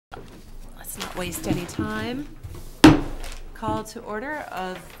Let's not waste any time. Call to order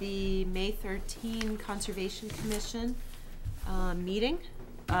of the May 13 Conservation Commission meeting.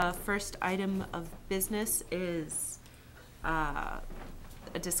 First item of business is a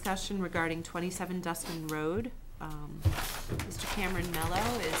discussion regarding 27 Dustin Road. Mr. Cameron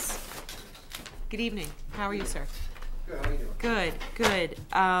Mello is, good evening. How are you, sir? Good, how are you doing? Good, good.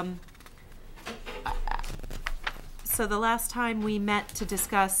 So the last time we met to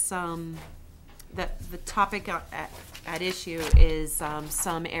discuss the topic at issue is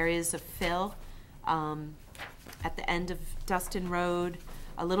some areas of fill at the end of Dustin Road,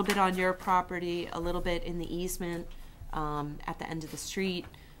 a little bit on your property, a little bit in the easement at the end of the street,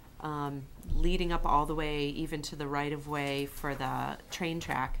 leading up all the way even to the right-of-way for the train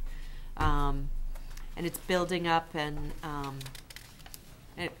track. And it's building up, and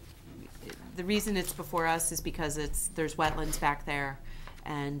the reason it's before us is because there's wetlands back there,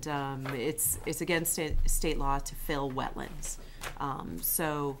 and it's against state law to fill wetlands.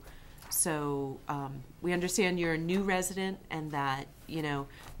 So we understand you're a new resident, and that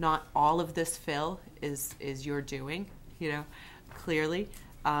not all of this fill is your doing, clearly,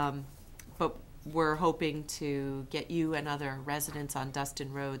 but we're hoping to get you and other residents on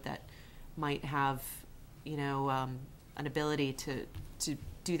Dustin Road that might have an ability to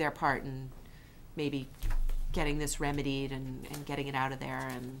do their part in maybe getting this remedied and getting it out of there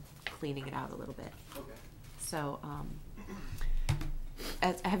and cleaning it out a little bit. Okay. So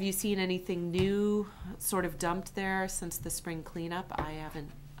have you seen anything new sort of dumped there since the spring cleanup? I haven't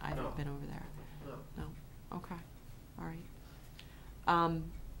No. been over there. No. No? Okay. All right.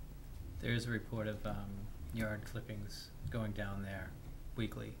 There is a report of yard clippings going down there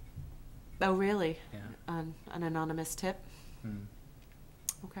weekly. Oh, really? Yeah. An anonymous tip? Hmm.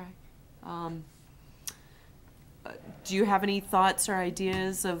 Okay. Do you have any thoughts or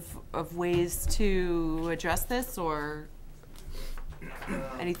ideas of ways to address this, or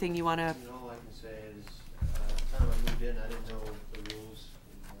anything you want to? All I can say is, the time I moved in, I didn't know the rules.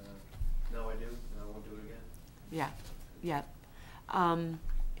 And, now I do, and I won't do it again. Yeah, yeah.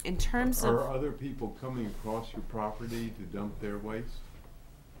 In terms of, Are other people coming across your property to dump their waste?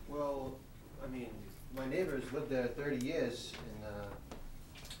 Well, I mean, my neighbors lived there 30 years, and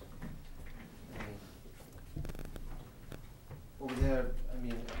over there,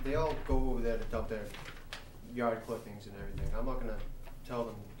 they all go over there to dump their yard clippings and everything. I'm not gonna tell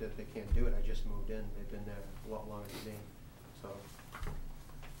them that they can't do it. I just moved in. They've been there a lot longer than me, so.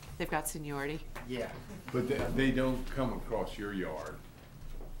 they've got seniority. Yeah. But they don't come across your yard,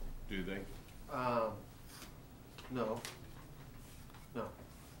 do they? No. No,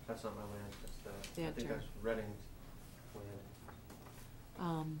 that's not my land. That's Yeah, I think sure. that's Redding's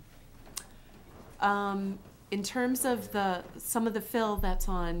land. In terms of some of the fill that's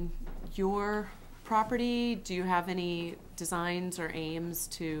on your property, do you have any designs or aims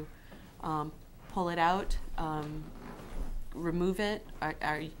to pull it out, remove it?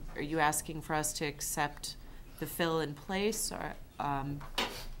 Are you asking for us to accept the fill in place, or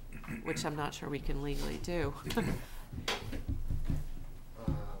which I'm not sure we can legally do? I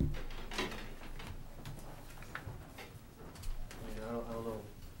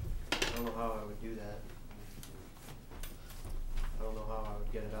don't know how I would do that. I don't know how I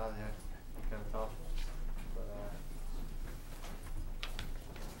would get it out of there. It's kind of tough.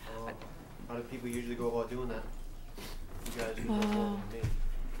 But how do people usually go about doing that? You guys know more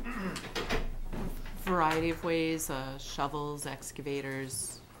than me. Variety of ways, shovels,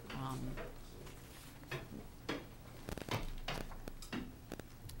 excavators.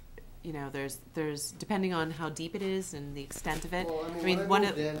 There's depending on how deep it is and the extent of it. Well, when I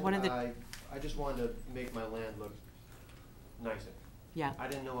one of the I just wanted to make my land look nicer. yeah, I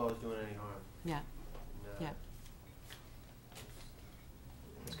didn't know I was doing any harm. yeah, And, yeah.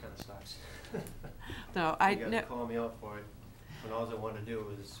 This kind of sucks. No, You guys call me out for it when all I wanted to do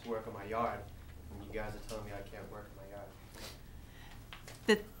was work on my yard, and you guys are telling me I can't work in my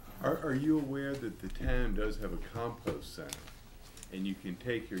yard. Are you aware that the town does have a compost center? And you can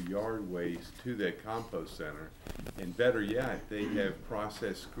take your yard waste to that compost center, and better yet, they have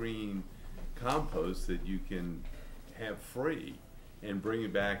processed screen compost that you can have free and bring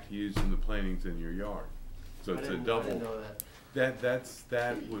it back to use in the plantings in your yard. So it's a double. I didn't know that.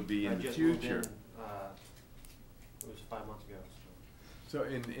 That would be in I the just moved future. in, it was 5 months ago. So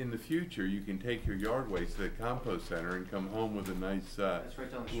in the future, you can take your yard waste to the compost center and come home with a nice That's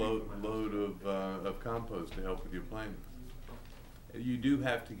right down the street from my house. load of compost to help with your planting. You do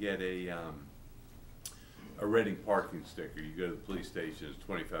have to get a Reading parking sticker. You go to the police station, it's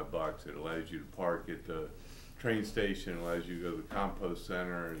 $25. It allows you to park at the train station, allows you to go to the compost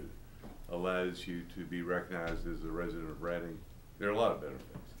center, allows you to be recognized as a resident of Reading. There are a lot of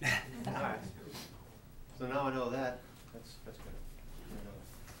benefits. Alright. So now I know that, that's good.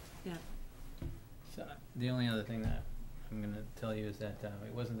 Yeah. So the only other thing that I'm gonna tell you is that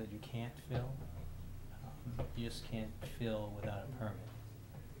it wasn't that you can't fill, you just can't fill without a permit.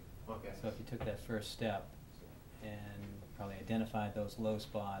 Okay. So if you took that first step and probably identified those low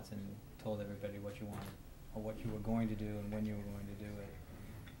spots and told everybody what you wanted, or what you were going to do and when you were going to do it,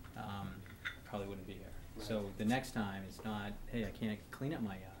 probably wouldn't be here. So the next time, it's not, hey, I can't clean up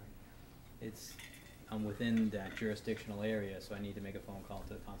my yard. It's, I'm within that jurisdictional area, so I need to make a phone call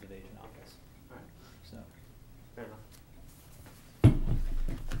to the conservation office. Alright, So, fair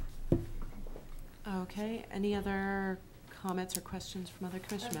enough. Okay, any other comments or questions from other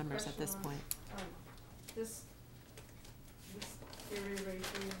commission members at this point? This area right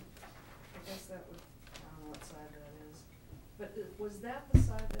here, I guess that would, I don't know what side that is, but was that the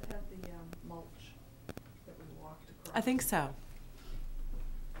side that had the mulch that we walked across? I think so.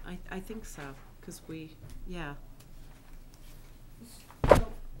 I think so, because we, yeah. So,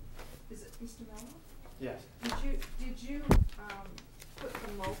 is it Mr. Mello? Yes. Did you put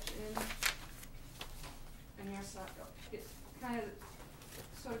the mulch in your side? It kind of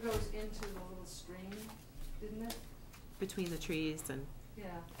sort of goes into the little stream, didn't it? Between the trees and,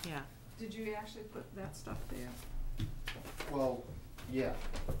 Yeah. yeah. Did you actually put that stuff there? Well, yeah.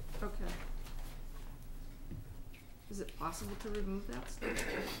 Okay. Is it possible to remove that stuff?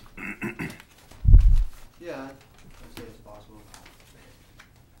 Yeah, I'd say it's possible.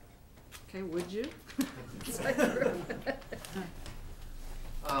 Okay, would you? It's just,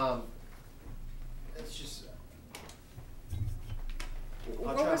 I'll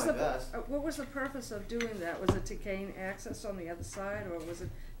What try was my the best. What was the purpose of doing that? Was it to gain access on the other side, or was it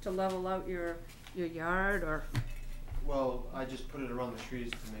to level out your yard, or? Well, I just put it around the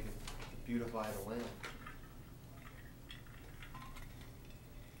trees to make it beautify the land.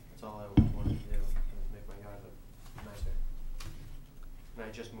 That's all I wanted to do, was make my yard look nicer. And I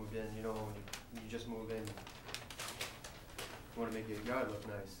just moved in, you know, when you just move in, you wanna make your yard look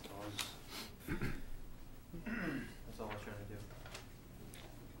nice, that's all I was trying to do.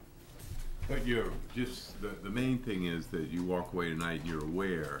 But you're just, the main thing is that you walk away tonight and you're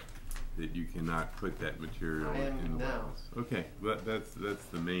aware that you cannot put that material I am in the now. wetlands. Okay, that's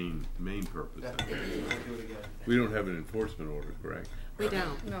the main purpose. Definitely, I'll do it again. We don't have an enforcement order, correct? We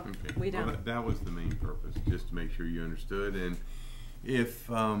don't. No. Okay. We Well, don't. that was the main purpose, just to make sure you understood. And if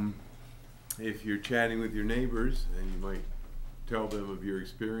you're chatting with your neighbors, then you might tell them of your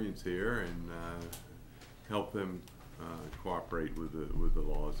experience here and help them cooperate with the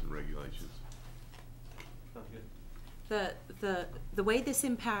laws and regulations. Sounds good. The way this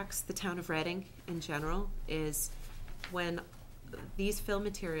impacts the town of Reading in general is when these fill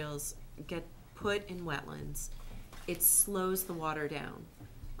materials get put in wetlands, it slows the water down,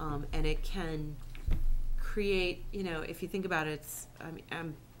 and it can create, you know, if you think about it,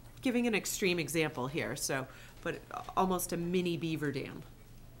 I'm giving an extreme example here, but almost a mini beaver dam,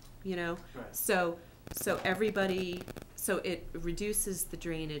 you know? Right. So it reduces the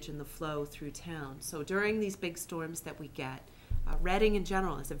drainage and the flow through town. So during these big storms that we get, Reading in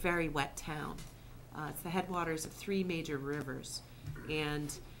general is a very wet town. It's the headwaters of 3 major rivers.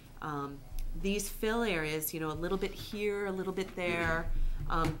 And these fill areas, you know, a little bit here, a little bit there,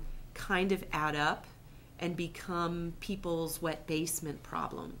 kind of add up and become people's wet basement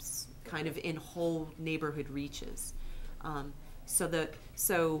problems, kind of in whole neighborhood reaches.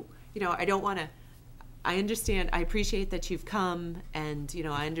 So you know, I don't want to. I understand. I appreciate that you've come, and you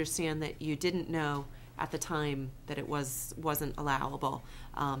know, I understand that you didn't know at the time that it wasn't allowable.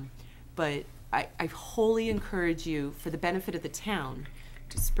 But I wholly encourage you, for the benefit of the town,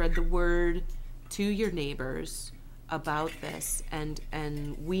 to spread the word to your neighbors about this,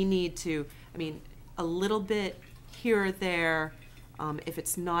 and we need to. I mean, a little bit here or there, if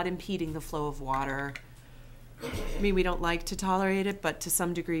it's not impeding the flow of water. I mean, we don't like to tolerate it, but to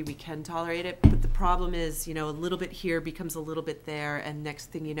some degree we can tolerate it. But the problem is, you know, a little bit here becomes a little bit there, and next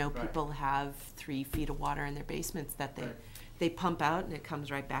thing you know, Right. people have 3 feet of water in their basements that Right. they pump out, and it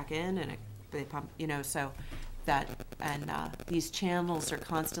comes right back in, and they pump, you know, so that, and these channels are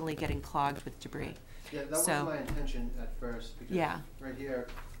constantly getting clogged with debris. Yeah, that So- wasn't my intention at first, because Yeah. right here,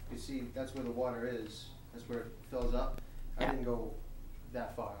 you see, that's where the water is, that's where it fills up. I Yeah. didn't go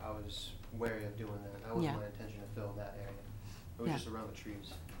that far, I was wary of doing that, that Yeah. wasn't my intention to fill that area. It was Yeah. just around the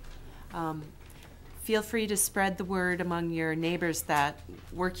trees. Feel free to spread the word among your neighbors that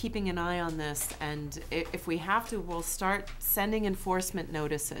we're keeping an eye on this, and if we have to, we'll start sending enforcement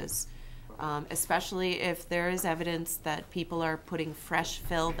notices, especially if there is evidence that people are putting fresh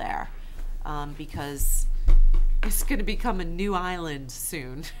fill there. because it's going to become a new island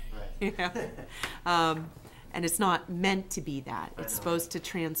soon. Right. You know? And it's not meant to be that. I It's know. supposed to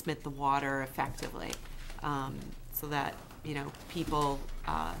transmit the water effectively, so that, you know, people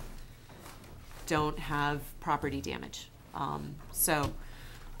don't have property damage.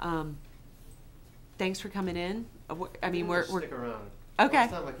 Thanks for coming in. I mean, we're Stick around. okay.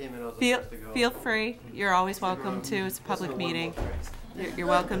 Last time I came in, I was the Feel first to go. feel free. You're always Stick welcome around. to. It's a public Listen to one meeting. more phrase. You're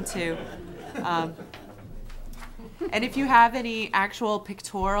welcome to. And if you have any actual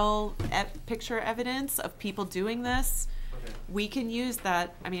pictorial picture evidence of people doing this, Okay. we can use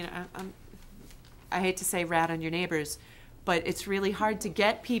that. I mean, I hate to say rat on your neighbors, but it's really hard to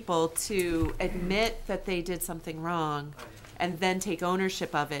get people to admit that they did something wrong and then take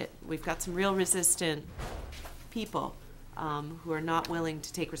ownership of it. We've got some real resistant people who are not willing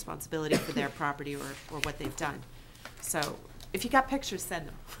to take responsibility for their property or what they've done. So if you got pictures, send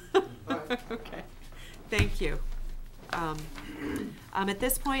them. Alright. Okay, thank you. At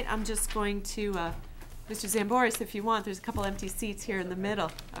this point, I'm just going to, Mr. Zamboris, if you want, there's a couple empty seats here in the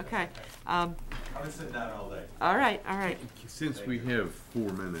middle. Okay. I've been sitting down all day. All right, all right. Since we have 4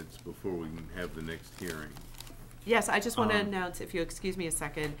 minutes before we can have the next hearing, Yes, I just want to announce, if you excuse me a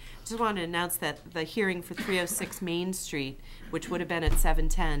second, just want to announce that the hearing for 306 Main Street, which would have been at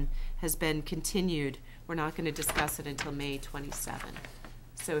 7:10, has been continued. We're not going to discuss it until May 27.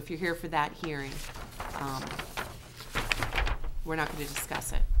 So if you're here for that hearing, we're not going to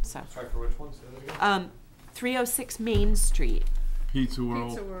discuss it. So, Sorry, for which one? Say that again. 306 Main Street, Pizza World,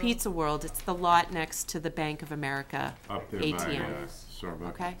 Pizza World. Pizza World. It's the lot next to the Bank of America up there by ATM. Starbucks.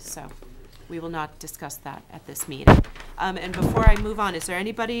 Okay, so we will not discuss that at this meeting. And before I move on, is there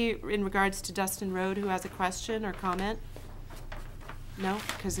anybody in regards to Dustin Road who has a question or comment? No,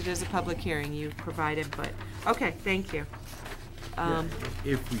 because it is a public hearing you provided, but, okay, thank you. Yeah,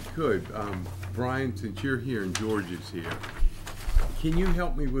 if we could, Brian, since you're here and George is here, can you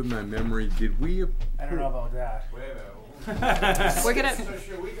help me with my memory? Did we? I don't know about that. Wait a minute. We're gonna, So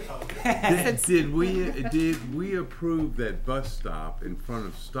sure we can help. Did we approve that bus stop in front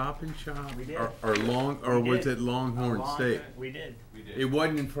of Stop and Shop? We did. Or We was did. it Longhorn Steak? We did. We did. It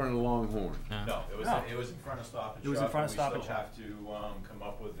wasn't in front of Longhorn. No, it was, No. it was in front of Stop and Shop. It was in front of Stop and We Shop. still have to, come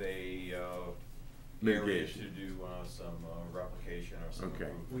up with a, area Mitigation. to do, some, replication or some. Okay.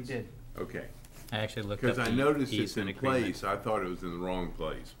 improvements. We did. Okay. I actually looked up Because I the noticed it's easement in agreement. place. I thought it was in the wrong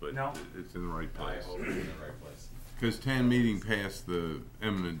place, but No. it's in the right I place. hope it's in the right place. Because town meeting passed the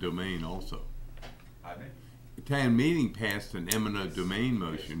eminent domain also. Pardon me? The town meeting passed an eminent domain Yes,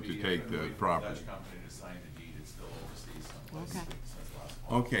 motion to we, take been the waiting for property. Dutch company to sign the deed. It's still overseas someplace Okay. since last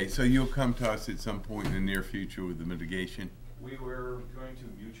fall. Okay, so you'll come to us at some point in the near future with the mitigation? We were going to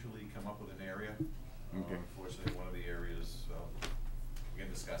mutually come up with an area. Okay. Unfortunately, one of the areas, we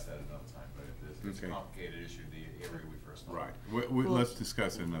can discuss that another time, but it's a Okay. complicated issue, the area we first thought. Right. Well, Let's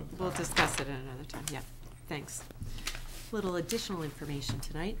discuss it another time. we'll discuss it at another time, yeah, thanks. Little additional information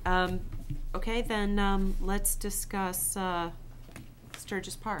tonight. Okay, then, let's discuss,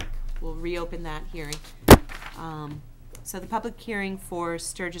 Sturgis Park. We'll reopen that hearing. So the public hearing for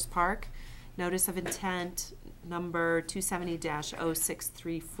Sturgis Park, notice of intent number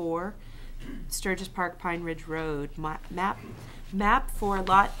 270-0634, Sturgis Park, Pine Ridge Road, map for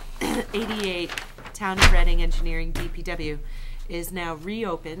lot 88, Town of Reading Engineering, DPW, is now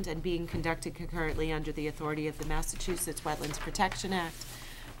reopened and being conducted concurrently under the authority of the Massachusetts Wetlands Protection Act,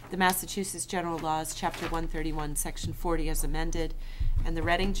 the Massachusetts General Laws, Chapter 131, Section 40 as amended, and the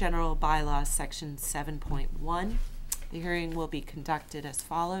Reading General Bylaws, Section 7.1. The hearing will be conducted as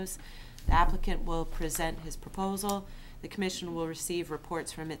follows. The applicant will present his proposal. The commission will receive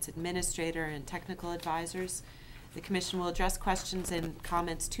reports from its administrator and technical advisors. The commission will address questions and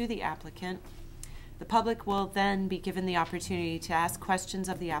comments to the applicant. The public will then be given the opportunity to ask questions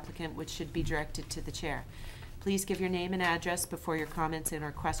of the applicant, which should be directed to the chair. Please give your name and address before your comments and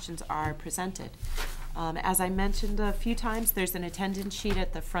or questions are presented. As I mentioned a few times, there's an attendance sheet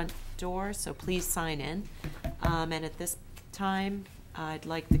at the front door, so please sign in. And at this time, I'd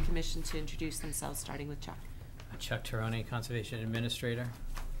like the commission to introduce themselves, starting with Chuck. Chuck Teroni, Conservation Administrator.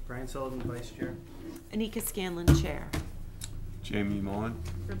 Brian Sullivan, Vice Chair. Anika Scanlon, Chair. Jamie Mon?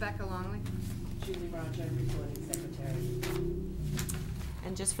 Rebecca Longley. Julie Roger, recording secretary.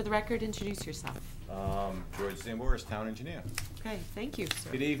 And just for the record, introduce yourself. George Zamboris, Town Engineer. Okay, thank you,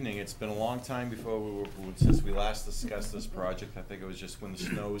 sir. Good evening. It's been a long time since we last discussed this project. I think it was just when the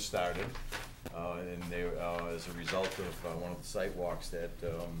snow started. And as a result of one of the site walks that,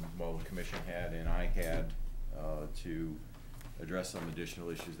 the commission had and I had to address some additional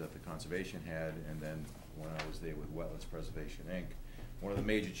issues that the conservation had, and then when I was there with Wetlands Preservation, Inc., one of the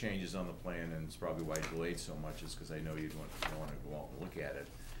major changes on the plan, and it's probably why it delayed so much, is because I know you'd want to go out and look at it,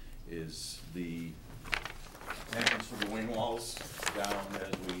 is the entrance for the wing walls down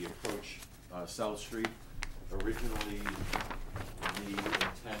as we approach South Street. Originally, the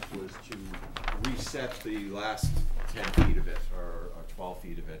intent was to reset the last 10 feet of it, or 12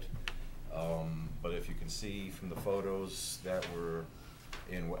 feet of it. But if you can see from the photos that were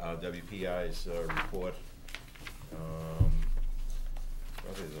in WPI's report,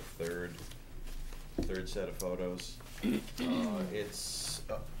 probably the third set of photos, it's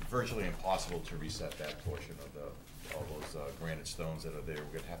virtually impossible to reset that portion of all those granite stones that are there.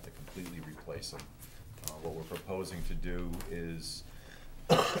 We're gonna have to completely replace them. What we're proposing to do is,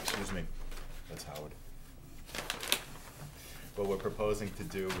 excuse me, that's Howard. What we're proposing to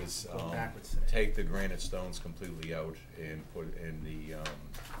do is Go backwards today. take the granite stones completely out and put in the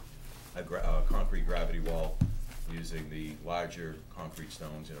concrete gravity wall using the larger concrete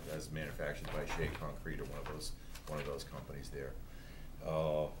stones, you know, as manufactured by Shea Concrete or one of those companies there.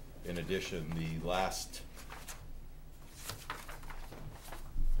 In addition, the last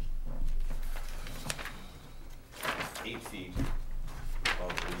 8 feet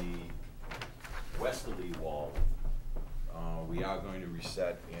of the westerly wall, we are going to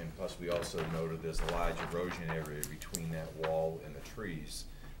reset, and plus we also noted there's a large erosion area between that wall and the trees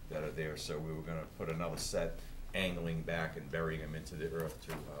that are there, so we were gonna put another set angling back and burying them into the earth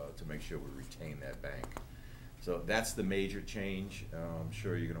to make sure we retain that bank. So that's the major change. I'm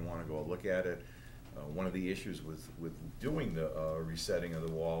sure you're gonna wanna go look at it. One of the issues with doing the resetting of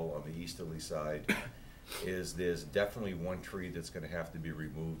the wall on the easterly side is there's definitely one tree that's gonna have to be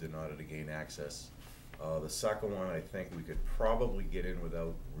removed in order to gain access. The second one, I think we could probably get in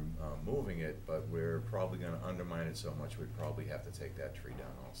without moving it, but we're probably gonna undermine it so much we'd probably have to take that tree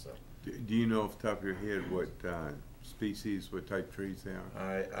down also. Do you know off the top of your head what species, what type trees they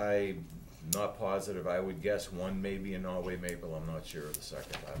are? I'm not positive. I would guess one may be a Norway maple. I'm not sure of the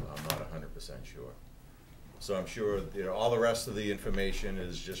second. I'm not 100% sure. So I'm sure, you know, all the rest of the information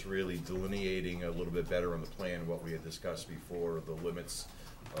is just really delineating a little bit better on the plan what we had discussed before, the limits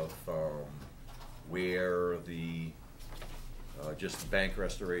of where the just bank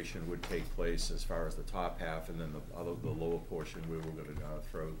restoration would take place as far as the top half, and then the lower portion where we're going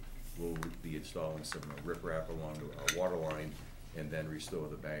to we'll be installing some riprap along the water line and then restore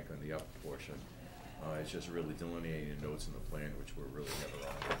the bank on the upper portion. It's just really delineating the notes in the plan, which were really never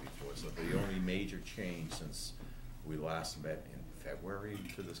on there before. So the only major change since we last met in February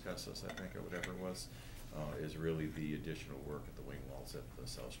to discuss this, I think, or whatever it was, is really the additional work at the wing walls at the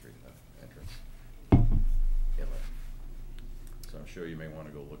South Street entrance inlet. So I'm sure you may want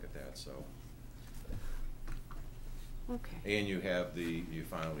to go look at that. So. Okay. And you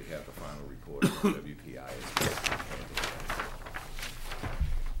finally have the final report from WPI.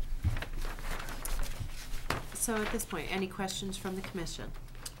 So at this point, any questions from the commission?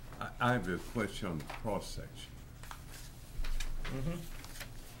 I have a question on the cross-section. Mm-hmm.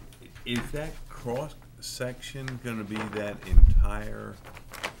 Is that cross-section gonna be that entire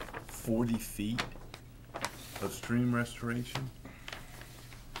 40 feet of stream restoration?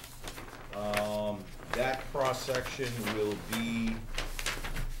 That cross-section will be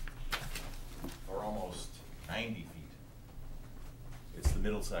for almost 90 feet. It's the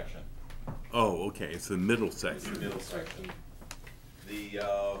middle section. Oh, okay, it's the middle It's the section. middle section. We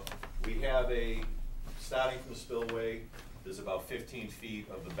have starting from the spillway, there's about 15 feet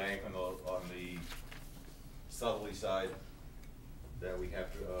of the bank on the southerly side that we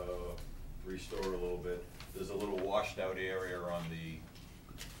have to restore a little bit. There's a little washed out area on the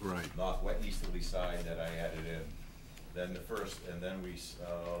Right. easterly side that I added in. Then we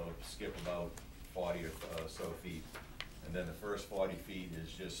skip about 40 or so feet. And then the first 40 feet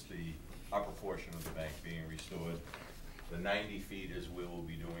is just the upper portion of the bank being restored. The 90 feet is where we'll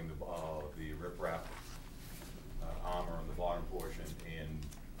be doing the riprap armor on the bottom portion and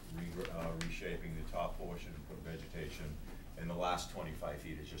reshaping the top portion and put vegetation. And the last 25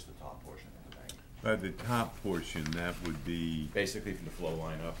 feet is just the top portion of the bank. By the top portion, that would be, Basically from the flow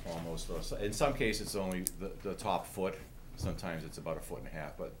line up almost. In some cases, it's only the top foot. Sometimes it's about 1.5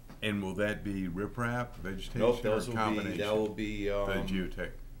 feet, but. and will that be riprap, vegetation, Nope, or those will be, combination? that will be, The geotech,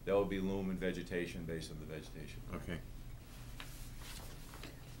 that will be loam and vegetation based on the vegetation. okay.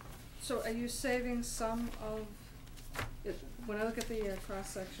 So are you saving some of, when I look at the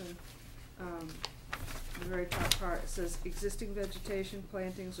cross-section, the very top part, it says existing vegetation,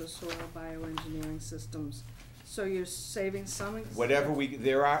 plantings, or soil bioengineering systems. So you're saving some? Whatever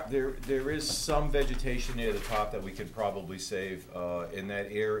there is some vegetation near the top that we could probably save, in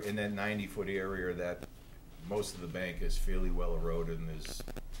that 90-foot area that most of the bank is fairly well eroded, and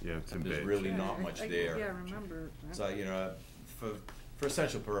Yeah, it's in there's bad really shape. not much there. Yeah, I remember. So, you know, for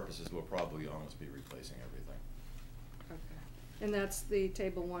essential purposes, we'll probably almost be replacing everything. Okay. And that's the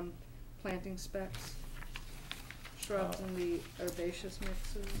table 1 planting specs? Shrubs and the herbaceous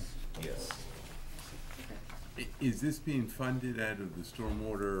mixes? Yes. Okay. Is this being funded out of the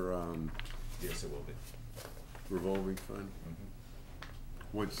stormwater, Yes, it will be. revolving fund? Mhm.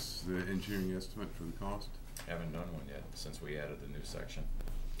 What's the engineering estimate for the cost? Haven't done one yet, since we added the new section.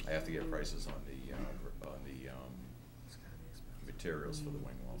 I have to get prices on the materials for the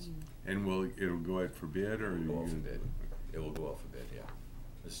wing walls. And it'll go out for bid, or? It will go out for you- bid. It will go out for bid, yeah.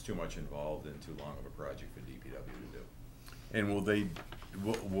 There's too much involved and too long of a project for DPW to do. And will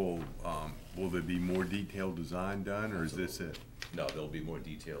there be more detailed design done, or is this it? No, there'll be more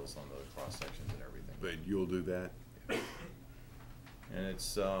details on the cross sections and everything. But you'll do that? And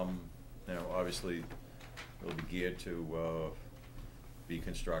it's, you know, obviously, it'll be geared to, be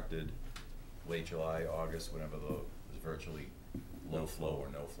constructed late July, August, whenever there's virtually low flow or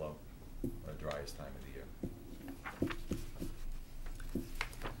no flow, or driest time of the year.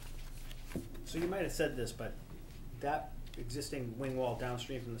 So you might have said this, but that existing wing wall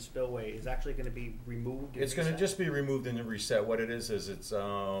downstream from the spillway is actually gonna be removed? and It's gonna reset? just be removed and reset. What it is it's,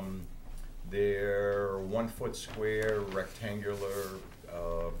 they're 1 foot square rectangular,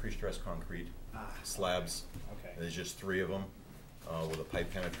 pre-stressed concrete Ah, slabs. okay. There's just 3 of them, with a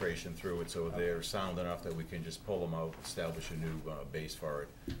pipe penetration through it, so they're sound enough that we can just pull them out, establish a new, base for it,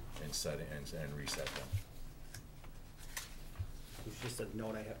 and set it, and reset them. It's just a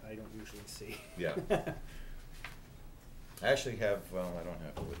note I don't usually see. Yeah. I actually have, well, I don't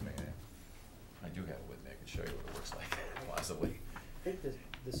have it with me. I do have it with me. I can show you what it looks like, possibly. I think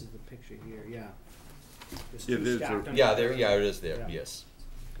this is the picture here, yeah. There's Yeah, two there's stacked on Yeah, top there, of yeah, it is there, Yeah. yes.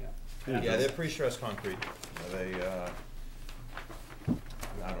 Yeah. Yeah, they're pre-stressed concrete. They, I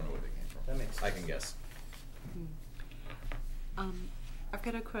don't know where they came from. That makes I sense. can guess. I've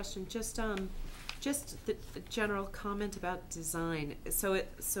got a question, just the general comment about design. So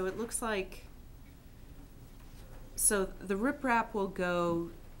it looks like, so the riprap will go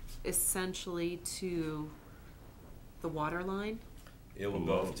essentially to the water line? It will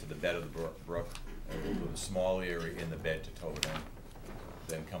go to the bed of the brook, and we'll do a small area in the bed to tow it in,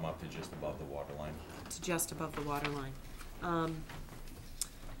 then come up to just above the water line. To just above the water line.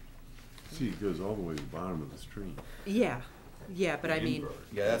 See, it goes all the way to the bottom of the stream. Yeah, but I mean, Invert.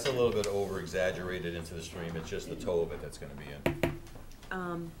 Yeah, that's a little bit over-exaggerated into the stream. It's just the toe of it that's gonna be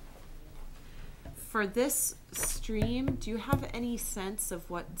in. for this stream, do you have any sense of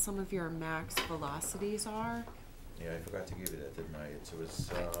what some of your max velocities are? Yeah, I forgot to give you that, didn't I? It was,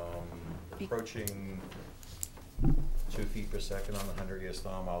 Be- approaching 2 feet per second on the 100-year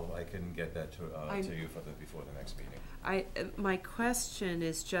storm. I can get that to I'm- you before the next meeting. My question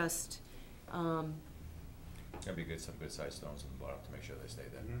is just, There'll be some good sized stones on the bottom to make sure they stay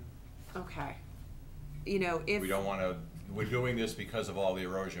there. Mhm. okay, you know, if. We don't wanna, we're doing this because of all the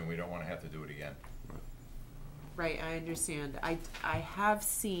erosion. We don't wanna have to do it again. Right, I understand. I have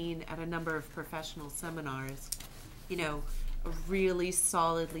seen at a number of professional seminars, you know, a really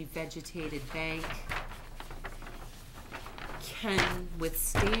solidly vegetated bank can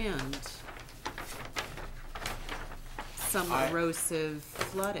withstand some I- erosive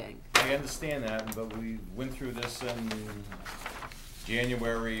flooding. I understand that, but we went through this in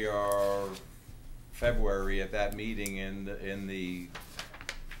January or February at that meeting,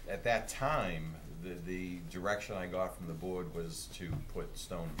 at that time, the direction I got from the board was to put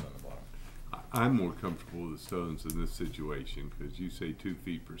stones on the bottom. I'm more comfortable with the stones in this situation, because you say 2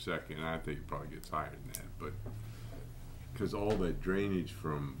 feet per second, I think it probably gets higher than that, but, because all that drainage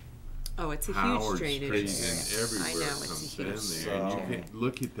from Oh, it's a huge Howard drainage. Street and everywhere I know, it's a comes down huge there, and you drainage. can,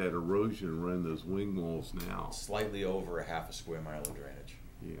 look at that erosion around those wing walls now. Slightly over a half a square mile of drainage.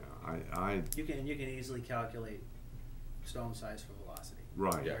 Yeah, You can easily calculate stone size for velocity.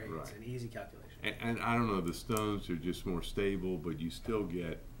 Right, Yeah. It's right. an easy calculation. And I don't know, the stones are just more stable, but you still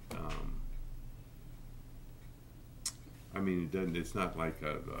get, I mean, it's not like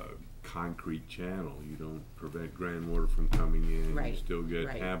a concrete channel. You don't prevent groundwater from coming in. Right, You still get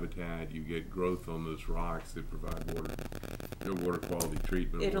right. habitat, you get growth on those rocks that provide water, water quality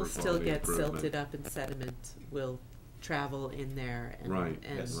treatment, It'll water still quality get improvement. silted up and sediment will travel in there and, Right,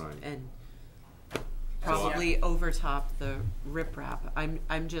 and, that's right. and So probably overtop the riprap.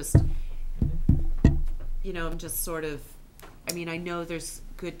 I'm just, you know, I'm just sort of, I mean, I know there's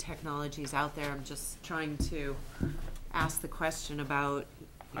good technologies out there. I'm just trying to ask the question about,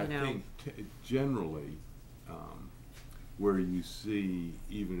 I you know. think generally, where you see,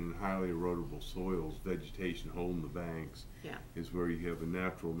 even in highly erodible soils, vegetation holding the banks, Yeah. is where you have a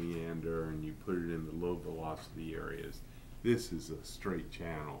natural meander and you put it in the low velocity areas. This is a straight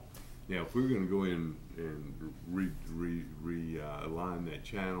channel. Now, if we're gonna go in and align that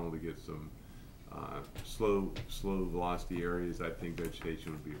channel to get some slow velocity areas, I think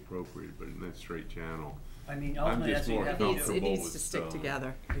vegetation would be appropriate, but in that straight channel, I mean, I'm ultimately, just that's what more you'd have to It do. needs, it comfortable needs with to stick stone.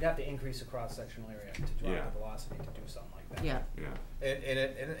 together. You'd have to increase the cross-sectional area to drive Yeah. the velocity to do something like that. Yeah. yeah. And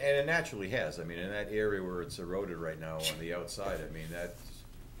it naturally has. I mean, in that area where it's eroded right now on the outside, I mean, that's,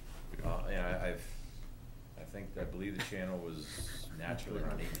 yeah, I believe the channel was naturally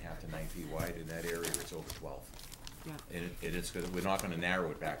around 8.5 to 9 feet wide. In that area, it's over 12. Yeah. And it's gonna, we're not gonna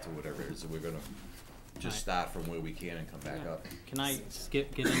narrow it back to whatever it is. We're gonna just start from where we can and come back Yeah. up. Can I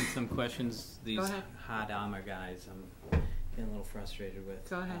get in some questions? These ahead. hard armor guys, I'm getting a little frustrated with.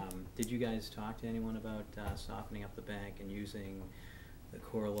 Go ahead. Did you guys talk to anyone about softening up the bank and using the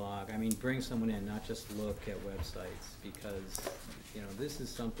core log? I mean, bring someone in, not just look at websites, because, you know, this is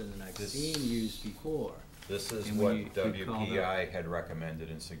something that I've This- seen used before. This is And what when you call WPI had recommended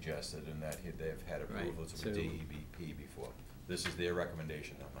and suggested, and that they've had Right, approvals so- of DEP before. This is their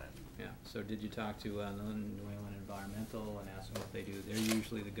recommendation on that. Yeah, so did you talk to New England Environmental and ask them what they do? They're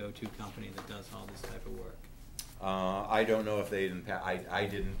usually the go-to company that does all this type of work. I don't know if they didn't, I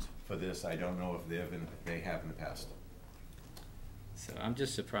didn't for this. I don't know if they have in the past. So I'm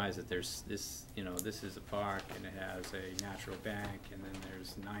just surprised that there's this, you know, this is a park and it has a natural bank and then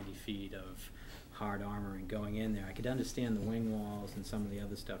there's 90 feet of hard armoring going in there. I could understand the wing walls and some of the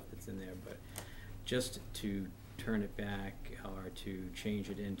other stuff that's in there, but just to turn it back or to change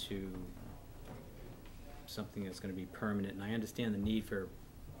it into something that's gonna be permanent, and I understand the need for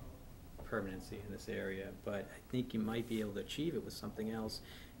permanency in this area, but I think you might be able to achieve it with something else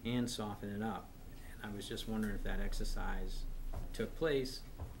and soften it up. And I was just wondering if that exercise took place,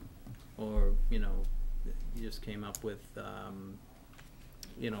 or, you know, you just came up with,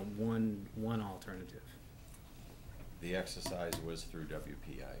 you know, one alternative. The exercise was through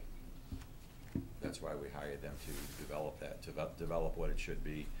WPI. That's why we hired them to develop that, to develop what it should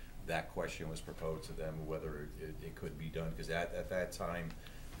be. That question was proposed to them, whether it could be done, because at that time,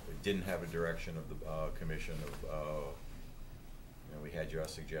 we didn't have a direction of the commission of, you know, we had your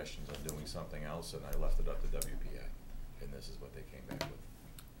suggestions on doing something else, and I left it up to WPI, and this is what they came back with.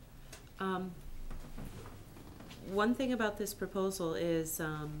 One thing about this proposal is,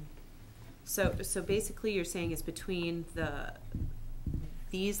 so basically you're saying it's between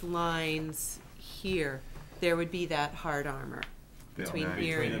these lines here, there would be that hard armor between Yeah.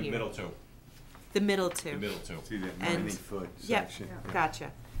 here Between and the here. middle two. The middle two. The middle two. See that And- 90-foot Yep, section?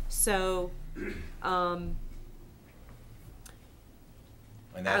 gotcha. So, And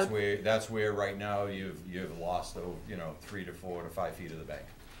that's Out- that's where right now you've lost, you know, 3 to 4 to 5 feet of the bank.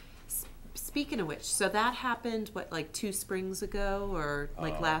 speaking of which, so that happened, what, like 2 springs ago, or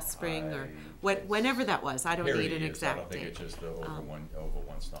like last spring, or whenever that was, I don't need Period an of years. exact I don't think date. it's just over one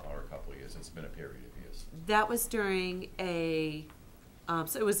snow or a couple of years. It's been a period of years. That was during a,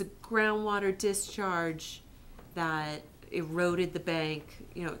 so it was a groundwater discharge that eroded the bank,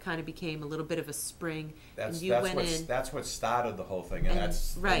 you know, it kind of became a little bit of a spring, and you went in. That's what started the whole thing, and And-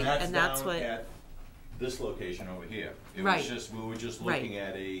 that's right, and that's down what- at this location over here. It Right. was just, we were just Right. looking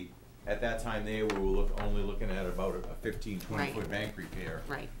at at that time there, we were only looking at about a 15, 20 Right. foot bank repair.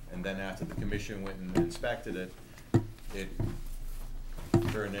 Right. And then after the commission went and inspected it, it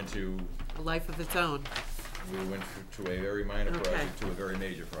turned into, A life of its own. we went to a very minor Okay. project to a very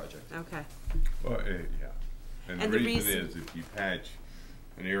major project. Okay. Well, yeah. And And the the reason reason- is if you patch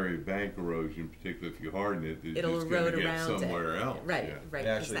an area of bank erosion, particularly if you harden it, it's It'll just gonna erode get around it. somewhere else. Right, yeah. right,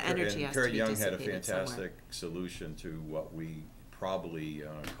 And because the actually, energy and has to Kurt be Young had a dissipated somewhere. fantastic solution to what we probably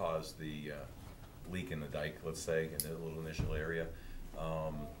caused the leak in the dike, let's say, in the little initial area.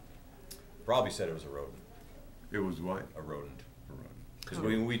 Probably said it was a rodent. It was what? A rodent. Eroded. Because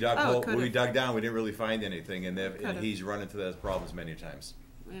when we dug, Oh, it when we could've. dug down, we didn't really find anything, and Could've. he's run into those problems many times.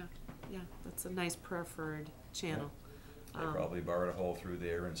 Yeah, yeah, that's a nice preferred channel. They probably burrowed a hole through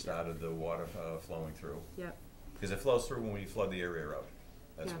there and started the water flowing through. Yep. Because it flows through when we flood the area out.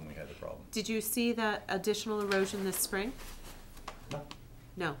 That's Yeah. when we had the problem. Did you see that additional erosion this spring? No.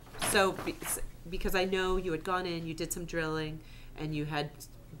 No. So, because I know you had gone in, you did some drilling, and you had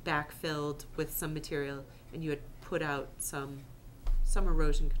backfilled with some material, and you had put out some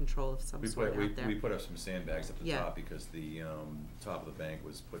erosion control of some sort out there. We put up some sandbags at the Yeah. top because the top of the bank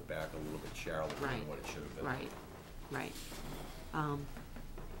was put back a little bit shallower Right. than what it should have been. Right, right.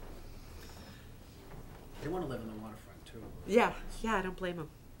 They wanna live on the waterfront too. Yeah, I don't blame him.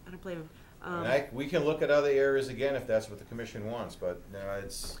 I don't blame him. And we can look at other areas again if that's what the commission wants, but,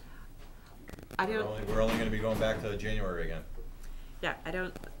 it's, we're only gonna be going back to January again. Yeah, I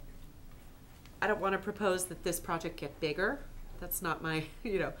don't want to propose that this project get bigger. That's not my,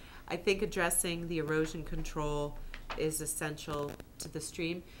 I think addressing the erosion control is essential to the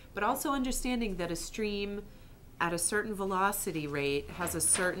stream, but also understanding that a stream at a certain velocity rate has a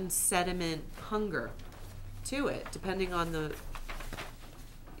certain sediment hunger to it, depending on the,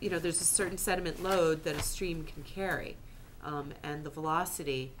 there's a certain sediment load that a stream can carry. And the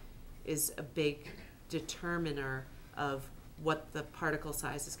velocity is a big determiner of what the particle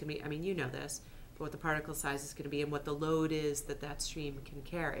size is going to be. I mean, you know this, but what the particle size is going to be and what the load is that that stream can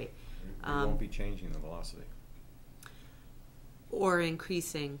carry. We won't be changing the velocity. Or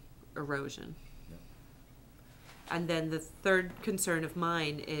increasing erosion. Yeah. And then the third concern of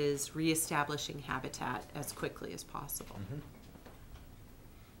mine is reestablishing habitat as quickly as possible.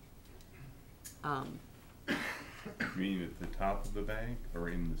 You mean at the top of the bank or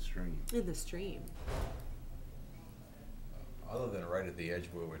in the stream? In the stream. Other than right at the edge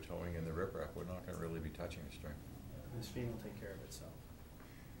where we're towing in the riprap, we're not gonna really be touching the stream. The stream will take care of itself.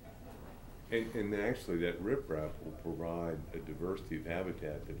 And actually, that riprap will provide a diversity of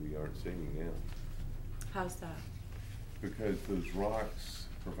habitat that we aren't seeing now. How's that? Because those rocks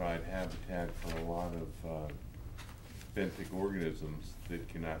provide habitat for a lot of benthic organisms that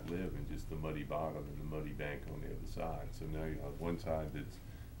cannot live in just the muddy bottom and the muddy bank on the other side. So now you have one side that's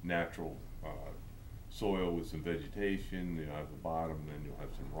natural soil with some vegetation, you have the bottom, and then you'll have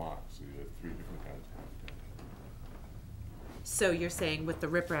some rocks. So you have three different kinds of habitat. So you're saying with the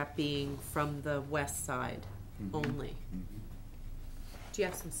riprap being from the west side only? Do you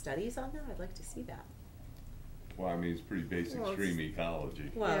have some studies on that? I'd like to see that. Well, I mean, it's pretty basic Well, stream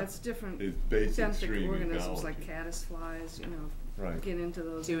ecology. Well, Yeah, it's different It's basic benthic stream organisms ecology. like caddisflies, Right. get into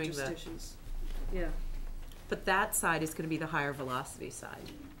those Doing the- interstices. Yeah. But that side is going to be the higher velocity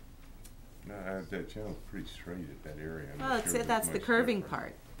side. No, that channel's pretty straight at that area. I'm Well, not sure there's that's the much curving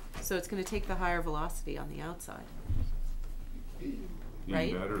difference. part. So it's going to take the higher velocity on the outside. Even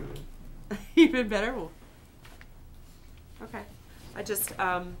right? better than. Even better. Well, okay. I just,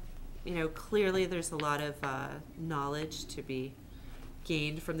 clearly there's a lot of knowledge to be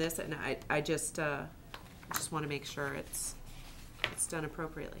gained from this, and I just want to make sure it's done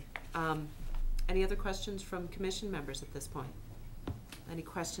appropriately. Any other questions from commission members at this point? Any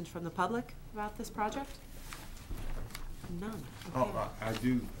questions from the public about this project? None. Okay. Oh, I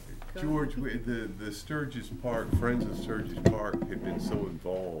do. George, the Sturgis Park, Friends of Sturgis Park had been so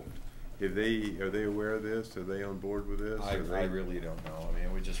involved. Are they aware of this? Are they on board with this? I really don't know. I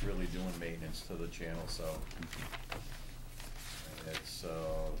mean, we're just really doing maintenance to the channel, so it's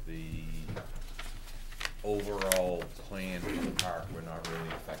the overall plan for the park, we're not really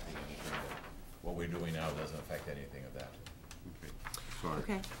affecting anything. What we're doing now doesn't affect anything of that. Okay. Sorry.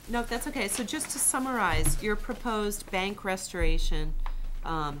 Okay, no, that's okay. So just to summarize, your proposed bank restoration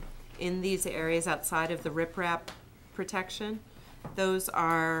in these areas outside of the riprap protection, those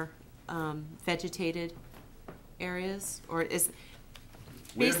are vegetated areas, or is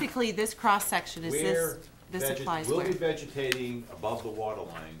basically this cross section is this applies We'll where? be vegetating above the water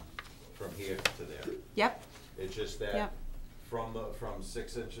line from here to there. Yep. It's just Yep. that from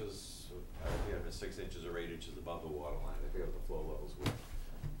 6 inches, I forget if it's 6 inches or 8 inches above the water line, I forget what the flow levels were.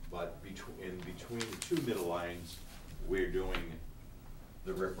 But in between the two middle lines, we're doing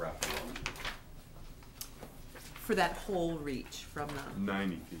the riprap below. For that whole reach from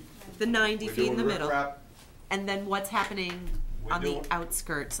 90 feet. the 90 We're feet in the doing middle, riprap. and then what's happening We're on doing- the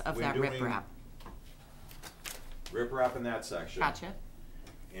outskirts of we're that doing- riprap? Riprap in that section. Gotcha.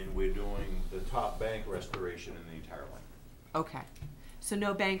 And we're doing the top bank restoration in the entire line. Okay. So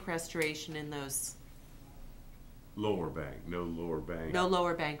no bank restoration in those. Lower bank, no lower bank. No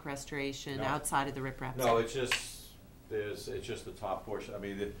lower bank restoration No. outside of the riprap. No, it's just, it's just the top portion. I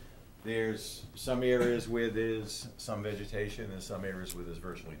mean, there's some areas where there's some vegetation and some areas where there's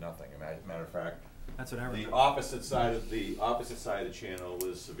virtually nothing. Matter of fact, That's what I the remember. opposite side of the channel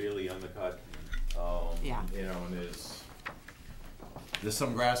is severely undercut. Yeah. And there's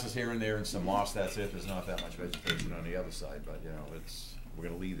some grasses here and there and some moss, that's it. There's not that much vegetation on the other side, but we're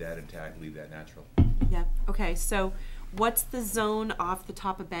gonna leave that intact, leave that natural. Yeah, okay, so what's the zone off the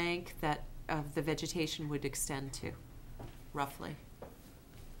top of bank that the vegetation would extend to, roughly?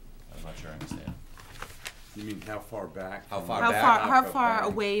 I'm not sure I understand. You mean how far back? How from- far How back far, off how the far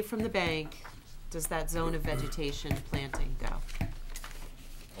bank? away from the bank does that zone of vegetation planting go?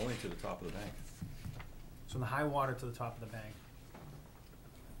 Only to the top of the bank. So from the high water to the top of the bank.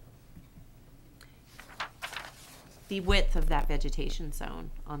 The width of that vegetation zone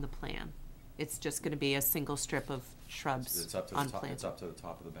on the plan. It's just gonna be a single strip of shrubs It's up to the on top, plant. it's up to the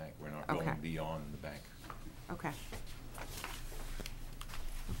top of the bank, we're not Okay. going beyond the bank. Okay.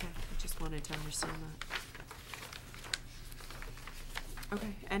 Okay, I just wanted to understand that.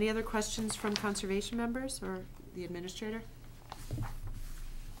 Okay, any other questions from conservation members or the administrator?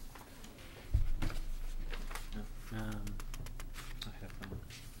 No, I have fun.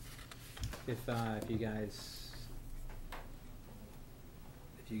 If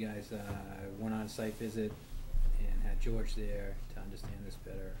you guys went on a site visit and had George there to understand this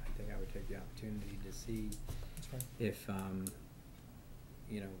better, I think I would take the opportunity to see if,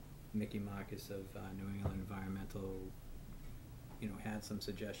 you know, Mickey Marcus of New England Environmental, you know, had some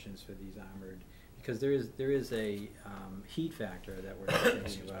suggestions for these armored, because there is a heat factor that we're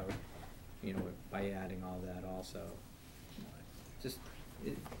thinking about, you know, by adding all that also. Just,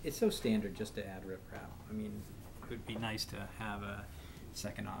 it's so standard just to add riprap. I mean, it would be nice to have a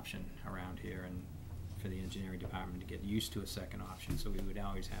second option around here, and for the engineering department to get used to a second option, so we would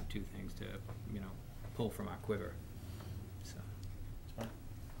always have two things to, you know, pull from our quiver, so.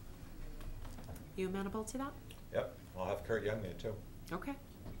 You amenable to that? Yep, I'll have Kurt Young there too, Okay,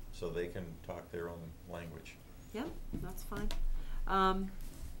 so they can talk their own language. yeah, that's fine.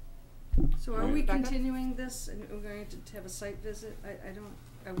 So are we Rebecca? continuing this and we're going to have a site visit? I don't,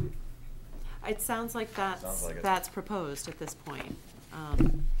 are we, It sounds like Sounds like it's- that's proposed at this point.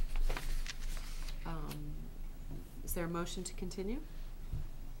 Is there a motion to continue?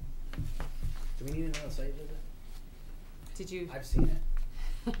 Do we need another site visit? Did you? I've seen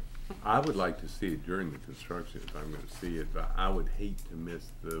it. I would like to see it during the construction if I'm gonna see it, but I would hate to miss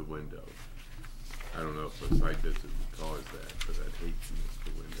the window. I don't know if a site visit would cause that, but I'd hate to miss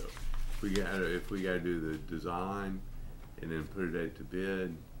the window. If we gotta do the design and then put it out to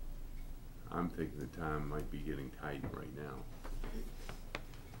bid, I'm thinking the time might be getting tight right now.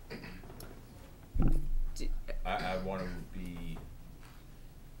 I wanna be,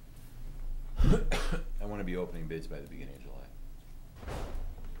 I wanna be opening bids by the beginning of July.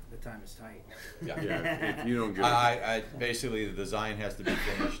 The time is tight. Yeah, if you don't get. Basically, the design has to be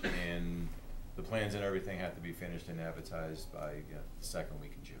finished and the plans and everything have to be finished and advertised by the second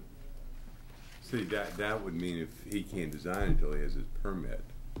week in June. See, that would mean if he can't design until he has his permit.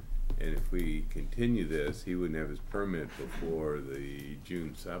 And if we continue this, he wouldn't have his permit before the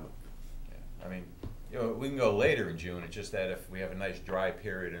June 7th. Yeah, I mean, you know, we can go later in June, it's just that if we have a nice dry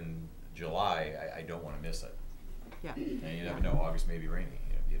period in July, I don't wanna miss it. Yeah. And you never know, August may be rainy,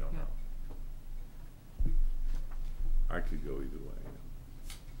 you don't know. I could go either way.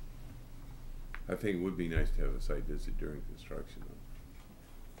 I think it would be nice to have a site visit during construction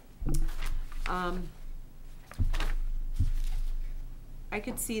though. I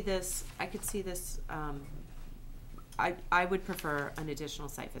could see this, I would prefer an additional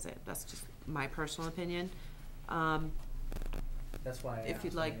site visit, that's just my personal opinion. That's why I If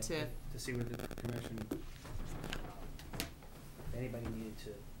you'd asked, like I mean, to- to see what the commission, if anybody needed to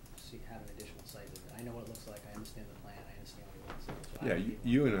have an additional site visit. I know what it looks like, I understand the plan, I understand what he wants to do. So I Yeah, would be-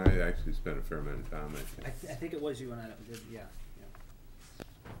 you and I actually spent a fair amount of time, I think. I think it was you and I that did, yeah.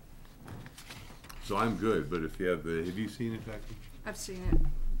 So I'm good, but if you have you seen it, Becky? I've seen it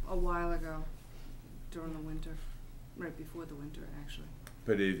a while ago during the winter, right before the winter, actually.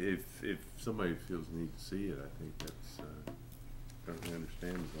 But if somebody feels the need to see it, I think that's, certainly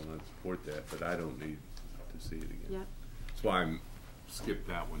understand, I'll not support that, but I don't need to see it again. Yeah, That's why I'm skipped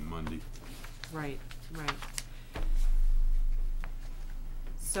that one Monday. right.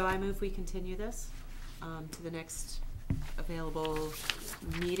 So I move we continue this, to the next available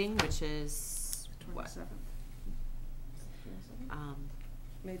meeting, which is what? 27th.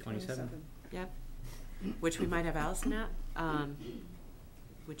 May 27th. 27th. Yep, which we might have Allison at,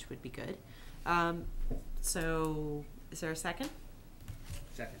 which would be good. So, is there a second?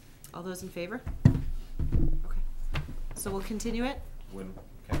 Second. All those in favor? Okay, so we'll continue it When,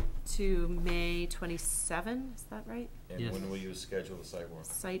 okay, to May 27, is that right? and Yes. when will you schedule the site work?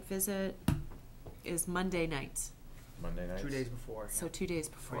 Site visit is Monday nights, Monday nights? 2 days before. so 2 days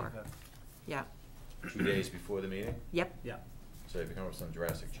before. 25th. Yeah, 2 days before the meeting? yep, Yeah. So if you come up with some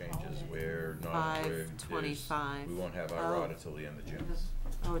drastic changes, we're not, where there's, 5/25. we won't have our Oh. audit till the end of June.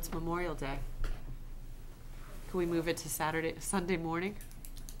 oh, it's Memorial Day. Can we move it to Sunday morning?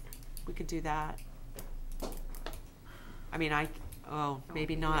 We could do that. I mean,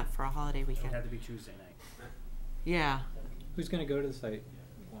 maybe not for a holiday It would weekend. have to be Tuesday night. Yeah, Who's gonna go to the site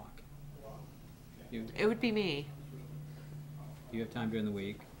walk? You, it would be me, you have time during the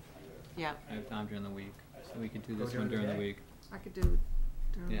week, yeah. I have time during the week, so we could do Go this one during the during the day? week, I could do it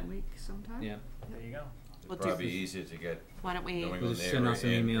during Yeah. the week sometime. yeah. There you go. We'll It'd do- probably be easier to get Why don't we, New We'll England just there send out some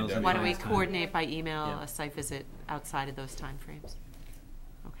and emails and why don't we Next time. coordinate by email Yeah. a site visit outside of those timeframes?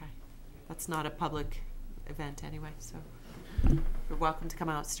 Okay. That's not a public event anyway, so you're welcome to come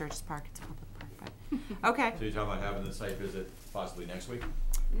out to Sturgis Park. It's a public park, but, okay. So you're talking about having the site visit possibly next week?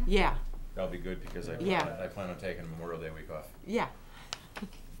 Yeah, That'll be good because Yeah. I plan on taking Memorial Day week off. yeah.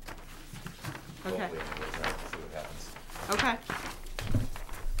 Okay, Hopefully, anyways, I'll see what happens. okay.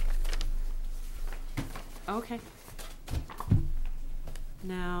 Okay.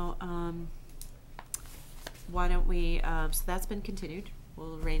 Now, why don't we, so that's been continued.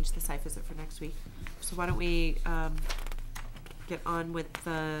 We'll arrange the site visit for next week. So why don't we, get on with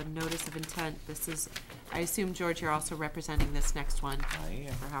the notice of intent. This is, I assume, George, you're also representing this next one I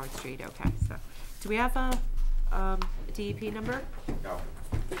am. for Howard Street. Okay, so, do we have a DEP number? No.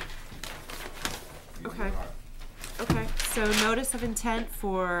 Okay. Okay, so notice of intent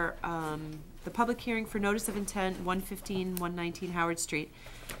for, the public hearing for notice of intent, 115, 119 Howard Street.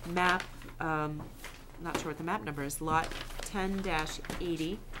 Map, not sure what the map number is, lot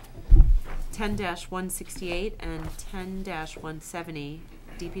 10-80, 10-168, and 10-170,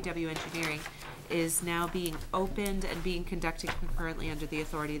 DPW Engineering, is now being opened and being conducted concurrently under the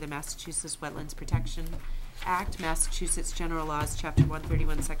authority of the Massachusetts Wetlands Protection Act, Massachusetts General Laws, Chapter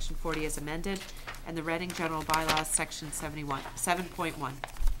 131, Section 40 as amended, and the Reading General Bylaws, Section 7.1.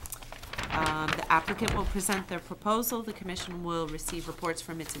 The applicant will present their proposal. The commission will receive reports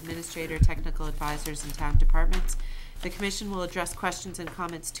from its administrator, technical advisors, and town departments. The commission will address questions and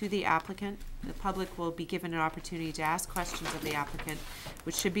comments to the applicant. The public will be given an opportunity to ask questions of the applicant,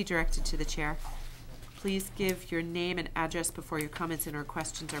 which should be directed to the chair. Please give your name and address before your comments and or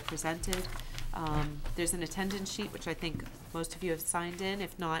questions are presented. There's an attendance sheet, which I think most of you have signed in.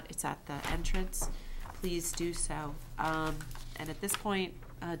 If not, it's at the entrance. Please do so. And at this point,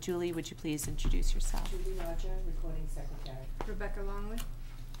 Julie, would you please introduce yourself? Julie Roger, recording secretary. Rebecca Longley?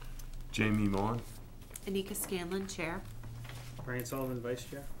 Jamie Mon? Anika Scanlon, Chair. Brian Sullivan, Vice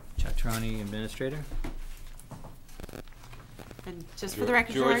Chair. Chuck Trani, Administrator. And just for the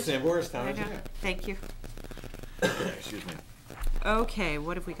record, George. Sanboris, There you go. Thank you. Excuse me. Okay,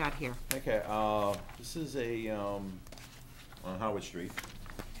 what have we got here? Okay, this is on Howard Street,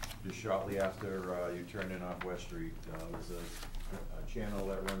 just shortly after you turn in off West Street. There's a channel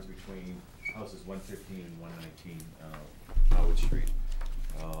that runs between houses 115 and 119 Howard Street.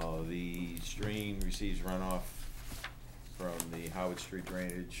 The stream receives runoff from the Howard Street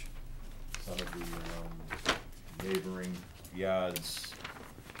drainage, some of the neighboring yards,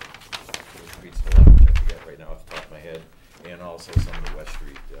 streets to the left, which I forget right now off the top of my head, and also some of the West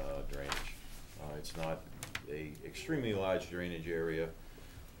Street drainage. It's not a extremely large drainage area,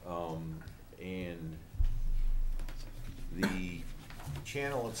 and the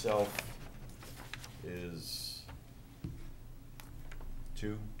channel itself is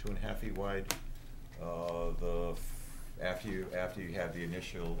 2.5 feet wide. After you have the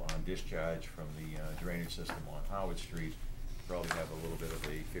initial discharge from the drainage system on Howard Street, probably have a little bit of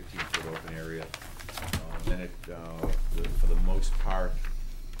a 15-foot open area. Then for the most part,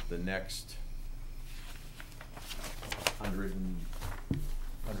 the next 100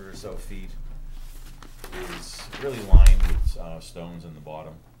 or so feet is really lined with stones in the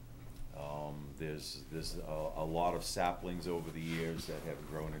bottom. There's a lot of saplings over the years that have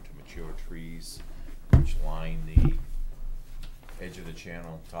grown into mature trees, which line the edge of the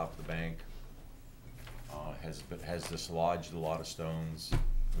channel, top of the bank. Has dislodged a lot of stones.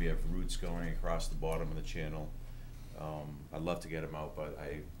 We have roots going across the bottom of the channel. I'd love to get them out, but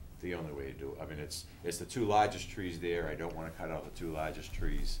the only way to do it, I mean, it's the two largest trees there. I don't want to cut out the two largest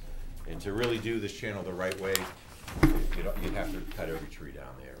trees. And to really do this channel the right way, you'd have to cut every tree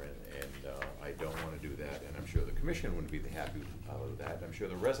down there, and I don't want to do that. And I'm sure the commission wouldn't be happy with that. I'm sure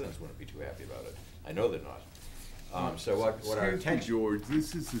the residents wouldn't be too happy about it. I know they're not. So what our Excuse me, intention? George,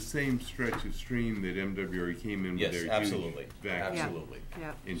 this is the same stretch of stream that MWRA came in with Yes, their huge absolutely, vacuum absolutely.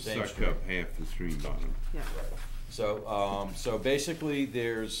 Yeah, and Same sucked stream. up half the stream bottom. yeah. So basically,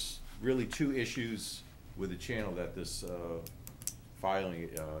 there's really two issues with the channel that this filing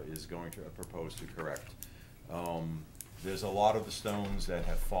is going to propose to correct. There's a lot of the stones that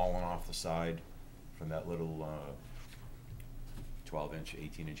have fallen off the side from that little 12-inch,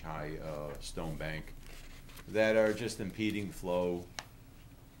 18-inch high stone bank that are just impeding flow,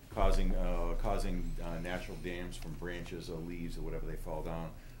 causing natural dams from branches or leaves or whatever they fall down.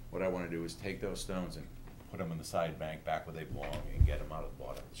 What I want to do is take those stones and put them in the side bank back where they belong and get them out of the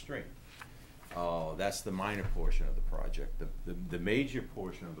bottom of the stream. That's the minor portion of the project. The major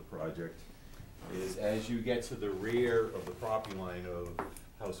portion of the project is as you get to the rear of the property line of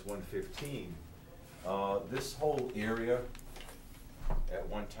house 115, This whole area, at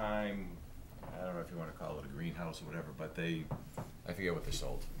one time, I don't know if you wanna call it a greenhouse or whatever, but I forget what they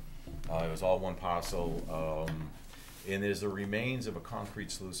sold. It was all one parcel, and there's the remains of a concrete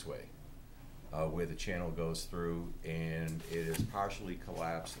sluiceway, where the channel goes through, and it is partially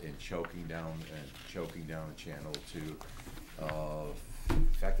collapsed and choking down the channel to,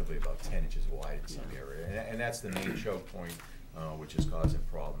 effectively about 10 inches wide in some area. And that's the main choke point, which is causing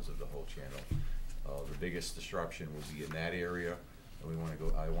problems of the whole channel. The biggest disruption will be in that area, and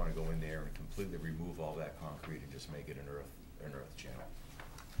I wanna go in there and completely remove all that concrete and just make it an earth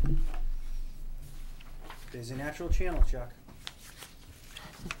channel. There's a natural channel, Chuck.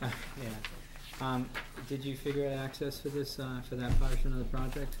 Yeah. Did you figure out access for this, for that portion of the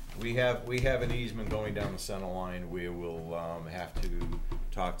project? We have an easement going down the center line where we'll have to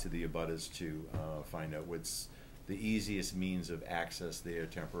talk to the abutters to find out what's the easiest means of access there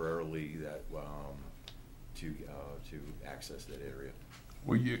temporarily that to access that area.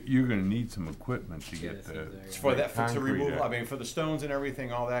 Well, you're gonna need some equipment to get the. For that, to concrete remove, out. I mean, for the stones and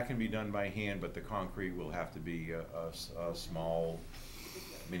everything, all that can be done by hand, but the concrete will have to be a small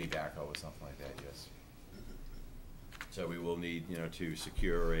mini backhoe or something like that, yes. So we will need, to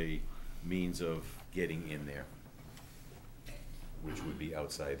secure a means of getting in there, which would be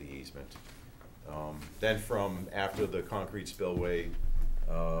outside the easement. Then from after the concrete spillway,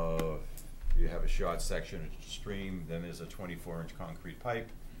 you have a short section of stream, then there's a 24-inch concrete pipe,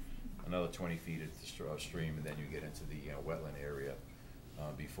 another 20 feet of stream, and then you get into the wetland area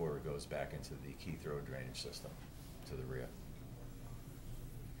before it goes back into the Keith Road drainage system to the rear.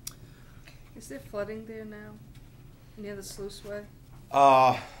 Is there flooding there now, near the sluiceway?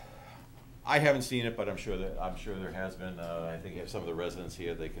 I haven't seen it, but I'm sure there has been. I think some of the residents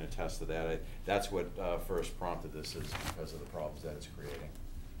here, they can attest to that. That's what first prompted this, is because of the problems that it's creating.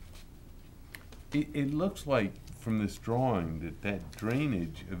 It looks like from this drawing that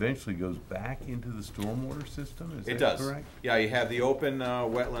drainage eventually goes back into the stormwater system, is It that does. correct? Yeah, you have the open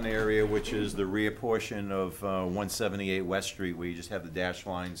wetland area, which is the rear portion of 178 West Street, where you just have the dash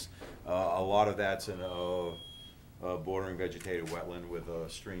lines. A lot of that's in a bordering vegetated wetland with a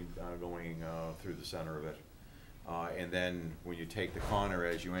stream going through the center of it. And then when you take the corner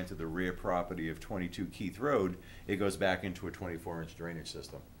as you enter the rear property of 22 Keith Road, it goes back into a 24-inch drainage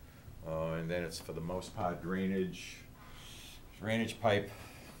system. And then it's, for the most part, drainage pipe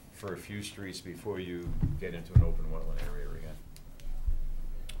for a few streets before you get into an open wetland area again.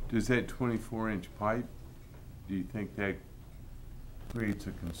 Does that 24-inch pipe, do you think that creates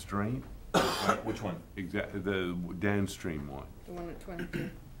a constraint? Which one? Exactly, the downstream one. The one at 22?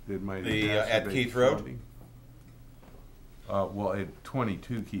 That might At exacerbate Keith Road? flooding? Well, at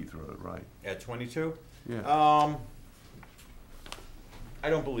 22 Keith Road, right? At 22? Yeah. I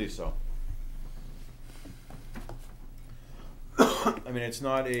don't believe so. I mean, it's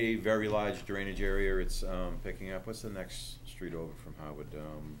not a very large drainage area. It's picking up. What's the next street over from Howard?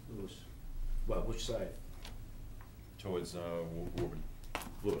 Lewis. Well, which side? Towards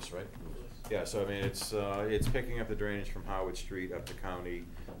Lewis, right? Yeah. So I mean, it's picking up the drainage from Howard Street up to County,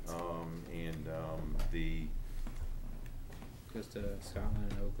 and the. Goes to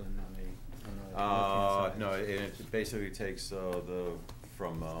Scotland and Oakland on the No, it basically takes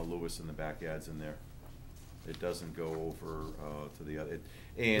from Lewis and the backyards in there. It doesn't go over to the other.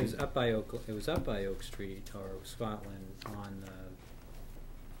 It was up by Oak. It was up by Oak Street or Scotland on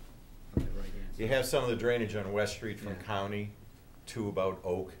the right hand side. You have some of the drainage on West Street from Yeah. County to about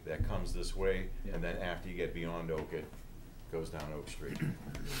Oak that comes this way, Yeah. and then after you get beyond Oak, it goes down Oak Street.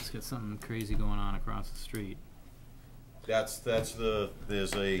 It's got something crazy going on across the street. That's the That's the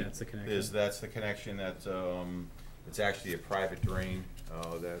connection. that's the connection that it's actually a private drain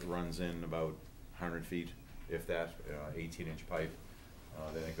that runs in about 100 feet, if that, 18-inch pipe.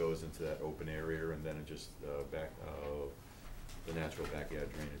 Then it goes into that open area, and then it just back the natural backyard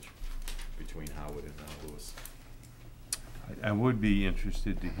drainage between Howard and Lewis. I would be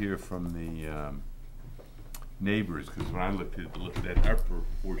interested to hear from the neighbors, because when I looked at that upper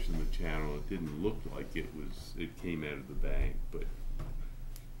portion of the channel, it didn't look like it came out of the bank, but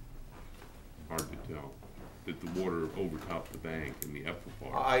hard to tell that the water overtopped the bank in the upper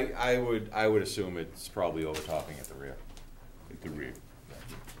part. I would assume it's probably overtopping at the rear. At the rear.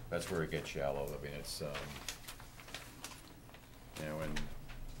 That's where it gets shallow. I mean, it's and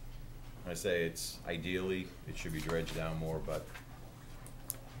I say it's ideally it should be dredged down more, but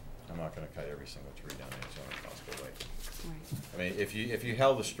I'm not going to cut every single tree down there. It's the only possible way. Right. I mean, if you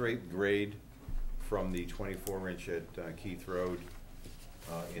held a straight grade from the 24-inch at Keith Road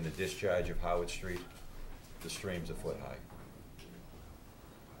in the discharge of Howard Street, the stream's a foot high.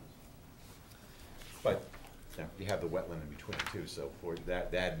 But you have the wetland in between too, so for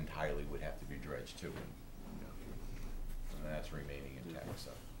that entirely would have to be dredged too, and that's remaining intact, so.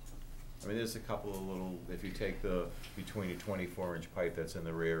 I mean, there's a couple of little, if you take between a 24-inch pipe that's in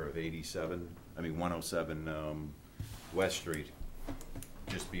the rear of 107 West Street,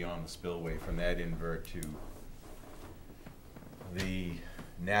 just beyond the spillway, from that invert to the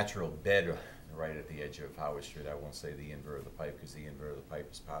natural bed right at the edge of Howard Street. I won't say the invert of the pipe, because the invert of the pipe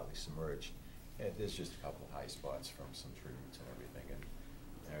is partly submerged. And there's just a couple of high spots from some tree roots and everything,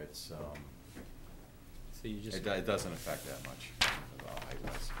 and it's, So you just. it doesn't affect that much,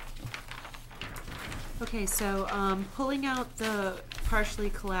 height-wise. Okay, so, pulling out the partially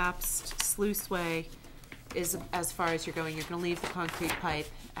collapsed sluiceway is as far as you're going. You're gonna leave the concrete pipe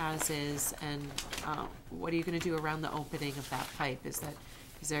as is, and, what are you gonna do around the opening of that pipe? Is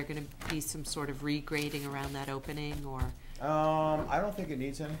there gonna be some sort of regrading around that opening, or? I don't think it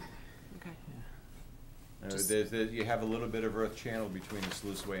needs any. Okay. There's, you have a little bit of earth channel between the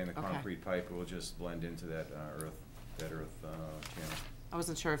sluiceway and the Okay. concrete pipe. It will just blend into that earth channel. I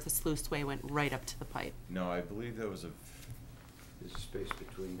wasn't sure if the sluiceway went right up to the pipe. No, I believe there was There's a space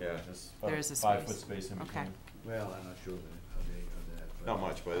between. yeah, there's There is a 5-foot space. space in Okay. between. Well, I'm not sure of that. But Not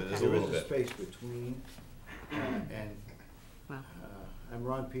much, but there's a there little is a bit. space between, and, Well, I'm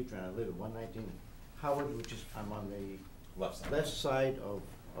Ron Peter, and I live at 119 Howard, which is, I'm on the Left side. left side of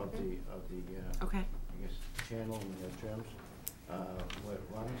the, okay. I guess, channel in the terms, where it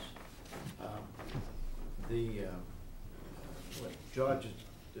runs. What George has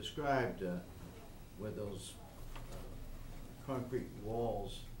described, where those concrete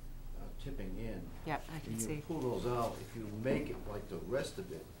walls are tipping in. Yep, I can When see. you pull those out, if you make it like the rest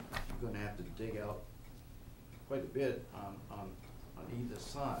of it, you're gonna have to dig out quite a bit on either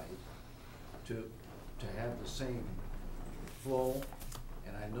side to have the same flow.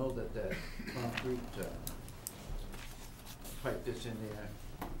 And I know that concrete pipe that's in there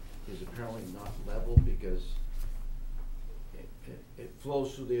is apparently not level, because it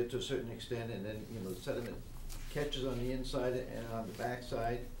flows through there to a certain extent, and then, you know, the sediment catches on the inside and on the back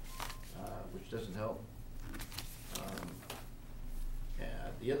side, which doesn't help.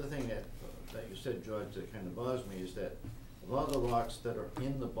 The other thing that you said, George, that kind of bothers me is that a lot of the rocks that are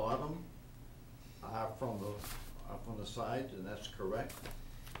in the bottom are from the sides, and that's correct.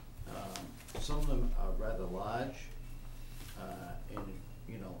 Some of them are rather large, and,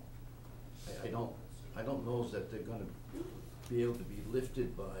 you know, I don't know that they're gonna be able to be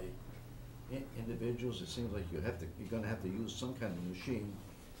lifted by individuals. It seems like you're gonna have to use some kind of machine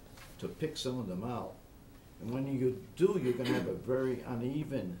to pick some of them out. And when you do, you're gonna have a very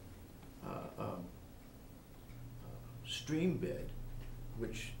uneven stream bed,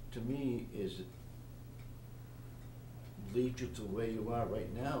 which to me leads you to where you are right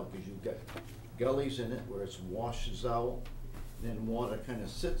now, because you've got gullies in it where it washes out, and then water kind of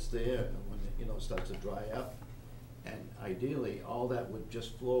sits there, and when it, starts to dry up, and ideally, all that would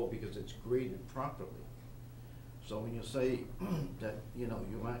just flow because it's graded properly. So when you say that, you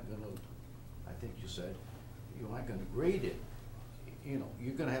aren't gonna, I think you said, you aren't gonna grade it,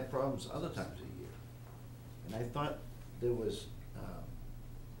 you're gonna have problems other times of the year. And I thought there was,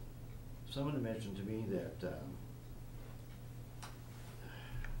 someone mentioned to me that, the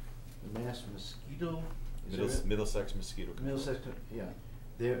Mass Mosquito, is there a- Middlesex Mosquito Control. Middlesex, yeah,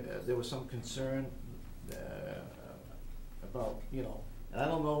 there was some concern, about, and I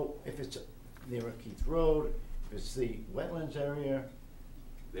don't know if it's near Keith Road, if it's the wetlands area.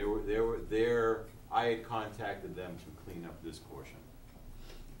 I had contacted them to clean up this portion.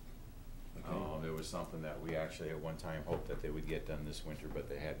 Okay. There was something that we actually at one time hoped that they would get done this winter, but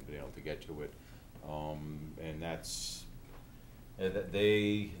they hadn't been able to get to it. And that's,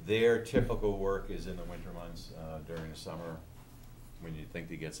 their typical work is in the winter months, during the summer. When you think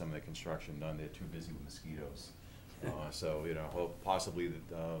they get some of the construction done, they're too busy with mosquitoes. So, possibly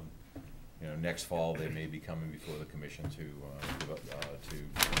that, next fall, they may be coming before the commission to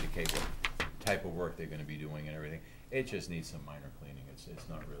indicate what type of work they're gonna be doing and everything. It just needs some minor cleaning. It's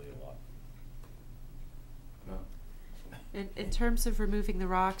not really a lot. In terms of removing the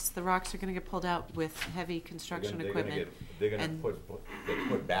rocks are gonna get pulled out with heavy construction equipment. They're gonna and get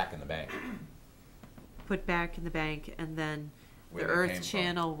put back in the bank. put back in the bank, and then Where the they came earth from.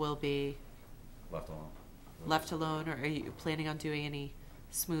 channel will be Left alone. left alone, or are you planning on doing any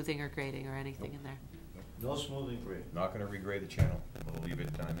smoothing or grading or anything in there? No smoothing grade. Not gonna regrade the channel. We'll leave it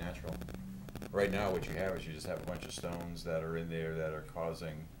natural. Right now, what you have is you just have a bunch of stones that are in there that are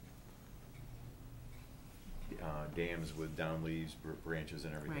causing dams with down leaves, branches,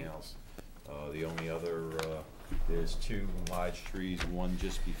 and everything Right. else. The only other, there's two large trees, one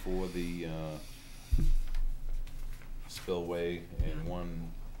just before the spillway and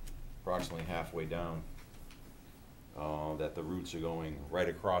one approximately halfway down, that the roots are going right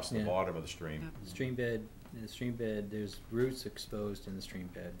across the Yeah. bottom of the stream. Yep. Stream bed, in the stream bed, there's roots exposed in the stream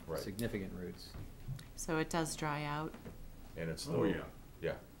bed, Right. significant roots. So it does dry out. And it's Oh, the, yeah.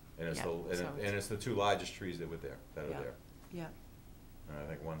 yeah, and it's Yeah, the, and so it- it's- and it's the two largest trees that were there, that are Yeah. there. Yeah. And I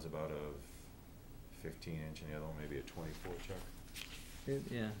think one's about a 15-inch and the other one maybe a 24, Chuck.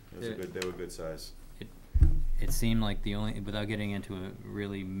 Yeah. It was a good, they were good size. It seemed like the only, without getting into a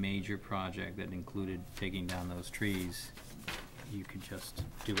really major project that included taking down those trees, you could just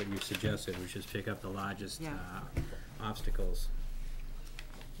do what you suggested, which is pick up the largest Yeah. obstacles.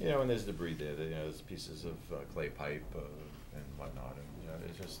 You know, and there's debris there, you know, there's pieces of clay pipe and whatnot, and, you know,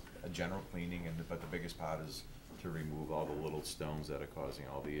 it's just a general cleaning, and, but the biggest part is to remove all the little stones that are causing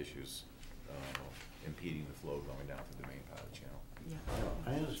all the issues, impeding the flow going down through the main part of the channel. Yeah.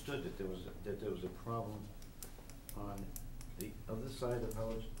 I understood that there was a problem on the other side of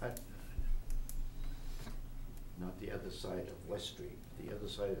Howard, not the other side of West Street, the other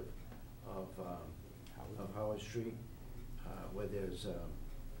side of Howard Street, where there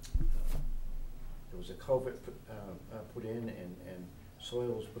was a culvert put in and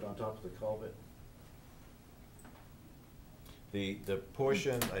soil was put on top of the culvert. The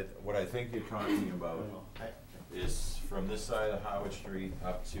portion, what I think you're talking about is from this side of Howard Street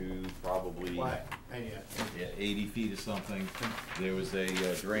up to probably Why? 80 feet or something. There was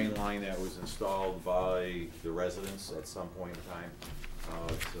a drain line that was installed by the residents at some point in time.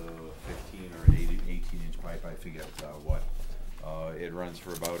 It's a 15 or an 18-inch pipe, I forget what. It runs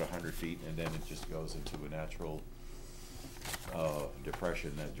for about 100 feet, and then it just goes into a natural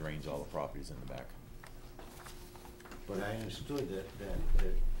depression that drains all the properties in the back. But I understood that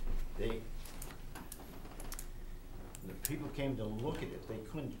the people came to look at it, they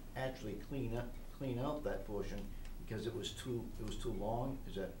couldn't actually clean out that portion because it was too long,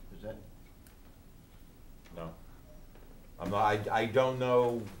 is that? No. I don't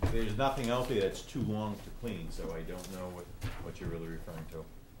know, there's nothing out there that's too long to clean, so I don't know what you're really referring to.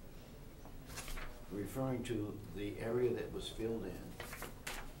 Referring to the area that was filled in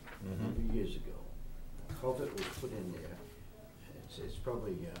a Mhm. number of years ago. Culvert was put in there, it's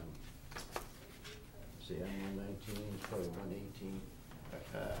probably, say, I'm 119, it's probably 118,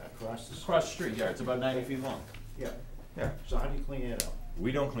 across the street. Across the street, yeah, it's about 90 feet long. Yeah, Yeah. so how do you clean it up?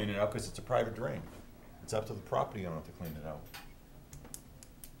 We don't clean it up because it's a private drain. It's up to the property owner to clean it out.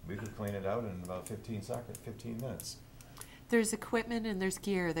 We could clean it out in about 15 minutes. There's equipment and there's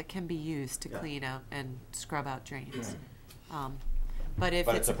gear that can be used to Yeah. clean out and scrub out drains. But if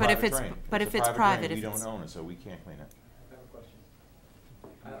But it's, it's a but if private it's, drain. but if it's a private, drain, if we it's. don't own it, so we can't clean it. I have a question.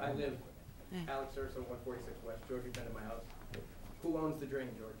 I live Yeah. Alex Urso, 146 West. George, you've been to my house. Who owns the drain,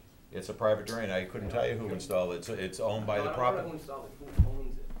 George? It's a private drain. I couldn't tell you who installed it. It's owned by No, the I don't know property. who installed it. Who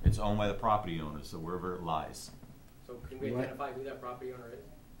owns it? It's owned by the property owner, so wherever it lies. So can we Right. identify who that property owner is?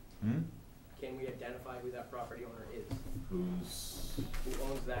 Hmm? Can we identify who that property owner is? Who's, Who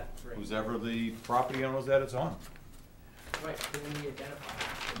owns that drain? who's ever the property owner that it's on. Right, can we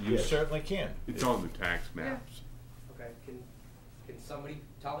identify? You certainly can. It's on the tax maps. Okay, can somebody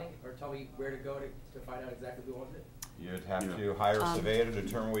tell me where to go to find out exactly who owns it? You'd have Yeah. to hire a surveyor to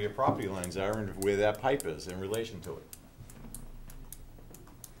determine where your property lines are and where that pipe is in relation to it.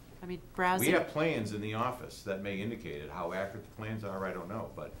 I mean, We browsing. have plans in the office that may indicate it. How accurate the plans are, I don't know,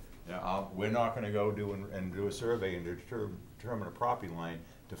 but we're not gonna go do a survey and determine a property line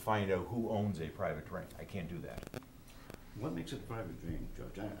to find out who owns a private drain. I can't do that. What makes it a private drain,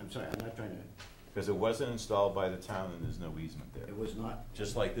 George? I'm sorry, I'm not trying to, Because it wasn't installed by the town and there's no easement there. it was not,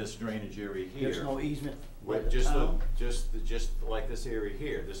 Just like this drainage area here. there's no easement by With the just town? just like this area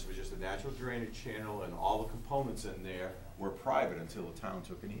here, this was just a natural drainage channel and all the components in there were private until the town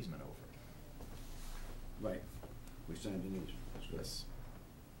took an easement over it. Right, we signed an easement, that's good. Yes.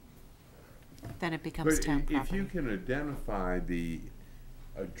 Then it becomes But town if property. you can identify the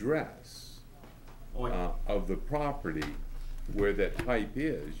address Oh, yeah. of the property where that pipe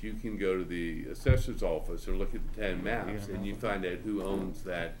is, you can go to the assessor's office or look at the 10 maps and you find out who owns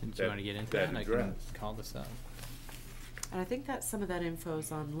that Do you want to get into that? I can address. call this out. And I think that some of that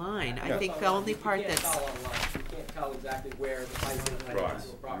info's online. I Yeah. think the only part You can't that's. tell online. You can't tell exactly where the pipe is. and Right, it's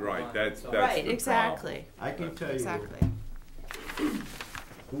to a property right, line. that's- So- that's Right, the exactly, I can tell you exactly.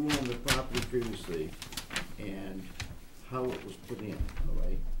 who owned the property previously and how it was put in, all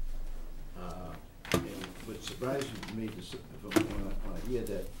right? And what surprises me when I hear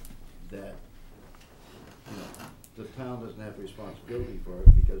that, you know, the town doesn't have responsibility for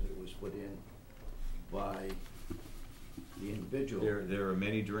it because it was put in by the individual. There are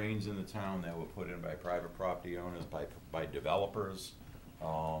many drains in the town that were put in by private property owners, by developers,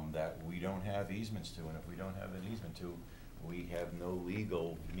 that we don't have easements to, and if we don't have an easement to, we have no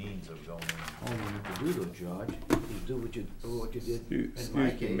legal means of going. All you need to do though, George, is do what you did in my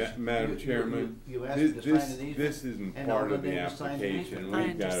Excuse me, case. Madam Chairman, You asked me to sign an easement. this isn't and part all of the then you signed the application. easement. I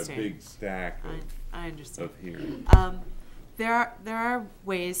We've got a understand. big stack I understand. of hearings. There are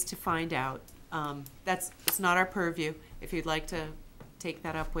ways to find out. It's not our purview. If you'd like to take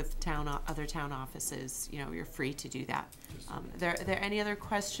that up with other town offices, you're free to do that. Are there any other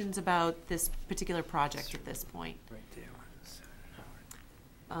questions about this particular project at this point? Right there.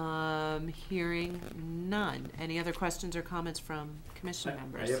 Hearing none. Any other questions or comments from commission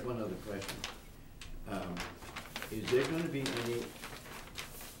members? I have one other question. Is there gonna be any, is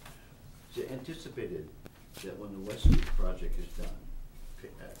it anticipated that when the West Street project is done,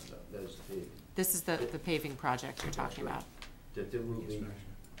 that is the paving, This is the paving project you're talking about. that there will be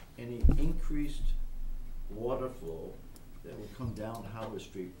any increased water flow that will come down Howard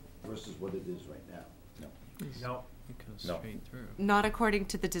Street versus what it is right now? No, It goes No. straight through. Not according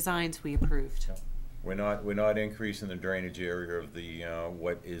to the designs we approved. We're not increasing the drainage area of the,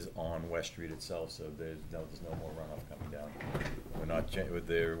 what is on West Street itself, so there's no more runoff coming down. We're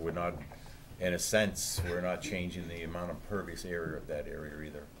not, in a sense, we're not changing the amount of pervious area of that area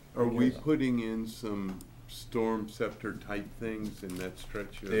either. Are we putting in some storm scepter type things in that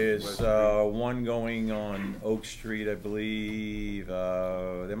stretch of There's, West Street? one going on Oak Street, I believe,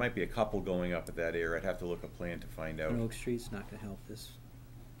 there might be a couple going up at that area, I'd have to look a plan to find out. And Oak Street's not gonna help this.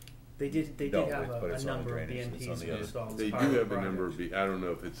 they did No, have but a it's on the number of drainage, it's on BMPs the other- installed. as They do part of the have a number of, project. I don't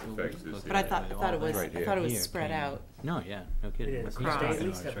know if it affects this. But I area. thought it was, Right here. was spread out. No, yeah, no kidding. It is. What They he's Across. talking at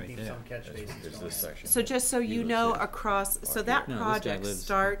least about is have a right deep there. some catch basins Is going this in. section. So just so He you lives know, there. across, so Okay. that No, this guy project lives-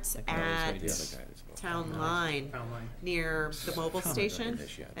 starts that guy No, lives at right the other guy that's supposed to- Town Line Town line. near the mobile station,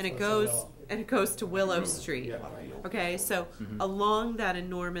 This yet. and it So goes, it's all- and it goes to Willow Street. Okay, so along that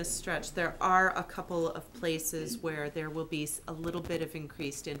enormous stretch, there are a couple of places where there will be a little bit of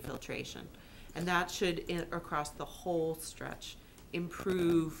increased infiltration. And that should, across the whole stretch,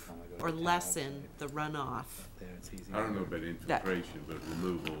 improve or lessen the runoff, There, it's easy. I don't know about infiltration, but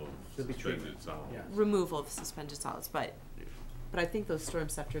removal of There'll be suspended treatment. solids. Yeah. removal of suspended solids, but I think those storm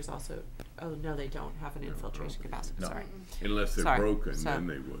scepters also, oh, no, they don't have an infiltration capacity, No. sorry. Unless they're Sorry, broken, so- then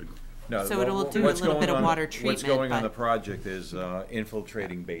they would. No, So it'll do a what's little going bit of on- water What's treatment, going on but- the project is,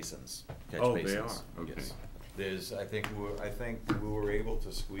 infiltrating basins, catch Oh, they basins. are, okay. Yes. There's, I think we were able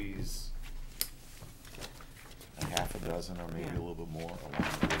to squeeze a half a dozen or maybe Yeah. a little bit more along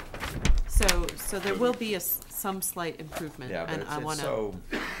the way. So there will be some slight improvement, Yeah, but and I it's wanna, so,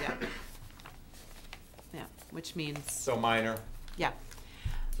 yeah. Yeah, which means, so minor, yeah,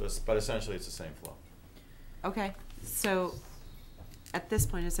 but essentially it's the same flow. okay, so, at this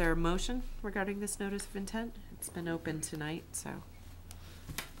point, is there a motion regarding this notice of intent? It's been open tonight, so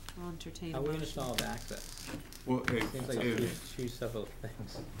I'll entertain a How are we gonna motion. solve access? Well, Seems like two several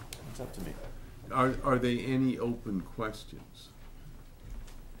things. It's up to me. are there any open questions?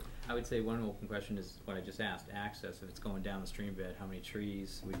 I would say one open question is what I just asked, access, if it's going down the stream bed, how many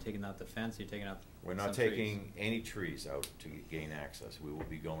trees, we've taken out the fence, you're taking out We're not some trees. taking any trees out to gain access. We will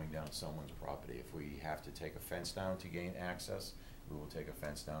be going down someone's property. If we have to take a fence down to gain access, we will take a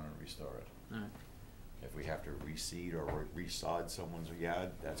fence down and restore it. Alright. If we have to reseed or resod someone's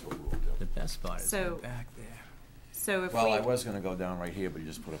yard, that's what we will The do. best spot is So- right back there. So if Well, I we, was gonna go down right here, but you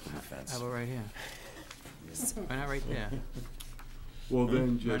just put up a new fence. How about right here? Why not right there? Well,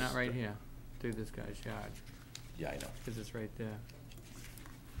 then Why not just, right here, through this guy's yard, Yeah, I know. cause it's right there.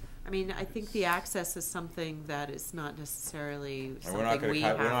 I mean, I think the access is something that is not necessarily And something we we're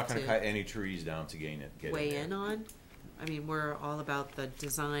not have gonna cut to any trees down to gain it, get it weigh there. in on. I mean, we're all about the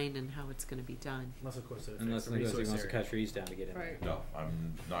design and how it's gonna be done. Unless, of course, it affects Unless the he resource wants to area. cut trees down to get in there. Right. No,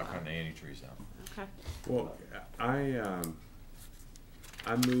 I'm not cutting any trees down. Okay. well,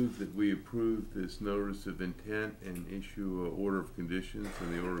 I move that we approve this notice of intent and issue an order of conditions,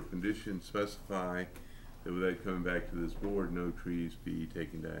 and the order of conditions specify that without coming back to this board, no trees be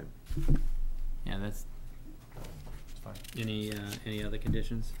taken down. Yeah, that's, It's fine. any other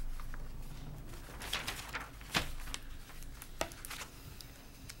conditions?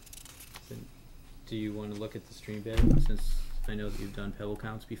 So, do you wanna look at the stream bed, since I know that you've done pebble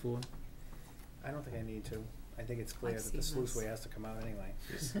counts before? I don't think I need to. I think it's clear I've that the seen sluice this. way has to come out anyway.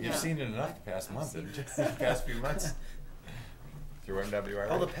 You've Yeah. seen it enough the past I've month, seen didn't you? The past few months? Through MWRA?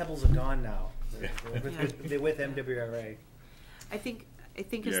 All the pebbles are gone now. Yeah. They're with MWRA. I think Yeah,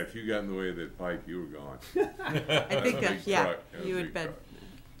 it's, if you got in the way of that pipe, you were gone. I think, Big yeah, truck, that was you a had big been truck.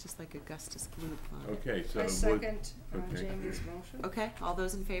 just like Augustus Gloop. Okay, so. I what- second okay. Jamie's motion. Okay, all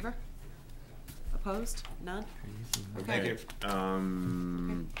those in favor? Opposed? None? Thank you.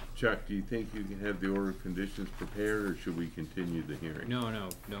 Chuck, do you think you can have the order of conditions prepared, or should we continue the hearing? No,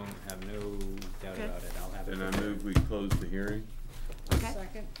 don't have no doubt Okay. about it, I'll have it. Then I prepared. move we close the hearing. Okay.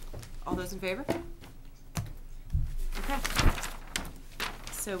 Second. All those in favor? Okay.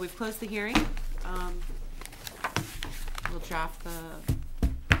 So we've closed the hearing. We'll draft the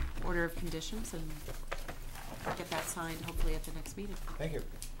order of conditions and get that signed hopefully at the next meeting. Thank you.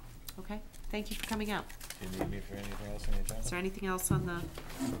 Okay, thank you for coming out. Do you need me for anything else on the agenda? Is there anything else on the, I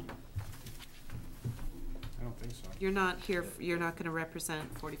don't think so. you're not here, you're not gonna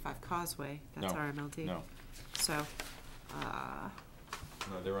represent 45 Causeway, that's No, RMLD. No, So, no,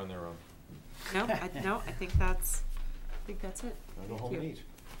 they're on their own. no, I think that's it. I'll go Thank home and you. eat.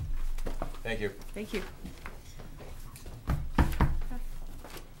 Thank you. Thank you.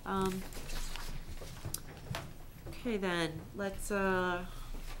 Okay then, let's,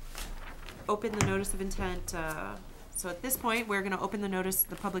 open the notice of intent, so at this point, we're gonna open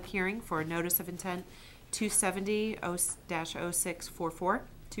the public hearing for a notice of intent 270-0644,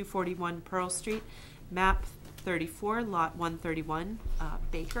 241 Pearl Street, map 34, lot 131,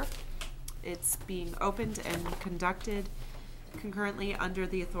 Baker. It's being opened and conducted concurrently under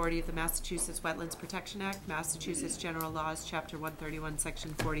the authority of the Massachusetts Wetlands Protection Act, Massachusetts General Laws, Chapter 131,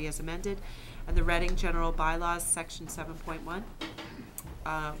 Section 40 as amended, and the Reading General Bylaws, Section 7.1.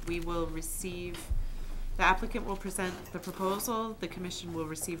 The applicant will present the proposal, the commission will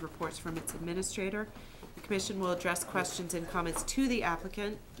receive reports from its administrator, the commission will address questions and comments to the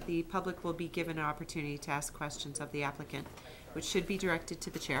applicant, the public will be given an opportunity to ask questions of the applicant, which should be directed to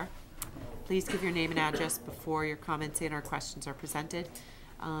the chair. Please give your name and address before your comments and or questions are presented.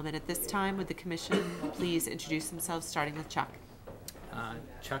 And at this time, would the commission please introduce themselves, starting with Chuck?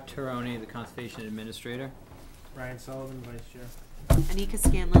 Chuck Teroni, the Conservation Administrator. Brian Sullivan, Vice Chair. Anika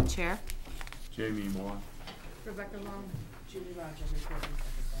Scanlon, Chair. Jamie Moore. Rebecca Long. Julie Rogers, recording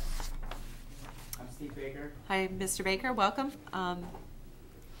secretary. I'm Steve Baker. Hi, Mr. Baker, welcome.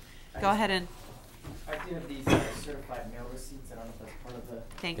 Go ahead and I do have these certified mail receipts. I don't know if that's part of the.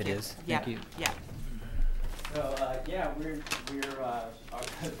 thank It you. is. Yep, Thank you. yep. So, yeah, we're a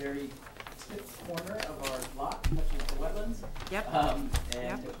very tip corner of our lot, touches the wetlands. Yep. And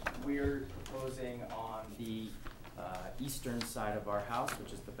Yep. we're proposing on the eastern side of our house,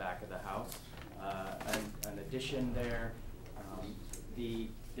 which is the back of the house, an addition there.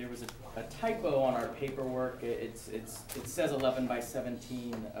 There was a typo on our paperwork. It says 11 by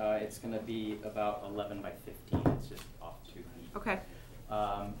 17. It's going to be about 11 by 15. It's just off 2 feet. Okay.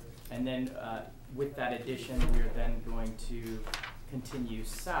 And then with that addition, we're then going to continue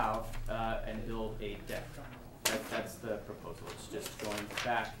south and build a deck. That's the proposal. It's just going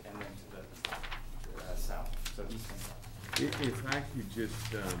back and then to the south, so east and south. If I could just,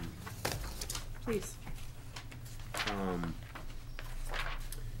 Please.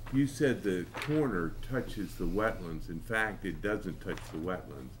 you said the corner touches the wetlands. In fact, it doesn't touch the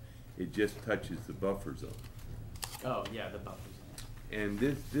wetlands. It just touches the buffer zone. Oh, yeah, the buffer zone. And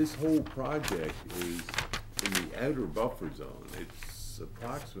this whole project is in the outer buffer zone. It's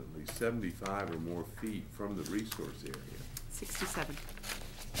approximately 75 or more feet from the resource area. 67.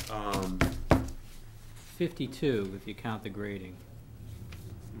 52 if you count the grading.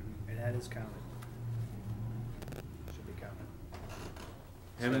 And that is counted. Should be counted.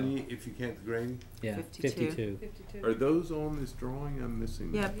 How many, if you count the grading? Yeah, 52. 52. Are those on this drawing? I'm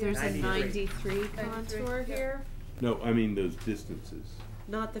missing them. Yep, there's a 93. 93 contour yep. here. No, I mean those distances.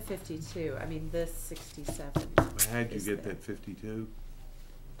 Not the 52. I mean this 67. How'd you Is get there. that 52?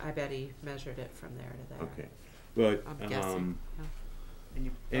 I bet he measured it from there to there. Okay, but, I'm guessing. Yeah. And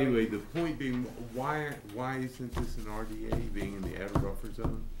you anyway, the point being, why isn't this an RDA being in the outer buffer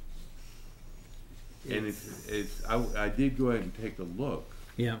zone? And I did go ahead and take a look.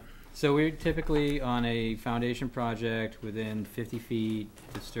 Yeah. So we're typically on a foundation project within 50 feet.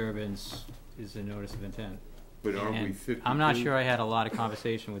 Disturbance is a notice of intent. But are we And 52? I'm not sure I had a lot of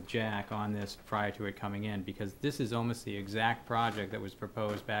conversation with Jack on this prior to it coming in, because this is almost the exact project that was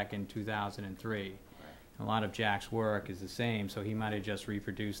proposed back in 2003. A lot of Jack's work is the same, so he might have just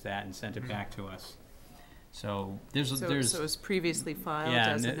reproduced that and sent it back to us. So there's So it was previously filed yeah,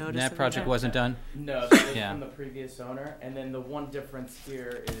 as a and notice that of project intent? wasn't done. No, that is Yeah. from the previous owner. And then the one difference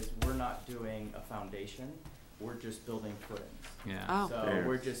here is we're not doing a foundation. We're just building footings. Yeah. Oh. So Fair.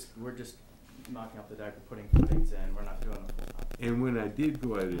 we're just knocking out the deck and putting footings in. We're not doing the full house. And when I did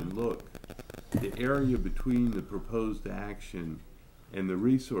go ahead and look, the area between the proposed action and the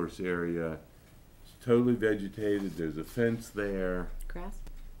resource area is totally vegetated. There's a fence there. Grass?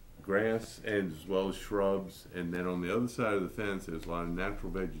 grass as well as shrubs, and then on the other side of the fence, there's a lot of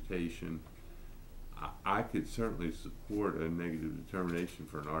natural vegetation. I could certainly support a negative determination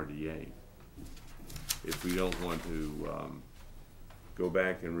for an RDA. If we don't want to go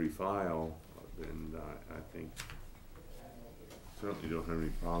back and refile, then I think certainly don't have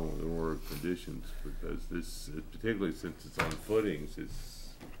any problem with the order of conditions, because this, particularly since it's on footings, it's,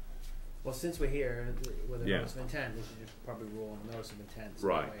 Well, since we're here with a Yeah. notice of intent, we should just probably rule on the notice of intent. so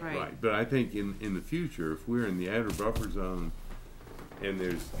right, that way- Right. But I think in the future, if we're in the outer buffer zone and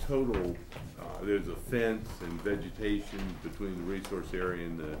there's total, there's a fence and vegetation between the resource area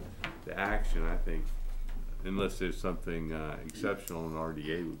and the action, I think, unless there's something exceptional, an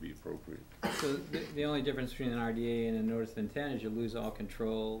RDA would be appropriate. So the only difference between an RDA and a notice of intent is you lose all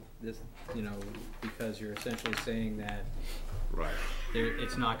control, this, you know, because you're essentially saying that Right.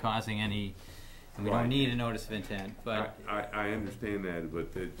 it's not causing any, and we Right. don't need a notice of intent, but. I understand that,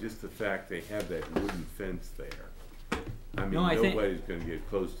 but just the fact they have that wooden fence there. I mean, No, I think- nobody's gonna get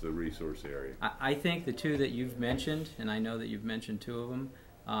close to the resource area. I think the two that you've mentioned, and I know that you've mentioned two of them,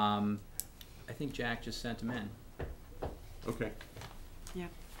 I think Jack just sent them in. Okay. Yeah.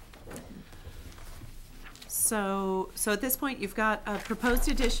 So at this point, you've got a proposed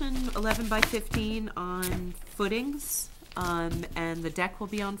addition, 11 by 15 on footings, and the deck will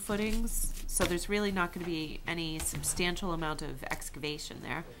be on footings, so there's really not gonna be any substantial amount of excavation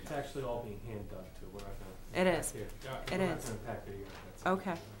there. It's actually all being hand dug too, we're not It gonna. is. It It We're not is. gonna pack it here. That's-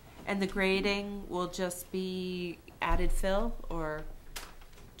 Okay. And the grading will just be added fill, or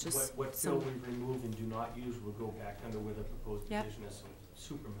just What fill some? we remove and do not use will go back under where the proposed Yep. addition is, so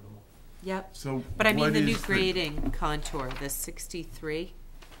super minimal. Yep. So But I mean what the new is grading contour, the 63.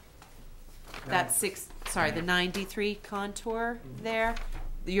 That the 93 contour there.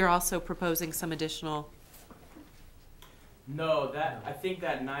 You're also proposing some additional. No, I think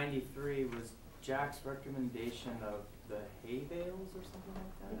that 93 was Jack's recommendation of the hay bales or something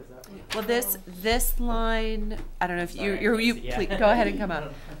like that. Is that what? Well, this line, I don't know if Sorry, I you can't see, yeah. please, go ahead and come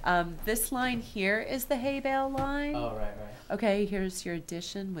up. This line here is the hay bale line. Oh, right. Okay, here's your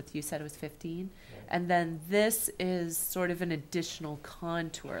addition, what you said was 15. Right. And then this is sort of an additional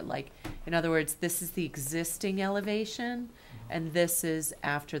contour. Like, in other words, this is the existing elevation, and this is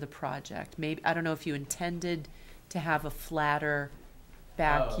after the project. Maybe, I don't know if you intended to have a flatter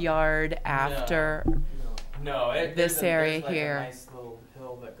backyard after. No, This area there's like here. A nice little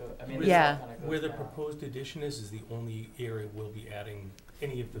hill that goes. I mean, Where this Yeah. all kinda goes Where the down. proposed addition is the only area we'll be adding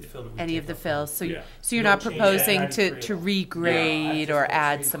any of the fill that we Any take of the up. fills, so Yeah. you're No not change. proposing Yeah, to 93. regrade Yeah, or I just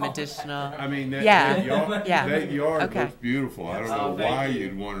add want some to additional. I mean, that Yeah. yard, Yeah. that yard Okay. looks beautiful. I don't Oh, know thank why you.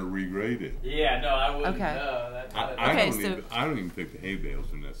 you'd wanna regrade it. Yeah, no, I wouldn't. Okay. No, that, I Okay, don't so- even, I don't even think the hay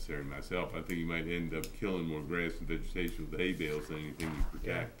bales are necessary myself. I think you might end up killing more grass and vegetation with the hay bales than anything you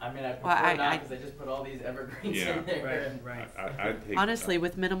protect. I mean, I prefer Well, I- not because I just put all these evergreens Yeah. in there. Right. I'd take. Honestly,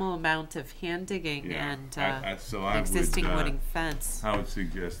 with minimal amount of hand digging Yeah. and So an I existing would, wooden fence. I would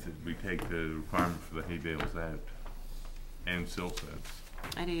suggest that we take the requirement for the hay bales out and silt fence.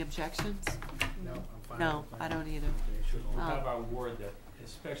 Any objections? No, I'm fine. No, with I that. don't either. They should all- We Oh. have our word that,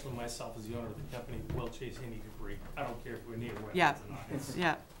 especially myself as the owner of the company, will chase any debris. I don't care if we're near wetlands Yeah. or not. It's-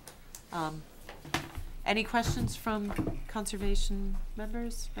 Yeah. Any questions from conservation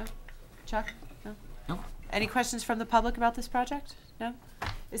members? No? Chuck? No? No. Any questions from the public about this project? No?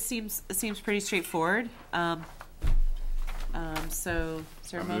 It seems pretty straightforward. So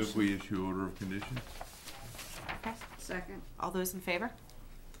is there a I move motion? we issue order of conditions. Okay. Second. All those in favor?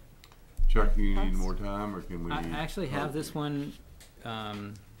 Chuck, you need Thanks. more time, or can we? I actually have this one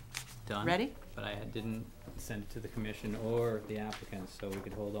done. Ready? But I didn't send it to the commission or the applicants, so we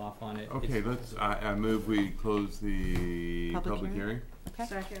could hold off on it. Okay, It's- I move we close the Public public hearing? hearing. Okay.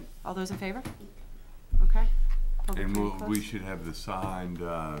 Second. All those in favor? Okay. Public And hearing we closed. should have the signed,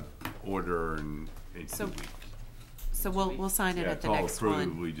 order in 2 So- weeks. So we'll sign it Yeah, at it's the all next approved,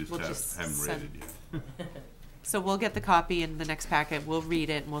 one. we just We'll haven't read send- it yet. So we'll get the copy in the next packet, we'll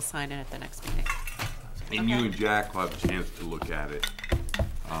read it, and we'll sign it at the next meeting. And you Okay. and Jack will have a chance to look at it,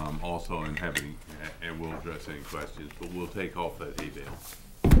 also, and and we'll address any questions, but we'll take off that hay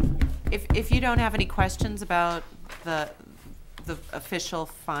bale. If you don't have any questions about the official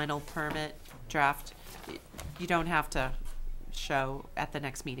final permit draft, you don't have to show at the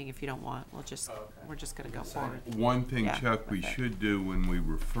next meeting if you don't want. We're just gonna go forward. One thing, Yeah, Chuck, we okay. should do when we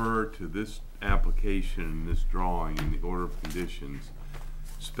refer to this application and this drawing in the order of conditions,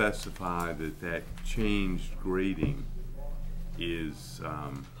 specify that changed grading is,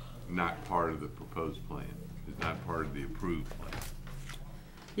 not part of the proposed plan, is not part of the approved plan.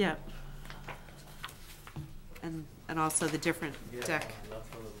 Yeah. and also the different deck.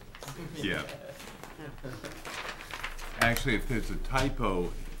 Yeah. Actually, if there's a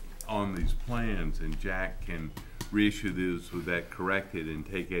typo on these plans and Jack can reissue those with that corrected and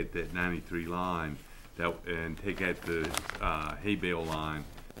take out that 93 line and take out the hay bale line,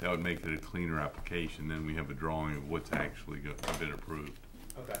 that would make it a cleaner application. Then we have a drawing of what's actually been approved.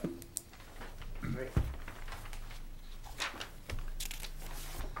 Okay. Great.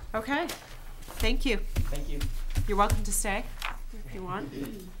 Okay, thank you. Thank you. You're welcome to stay if you want. You're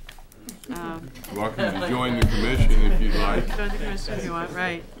welcome to join the commission if you'd like. Join the commission if you want,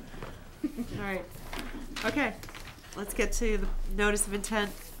 right. All right. Okay, let's get to the notice of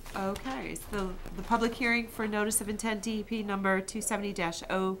intent. Okay, so the public hearing for notice of intent DEP number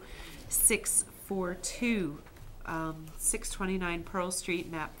 270-0642, 629 Pearl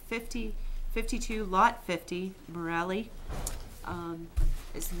Street, map 52, lot 50, Morelli,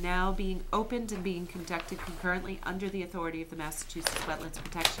 is now being opened and being conducted concurrently under the authority of the Massachusetts Wetlands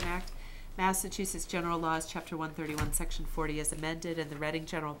Protection Act, Massachusetts General Laws, Chapter 131, Section 40 as amended, and the Reading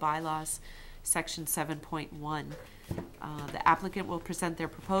General Bylaws, Section 7.1. The applicant will present their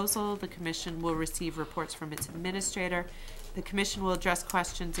proposal. The commission will receive reports from its administrator. The commission will address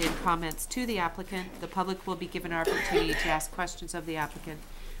questions and comments to the applicant. The public will be given an opportunity to ask questions of the applicant,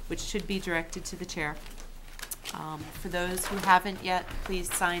 which should be directed to the chair. For those who haven't yet,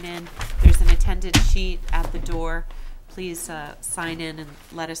 please sign in. There's an attendance sheet at the door. Please sign in and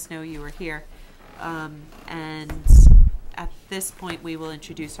let us know you are here. And at this point, we will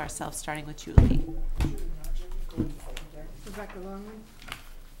introduce ourselves, starting with Julie. Rebecca Longman.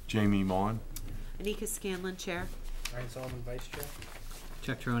 Jamie Mon. Anika Scanlon, Chair. Ryan Solomon, Vice Chair.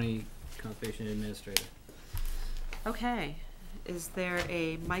 Chuck Troney, Conservation Administrator. Okay. Is there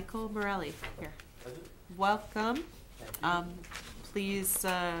a Michael Morelli here? Welcome. Please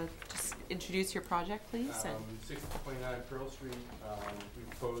just introduce your project, please. 629 Pearl Street. We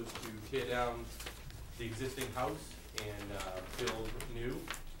propose to tear down the existing house and build new.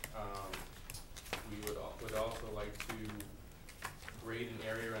 We would also like to grade an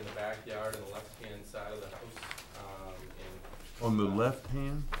area in the backyard on the left-hand side of the house. On the left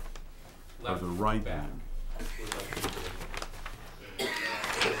hand or the right back. hand? We'd like to do a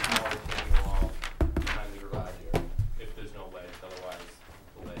small retaining wall behind the garage area, if there's no ledge, otherwise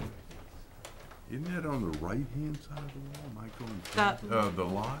the ledge. Isn't that on the right hand side of the wall? Am I going the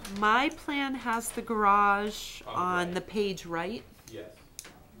lot? My plan has the garage On the on right. the page right. Yes.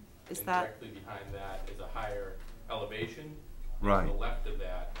 Is And that directly behind that is a higher elevation. Right. To the left of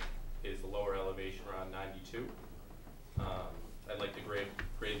that is the lower elevation around 92. I'd like to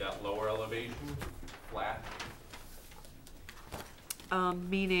grade that lower elevation flat.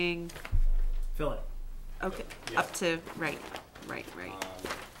 meaning Fill it. okay, Yeah. up to right. Hay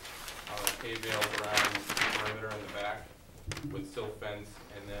bales around the perimeter in the back with silt fence,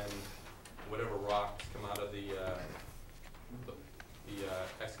 and then whatever rocks come out of the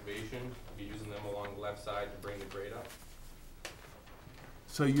excavation, we'll be using them along the left side to bring the grade up.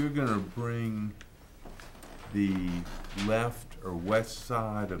 So you're gonna bring the left or west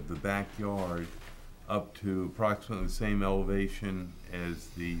side of the backyard up to approximately the same elevation as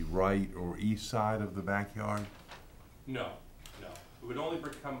the right or east side of the backyard? No. It would only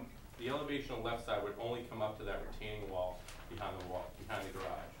become, the elevation on the left side would only come up to that retaining wall behind the garage.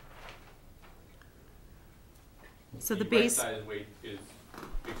 So the right base. side is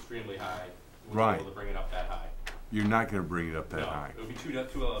extremely high. We'll Right. be able to bring it up that high. You're not gonna bring it up that No, high? it would be two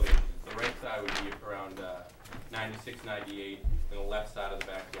elevations. The right side would be around 96, 98, and the left side of the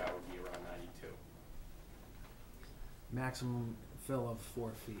backyard would be around 92. Maximum fill of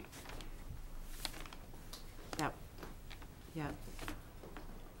 4 feet. Yeah.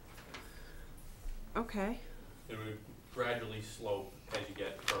 Okay. It would gradually slope as you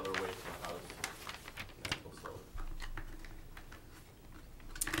get further away from the house. Natural slope.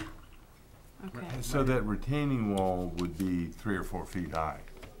 Okay. So that retaining wall would be 3 or 4 feet high?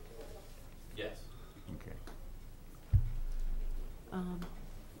 Yes. Okay.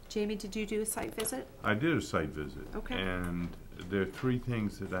 Jamie, did you do a site visit? I did a site visit. Okay. And there are 3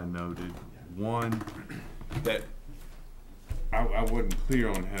 things that I noted. One, that I wasn't clear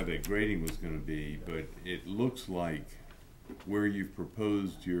on how that grading was gonna be, but it looks like where you've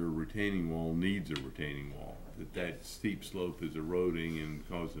proposed your retaining wall needs a retaining wall. That steep slope is eroding and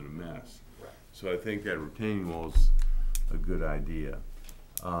causing a mess. Right. So I think that retaining wall's a good idea.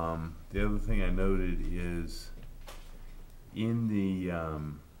 The other thing I noted is in the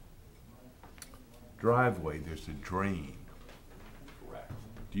driveway, there's a drain. Correct.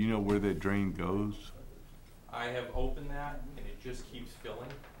 Do you know where that drain goes? I have opened that, and it just keeps filling.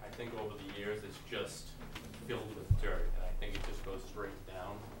 I think over the years, it's just filled with dirt, and I think it just goes straight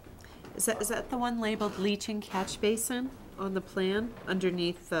down. Is that the one labeled leaching catch basin on the plan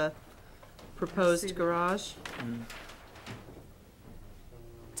underneath the proposed that. garage? Mm.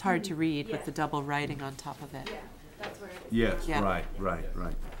 It's hard to read with Yeah. the double writing on top of it. Yeah, that's where it is. Yes, Yeah.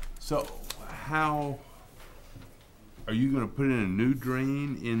 right. So how, are you gonna put in a new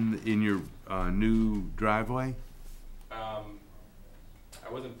drain in your, new driveway?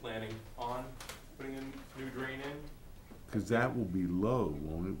 I wasn't planning on putting a new drain in. Cause that will be low,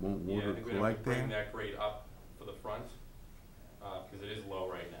 won't it? Won't Yeah, I water think we have to collect bring there? that grade up for the front, because it is low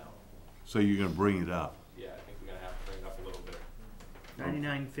right now. So you're gonna bring it up? Yeah, I think we're gonna have to bring it up a little bit.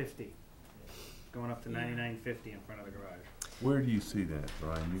 99.50, going up to 99.50 in front of the garage. Where do you see that,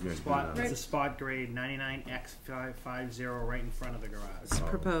 Brian? You guys Spot, do it's a spot grade 99x550 right in front of the garage. It's Oh, okay.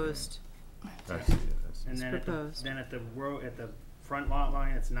 proposed. I see it, I see it. And then at the, proposed. then at the row, at the front lot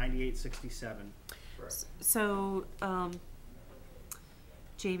line, it's 98.67. Correct. So,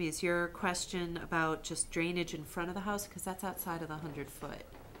 Jamie, is your question about just drainage in front of the house? Because that's outside of the 100-foot.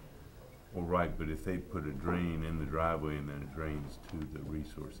 Well, right, but if they put a drain in the driveway and then it drains to the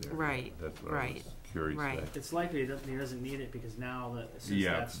resource area. Right, That's what I right, was curious right. about. It's likely he doesn't need it because now that, since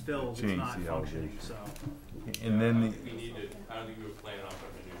Yeah, that's filled, it's change not the functioning, elevation. so. And then I the, don't think we needed, I don't think we were planning on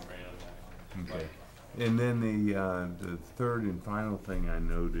putting a new drain on that. okay. And then the third and final thing I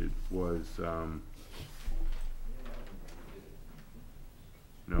noted was,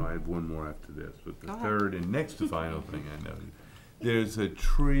 no, I have one more after this, but the Go ahead. third and next to final thing I noted. There's a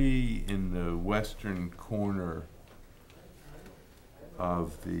tree in the western corner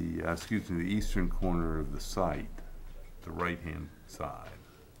of the, the eastern corner of the site, the right-hand side.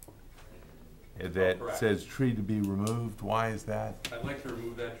 That correct. says tree to be removed. Why is that? I'd like to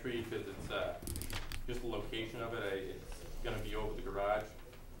remove that tree because it's, just the location of it, it's gonna be over the garage.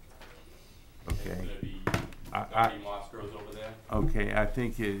 Okay. It's I- gonna be moss grows over there. Okay, I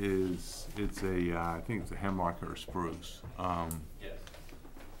think it is, I think it's a hemlock or a spruce. Yes.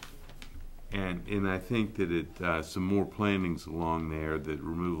 And I think that some more plantings along there, that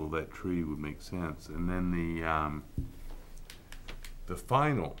removal of that tree would make sense. And then the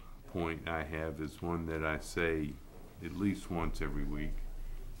final point I have is one that I say at least once every week.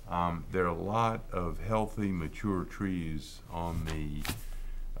 There are a lot of healthy, mature trees on the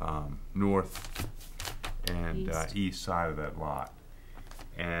north and east side of that lot.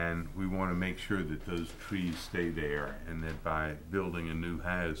 And we want to make sure that those trees stay there, and that by building a new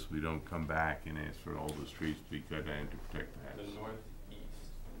house, we don't come back and ask for all those trees to be cut down to protect the The house.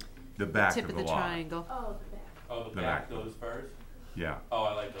 northeast. The back Tip of of the the lot. triangle. Oh, the back. Oh, the The back, back. those firs? Yeah. Oh,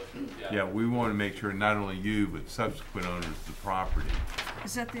 I like those, yeah. Yeah, we want to make sure not only you, but subsequent owners of the property.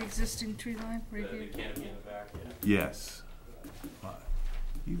 Is that the existing tree line The right here? canopy in the back, yeah. Yes.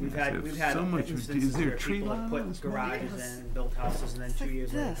 You We've guys had, have we've had so much, instances is there where a tree people line have on put this garages Yes. in and built houses and then It's 2 like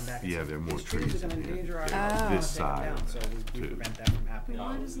years later this. come back and Yeah, say, there are more "These trees are gonna in here. endanger our Oh. house." This Take 'em side down. of So it, we too. prevent that from happening. No,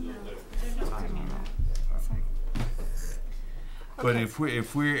 Why it's a doesn't little that, bit- they're not doing that. It's like, But Okay.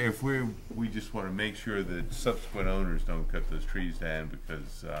 if we just want to make sure that subsequent owners don't cut those trees down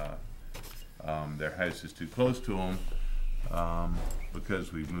because their house is too close to them,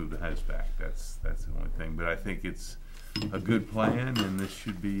 because we've moved the house back. That's the only thing. But I think it's a good plan, and this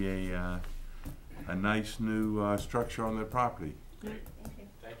should be a nice new structure on their property. Great, Thank you.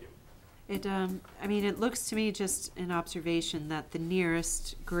 thank you. It, I mean, it looks to me, just an observation, that the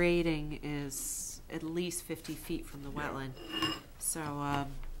nearest grading is at least 50 feet from the wetland. So, I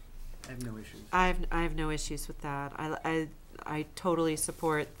have no issues. I have no issues with that. I totally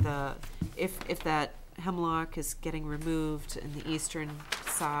support if that hemlock is getting removed in the eastern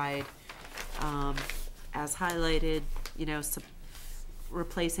side, as highlighted, you know,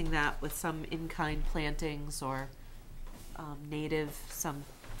 replacing that with some in-kind plantings or native, some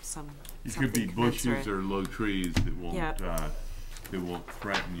It could be something bushes commensurate. or low trees that won't, Yep. that won't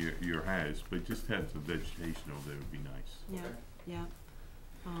threaten your house, but just have some vegetation over there would be nice. Yeah, yeah.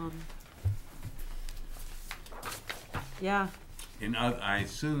 Yeah, And I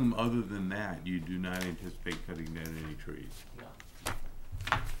assume, other than that, you do not anticipate cutting down any trees?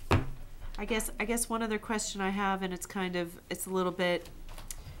 No. I guess one other question I have, and it's a little bit,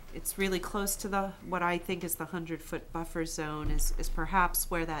 it's really close to what I think is the 100-foot buffer zone, is perhaps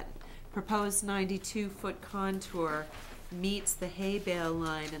where that proposed 92-foot contour meets the hay bale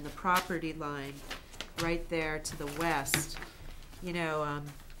line and the property line right there to the west. You know,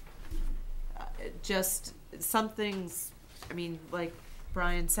 just something's, I mean, like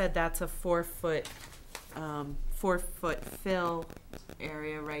Brian said, that's a 4-foot fill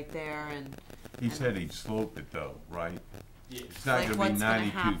area right there, and He said he'd slope it though, right? Yeah. It's not Like, gonna what's be gonna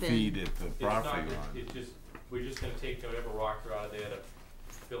 92 happen? feet at the It's not property gonna- line. It's just, we're just gonna take whatever rocks are out of there to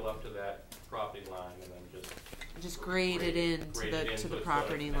fill up to that property line and then Just grade it in to grade it in the so it's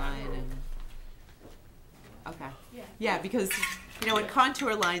property sort of line natural. and, okay. Yeah. Yeah, because, you know, when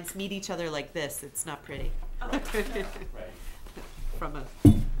contour lines meet each other like this, it's not pretty. Oh, no, Right. From a,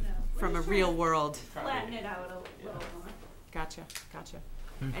 no. We're from a just real trying world. to flatten it out a little more. Gotcha, gotcha.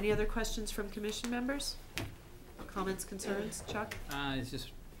 Any other questions from commission members? Comments, concerns? Chuck? It's just,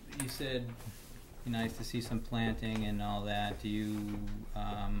 you said, be nice to see some planting and all that. Do you,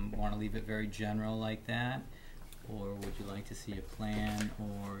 wanna leave it very general like that? Or would you like to see a plan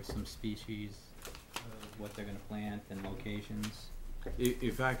or some species of what they're gonna plant and locations?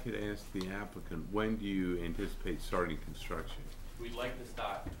 If I could ask the applicant, when do you anticipate starting construction? We'd like to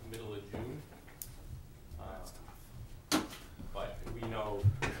start middle of June. But we realize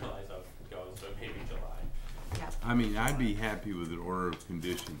how it goes, so maybe July. Yeah. I mean, I'd be happy with an order of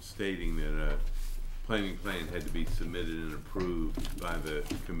conditions stating that a planning plan had to be submitted and approved by the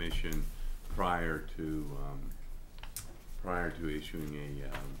commission prior to issuing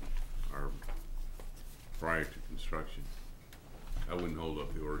or prior to construction. I wouldn't hold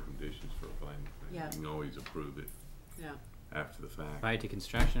up the order of conditions for a planning plan. Yeah. You can always approve it Yeah. after the fact. Prior to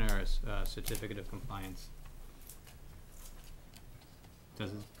construction or a certificate of compliance?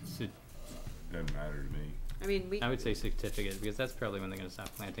 Doesn't, Doesn't matter to me. I mean, I would say certificate, because that's probably when they're gonna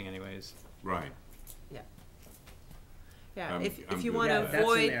stop planting anyways. Right. yeah, I'm if you good wanna with that. That's in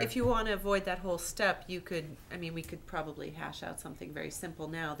avoid, there. if you wanna avoid that whole step, you could, I mean, we could probably hash out something very simple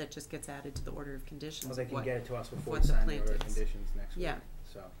now that just gets added to the order of conditions. Well, they of can what- get it to us before what we the sign the order of plantings. conditions next week, Yeah.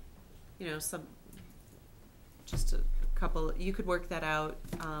 so. You know, just a couple, you could work that out,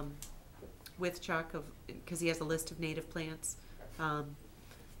 with Chuck cause he has a list of native plants.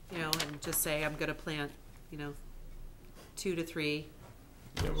 You know, and just say, I'm gonna plant, 2 to 3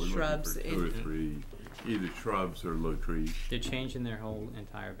 Yeah, we're shrubs looking for 2 or in- 3, either shrubs or low trees. They're changing their whole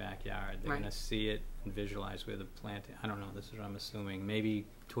entire backyard. They're Right. gonna see it and visualize where the planting, I don't know, this is what I'm assuming. Maybe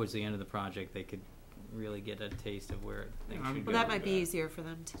towards the end of the project, they could really get a taste of where things I'm should good go. Well, that with might be that. easier for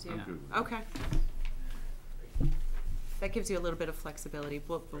them to do. I'm Yeah. good with that. Okay. That gives you a little bit of flexibility.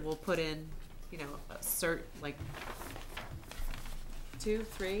 We'll put in, a cert, like 2,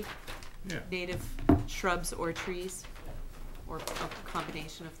 3 Yeah. native shrubs or trees, or a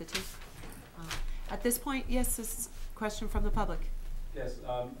combination of the two. At this point, yes, this is a question from the public. Yes,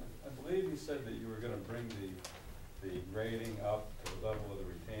 I believe you said that you were gonna bring the grading up to the level of the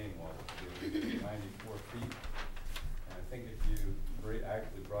retaining wall, to 94 feet. And I think if you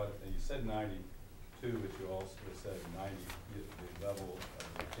actually brought it, and you said 92, but you also said 90, the level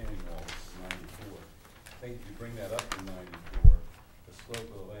of the retaining wall is 94. I think if you bring that up to 94, the slope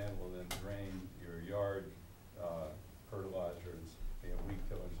of the land will then drain your yard fertilizer and weed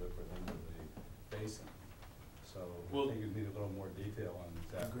killer and so forth into the basin. So Well- I think you'd need a little more detail on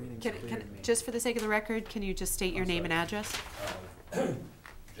exactly. Just for the sake of the record, can you just state your I'm name and sorry. address?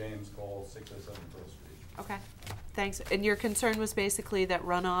 James Cole, 607 Pearl Street. Okay, thanks. And your concern was basically that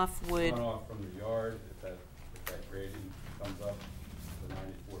runoff would, Runoff from the yard, if that grading comes up to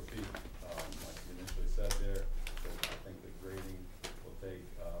 94 feet, like you initially said there, that I think the grading will take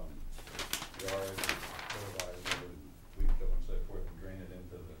yard, fertilizer, and weed killer and so forth, and drain it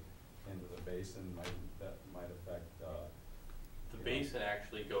into the basin, that might affect, The basin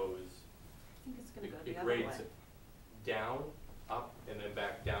actually goes, I think it's gonna go it the other way. grades down, up, and then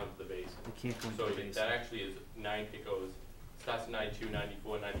back down to the basin. It can't go into So the that basin. actually is it goes, starts at 92,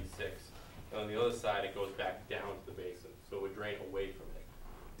 94, 96. And on the other side, it goes back down to the basin, so it would drain away from it.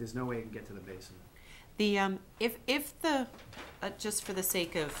 There's no way you can get to the basin. if the, just for the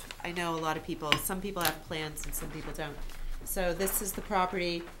sake of, I know a lot of people, some people have plans and some people don't. So this is the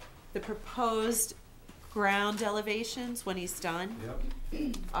property, the proposed ground elevations when he's done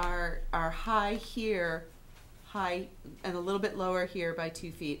Yep. are high here, high, and a little bit lower here by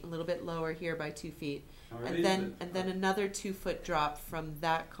 2 feet, a little bit lower here by 2 feet. Are And these then another 2-foot drop from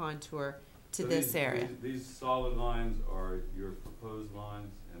that contour to so this these- area. These solid lines are your proposed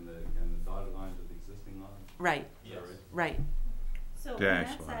lines, and the dotted lines are the existing lines? Right, Is that Yes. right? right. So on Dash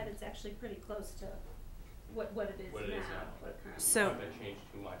that line. side, it's actually pretty close to what it is What it now, is now. what it currently. So- Not gonna change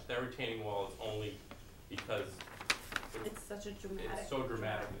too much. That retaining wall is only because It's such a dramatic. it's so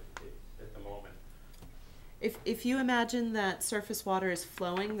dramatic drop. at the moment. If you imagine that surface water is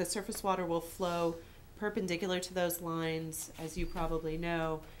flowing, the surface water will flow perpendicular to those lines, as you probably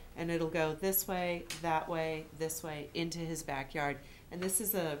know, and it'll go this way, this way, into his backyard. And this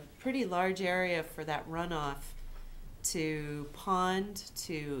is a pretty large area for that runoff to pond,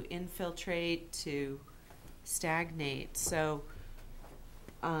 to infiltrate, to stagnate. So,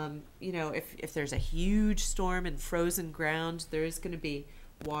 you know, if there's a huge storm and frozen ground, there is going to be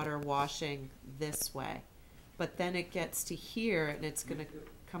water washing this way. But then it gets to here, and it's going to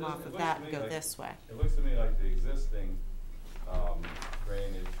come off of that and go this way. It looks to me like the existing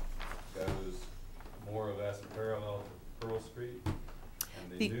drainage goes more or less parallel to Pearl Street,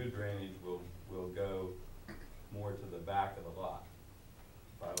 and the new drainage will go more to the back of the lot,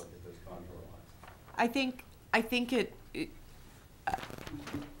 if I look at this contour lines. I think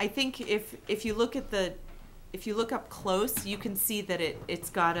if you look at if you look up close, you can see that it's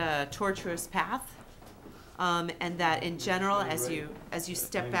got a tortuous path, and that in general, as you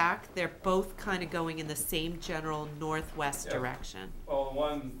step back, they're both kind of going in the same general northwest direction.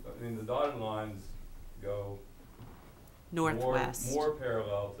 Well, the dotted lines go Northwest. more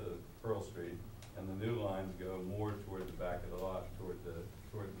parallel to Pearl Street, and the new lines go more toward the back of the lot, toward the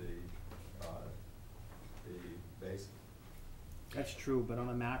basin. That's true, but on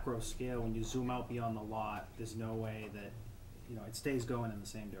a macro scale, when you zoom out beyond the lot, there's no way that, you know, it stays going in the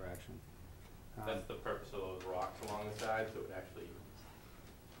same direction. That's the purpose of those rocks along the side, so it would actually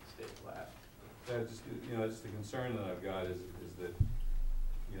stay flat. Just the concern that I've got is that,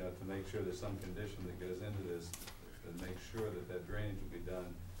 you know, to make sure there's some condition that goes into this, to make sure that drainage will be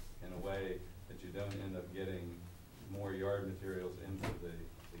done in a way that you don't end up getting more yard materials into the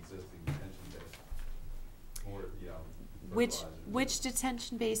existing detention basin. More, you know, Which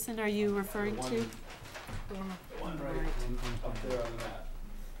detention basin are you referring to? The one right up there on the map.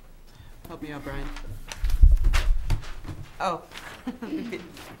 Help me out, Brian. Oh,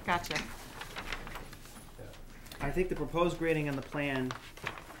 gotcha. I think the proposed grading on the plan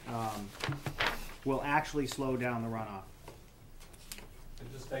will actually slow down the runoff.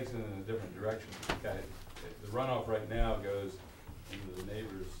 It just takes it in a different direction. Okay, the runoff right now goes into the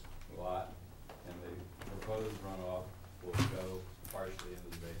neighbor's lot, and the proposed runoff will go partially into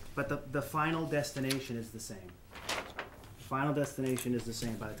the basin. But the final destination is the same. The final destination is the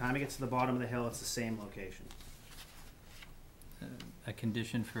same. By the time it gets to the bottom of the hill, it's the same location. A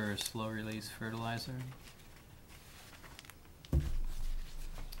condition for slow release fertilizer?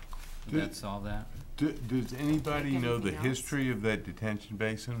 Would that solve that? Does anybody know the Anything else? history of that detention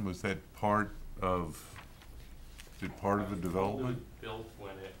basin? Was that part of a development? It was built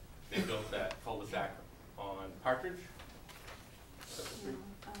when they built that cul-de-sac on Partridge.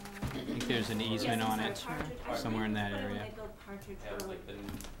 I think there's an easement on it somewhere in that area. Yeah, it was like the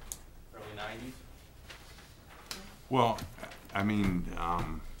early 90s. Well, I mean,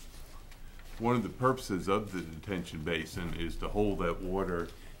 one of the purposes of the detention basin is to hold that water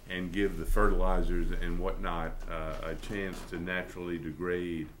and give the fertilizers and whatnot a chance to naturally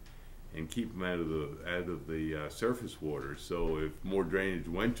degrade and keep them out of the surface water. So if more drainage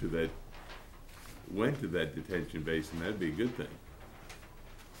went to that detention basin, that'd be a good thing.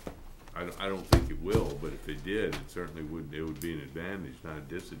 I don't think it will, but if it did, it certainly would. It would be an advantage, not a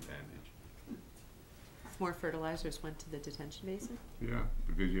disadvantage. If more fertilizers went to the detention basin? Yeah,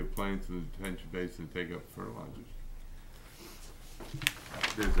 because you have plants in the detention basin that take up fertilizers.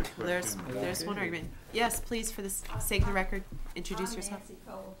 There's a question. There's one argument. Yes, please, for the sake of the record, introduce yourself. I'm Nancy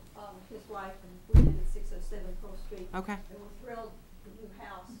Cole, his wife, and we live at 607 Pearl Street. Okay. And we're thrilled with the new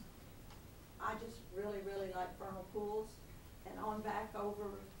house. I just really, really like vernal pools, and on back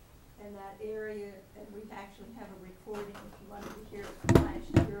over in that area, and we actually have a recording if you wanted to hear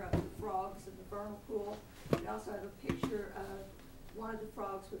last year of the frogs in the vernal pool. We also have a picture of one of the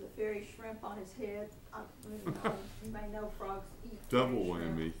frogs with a fairy shrimp on his head. You may know frogs eat Double fairy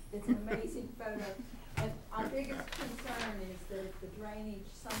shrimp. whammy. It's an amazing photo. And our biggest concern is that if the drainage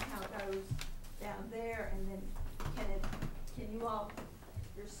somehow goes down there, and then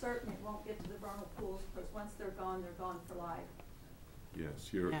you're certain it won't get to the vernal pools, because once they're gone for life. Yes,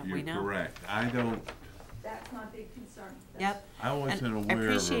 you're we know. correct. I don't. That's my big concern. Yep. I wasn't And aware I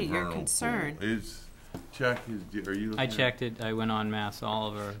appreciate of a your vernal concern. pool. Chuck, are you looking I at- checked it. I went on Mass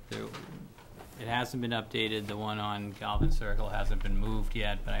Oliver. It hasn't been updated. The one on Galvin Circle hasn't been moved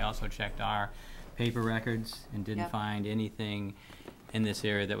yet, but I also checked our paper records and didn't Yep. find anything in this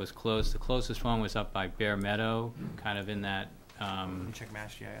area that was close. The closest one was up by Bear Meadow, kind of in that. Check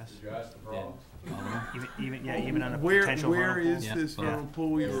Mass GIS. Did you ask the frogs? Even on a Where potential where vernal pool. is Yeah. this Yeah. vernal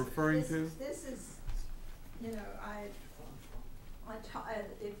pool you're referring to? This is, you know,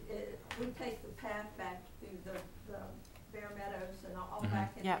 we take the path back through the Bear Meadows and all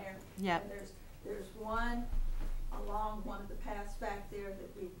back in Yep. there. Yep. And there's one along one of the paths back there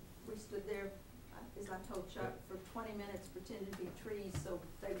that we stood there, as I told Chuck, for 20 minutes pretending to be trees so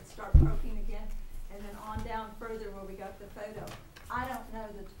they would start croaking again. And then on down further where we got the photo. I don't know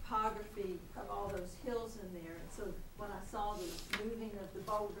the topography of all those hills in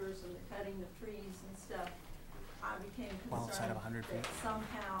boulders and the cutting of trees and stuff, I became Well outside of concerned 100 feet. that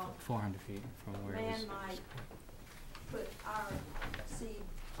somehow 400 feet from where it man was. might put our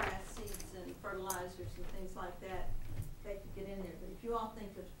grass seeds and fertilizers and things like that, they could get in there. But if you all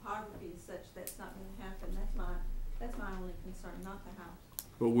think the topography is such that's not gonna happen, that's my only concern, not the house.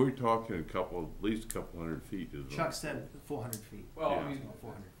 But we're talking at least a couple hundred feet is all. Chuck said 400 feet. Well, Yeah. I mean,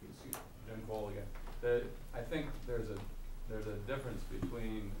 400 feet. Jim Cole again. I think there's a difference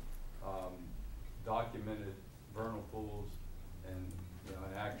between documented vernal pools and, you know,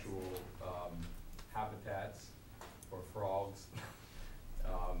 an actual habitats for frogs.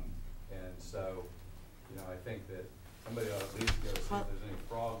 And so, you know, I think that somebody ought to at least go see Well, if there's any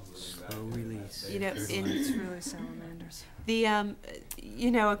frogs living back slow in that release. You know, neighborhood. in- It's really salamanders. The,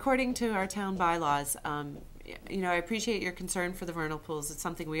 you know, according to our town bylaws, you know, I appreciate your concern for the vernal pools. It's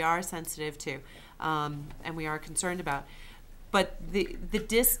something we are sensitive to, and we are concerned about. But the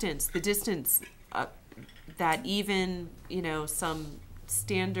distance that even, you know, some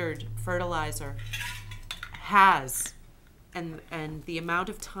standard fertilizer has, and the amount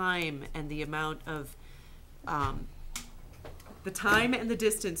of time and the amount of the time and the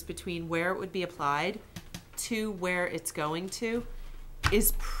distance between where it would be applied to where it's going to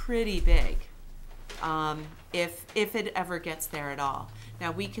is pretty big, if it ever gets there at all.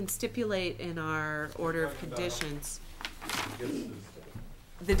 Now, we can stipulate in our order of conditions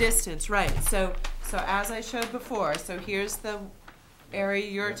the distance, right. So as I showed before, so here's the area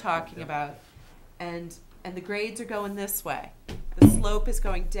you're talking about, and the grades are going this way. The slope is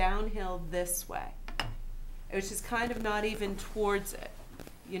going downhill this way, which is kind of not even towards it.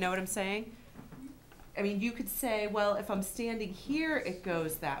 You know what I'm saying? I mean, you could say, well, if I'm standing here, it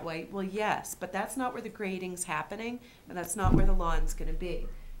goes that way. Well, yes, but that's not where the grading's happening, and that's not where the lawn's gonna be.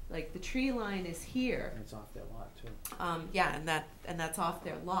 Like, the tree line is here. And it's off their lot too. Yeah, and that's off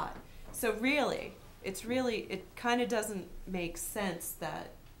their lot. So really, it kind of doesn't make sense that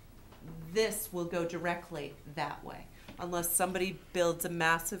this will go directly that way, unless somebody builds a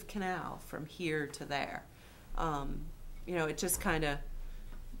massive canal from here to there. You know, it just kind of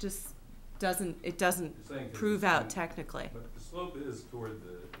doesn't You're saying 'cause prove it's- out technically. But the slope is toward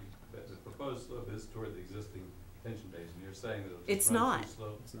the proposed slope is toward the existing detention basin. You're saying that It's it'll not. just run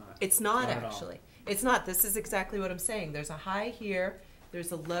through slope? It's not. It's not Not at all. actually. It's not. This is exactly what I'm saying. There's a high here,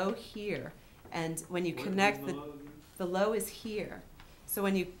 there's a low here, and when you connect the low is here. So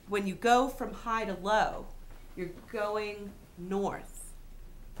when you go from high to low, you're going north.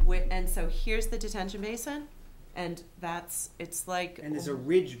 And so here's the detention basin, and it's like, And there's a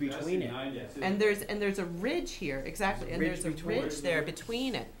ridge between it. and there's a ridge here, exactly, and There's a there's a ridge ridge there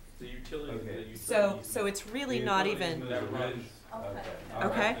between it. The utility, Okay. So it's really not even, That ridge, Okay. okay. All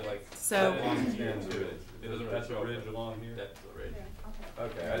Okay. right. Like, So- that long stands to it. It doesn't really That's show a up, ridge but along here? that's the ridge. Yeah,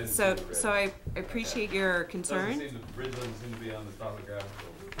 okay. Okay, I didn't see so the ridge. I appreciate your concern. Doesn't seem, the bridge doesn't seem to be on the topographical.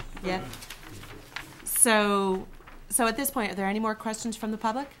 Yeah. So at this point, are there any more questions from the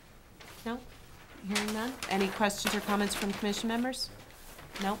public? No? Hearing none? Any questions or comments from commission members?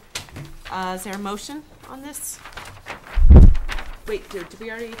 No? Is there a motion on this? Wait, did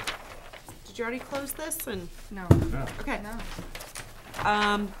you already close this? And, No, okay. no.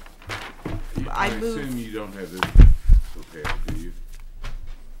 I assume move, you don't have this prepared, do you?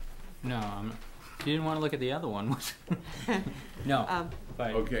 No, you didn't want to look at the other one. No.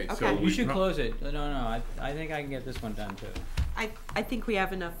 But Okay, so Okay. you we should pro- close it. No, I think I can get this one done too. I think we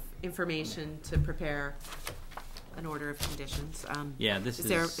have enough information to prepare an order of conditions. Yeah, this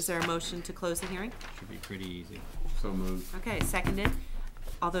Is there a motion to close the hearing? should be pretty easy. So moved. Okay, seconded.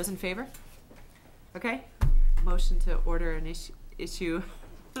 All those in favor? Okay. Motion to order an issue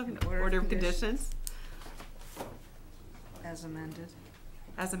an order of conditions As amended.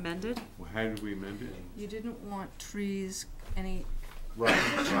 as amended. Well, how did we amend it? You didn't want trees, any Right,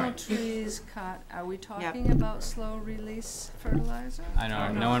 additional right. trees cut. Are we talking about slow release fertilizer? I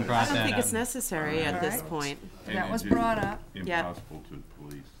know, no one brought I that don't think it's up. necessary at this Alright. point. And That it's was just brought up. Yep. Impossible to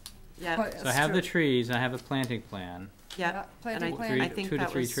police. Yeah, But So I it's have the true. trees, I have a planting plan. yeah. Planting And plan. I think 2 to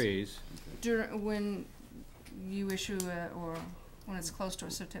that 3 was, trees. When you issue or when it's close to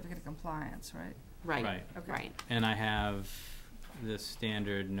a certificate of compliance, right? right, Right. Okay. right. And I have the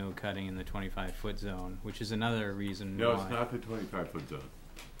standard no cutting in the 25-foot zone, which is another reason No, why. it's not the 25-foot zone.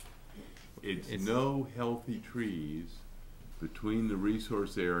 It's It's- no healthy trees between the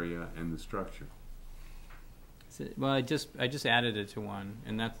resource area and the structure. Well, I just added it to one,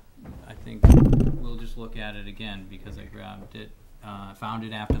 and that's, I think we'll just look at it again because I grabbed it, found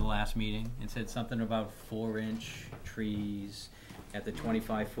it after the last meeting. It said something about 4-inch trees at the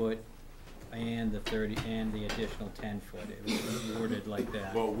 25-foot and the 30, and the additional 10-foot. It was worded like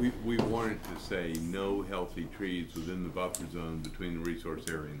that. Well, we wanted to say no healthy trees within the buffer zone between the resource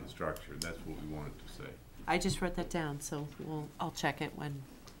area and the structure. That's what we wanted to say. I just wrote that down, so I'll check it when.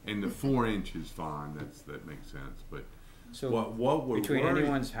 And the 4 inch is fine, that makes sense, but So what we're between worried.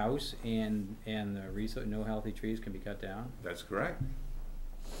 anyone's house and the resource, no healthy trees can be cut down? That's correct.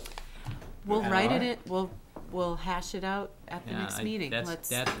 We'll And write are? it, we'll hash it out at the next meeting. That's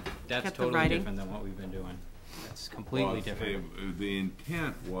get the totally writing. different than what we've been doing. That's completely Well, different. The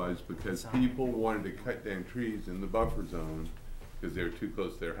intent was because people wanted to cut down trees in the buffer zone because they were too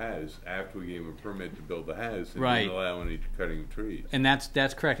close to their house after we gave them a permit to build the house and Right. didn't allow any cutting of trees. And that's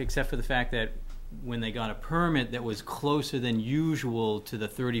correct, except for the fact that when they got a permit that was closer than usual to the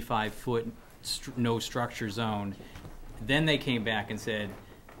 35-foot no structure zone, then they came back and said,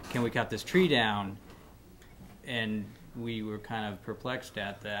 can we cut this tree down? And we were kind of perplexed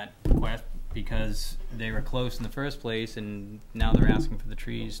at that request because they were close in the first place, and now they're asking for the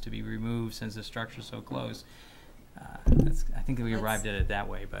trees to be removed since the structure's so close. I think that we arrived at it that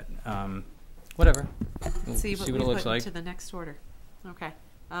way, but whatever. We'll See what it we looks put like. into the next order. Okay.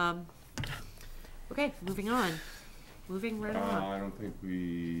 Okay, moving on. Moving right along. I don't think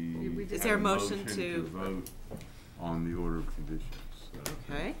we. Is had there a motion to- vote on the order of conditions? So.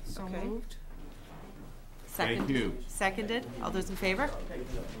 Okay, So okay. moved. Second, Thank you. Seconded. All those in favor?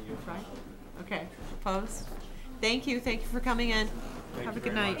 Right. Okay. Opposed? Thank you for coming in. Have a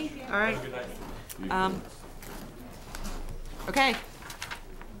good night. All right. Okay.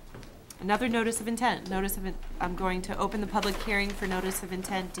 Another notice of intent. I'm going to open the public hearing for notice of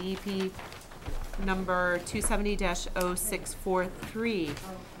intent, DEP number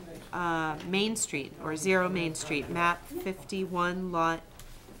 270-0643, Main Street, or 0 Main Street, map 51, lot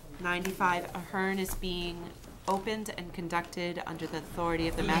 95. Ahern is being opened and conducted under the authority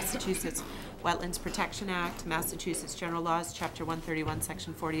of the Massachusetts Wetlands Protection Act, Massachusetts General Laws, Chapter 131,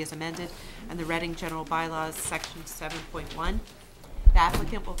 Section 40 as amended, and the Reading General Bylaws, Section 7.1. The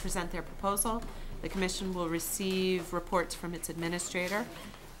applicant will present their proposal. The commission will receive reports from its administrator.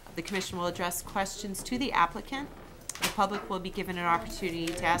 The commission will address questions to the applicant. The public will be given an opportunity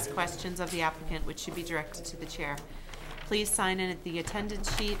to ask questions of the applicant, which should be directed to the chair. Please sign in at the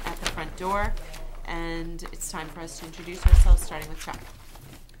attendance sheet at the front door. And it's time for us to introduce ourselves, starting with Chuck.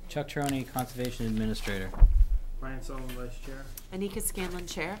 Chuck Cherney, Conservation Administrator. Brian Sullivan, Vice Chair. Anika Scanlon,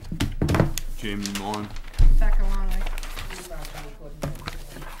 Chair. Jamie Mon. Becca Longley.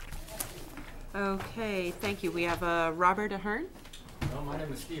 Okay, thank you. We have Robert Ahern. My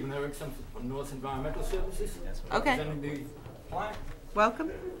name is Stephen Erickson from North Environmental Services. Okay. Representing the plan. Welcome.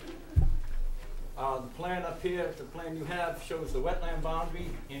 The plan up here, the plan you have shows the wetland boundary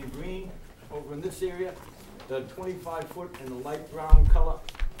in green over in this area, the 25-foot in the light brown color,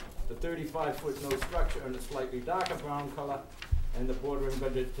 the 35-foot no structure in a slightly darker brown color, and the bordering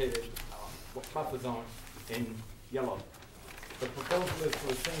vegetated buffer zone in yellow. The proposal is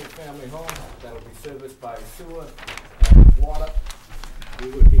for a single-family home that will be serviced by sewer and water. We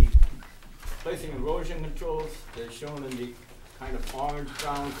would be placing erosion controls, they're shown in the kind of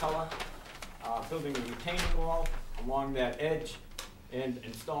orange-brown color, building a retaining wall along that edge, and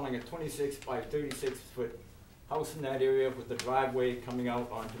installing a 26 by 36 foot house in that area with the driveway coming out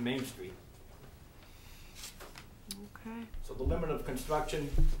onto Main Street. Okay. So the limit of construction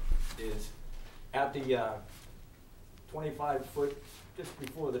is at the 25 foot, just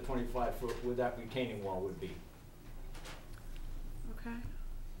before the 25 foot where that retaining wall would be. Okay.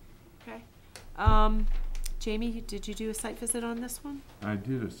 Okay. Jamie, did you do a site visit on this one? I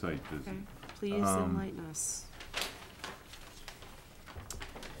did a site visit. Okay. Please enlighten us.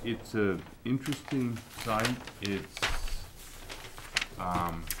 It's a interesting site. It's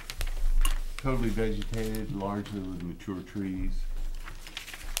totally vegetated, largely with mature trees,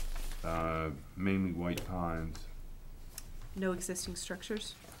 mainly white pines. No existing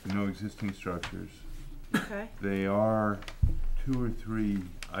structures? No existing structures. Okay. They are 2 or 3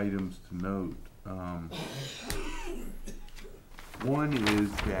 items to note. One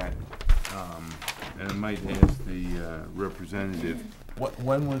is that, and I might ask the representative,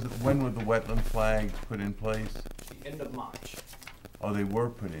 when were the wetland flags put in place? The end of March. Oh, they were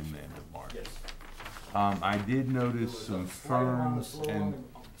put in the end of March. Yes. I did notice some ferns and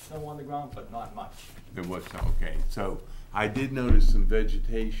snow on the ground, but not much. there was some, okay. So I did notice some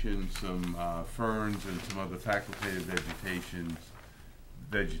vegetation, some ferns and some other facultative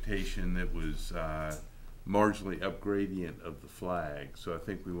vegetation that was marginally up gradient of the flag. So I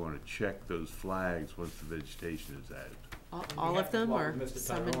think we want to check those flags once the vegetation is added. All of them, Walk or with Mr.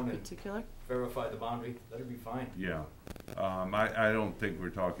 some in Tyrone and particular? verify the boundary, that'd be fine. Yeah, I don't think we're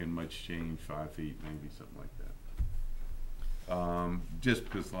talking much change, 5 feet, maybe something like that. Just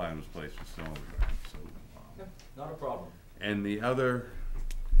because the line was placed was still on the ground, so. Not a problem. And the other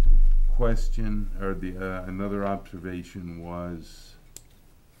question, or another observation was,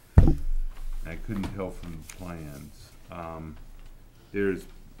 I couldn't tell from the plans, there's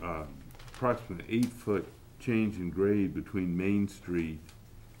approximately 8-foot change in grade between Main Street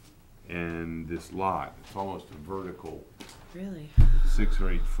and this lot. It's almost a vertical Really? 6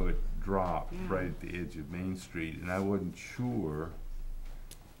 or 8 foot drop Yeah. right at the edge of Main Street, and I wasn't sure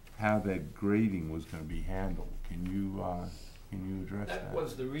how that grading was gonna be handled. Can you address that? That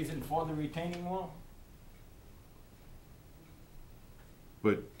was the reason for the retaining wall?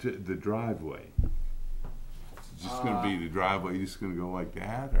 But the driveway, it's just gonna be the driveway, just gonna go like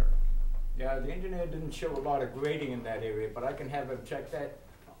that, or? Yeah, the engineer didn't show a lot of grading in that area, but I can have him check that.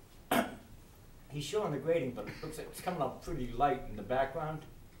 He's showing the grading, but it looks like it's coming up pretty light in the background.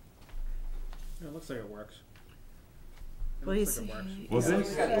 Yeah, it looks like it works. It Well, looks he's, like it works. Well, he's,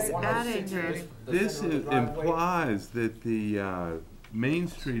 this- he's adding her. This implies that the Main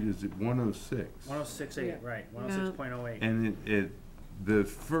Street is at 106. 106.8, right, 106.08. And the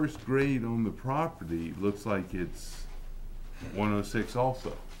first grade on the property looks like it's 106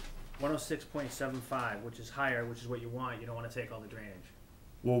 also. 106.75, which is higher, which is what you want. You don't want to take all the drainage.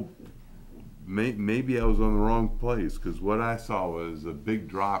 Well, maybe I was on the wrong place, because what I saw was a big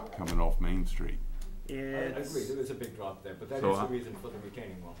drop coming off Main Street. I agree, there is a big drop there, but that So is the reason for the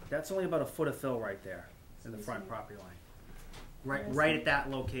retaining wall. That's only about a foot of fill right there in the front property line. Right at that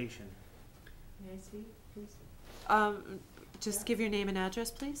location. May I speak, please? Just give your name and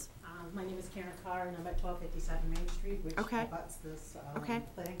address, please. My name is Karen Carr, and I'm at 1257 Main Street, which Okay. abuts this Okay.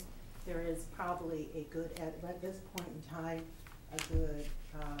 thing. There is probably a good, at this point in time, a good,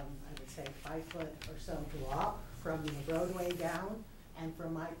 I would say 5 foot or so drop from the roadway down and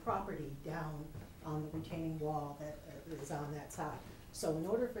from my property down on the retaining wall that is on that side. So in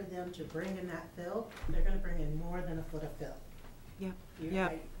order for them to bring in that fill, they're gonna bring in more than a foot of fill. Yep. You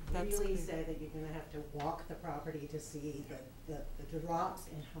Yep. That's really clear. say that you're gonna have to walk the property to see the drops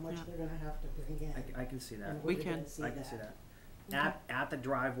and how much Yeah. they're gonna have to bring in. I can see that. in We order can. to see I can see that. At the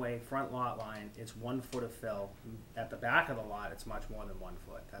driveway, front lot line, it's 1 foot of fill. At the back of the lot, it's much more than 1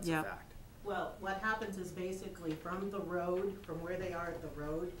 foot. That's a Yep. fact. Well, what happens is basically from the road, from where they are at the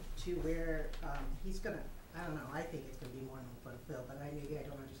road to where, he's gonna, I don't know, I think it's gonna be more than a foot of fill, but maybe I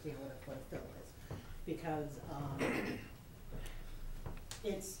don't understand what a foot of fill is. Because,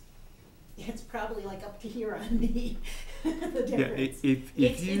 it's probably like up to here on me, the difference. if you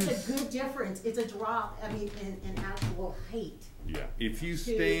It's a good difference, it's a drop, I mean, in actual height. Yeah, if you to-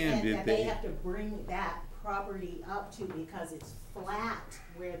 stand and at they the, have to bring that property up to because it's flat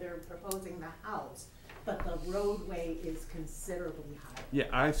where they're proposing the house, but the roadway is considerably higher. yeah,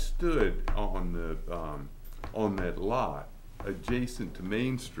 I stood on that lot adjacent to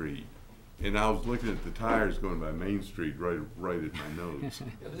Main Street, and I was looking at the tires going by Main Street right at my nose.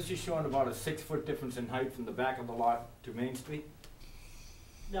 Yeah, this is showing about a 6-foot difference in height from the back of the lot to Main Street.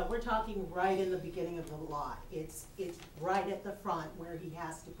 No, we're talking right in the beginning of the lot. It's right at the front where he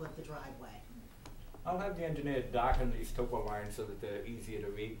has to put the driveway. I'll have the engineer darken these topo lines so that they're easier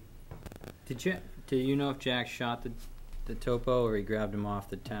to read. Do you know if Jack shot the topo or he grabbed them off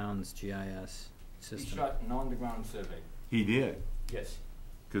the town's GIS He system? shot an on-the-ground survey. He did, Yes.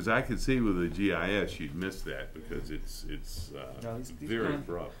 because I could see with the GIS you'd miss that because it's No, these very con-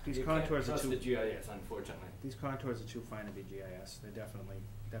 abrupt. These You contours can't are trust the too. GIS, unfortunately. These contours are too fine to be GIS. They're definitely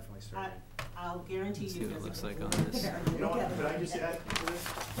surveyed. I'll guarantee Let's you. see what it there's looks a like good on one this. there. You know what, Look at could I it. just add to this?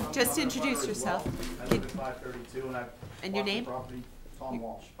 I'm Just from introduce Butter as yourself. well. I Good. live at 532 and I've And your walked the name? property, Tom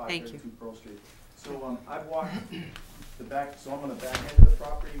Walsh, Thank you. 532 Pearl Street. So, I've walked the back, so I'm on the back end of the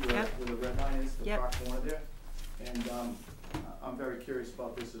property where, Yep. where the red line is, the Yep. far corner there. And, I'm very curious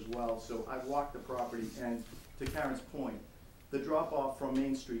about this as well. So I've walked the property and to Karen's point, the drop off from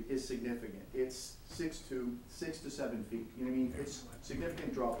Main Street is significant. It's 6 to 7 feet, you know what I mean? It's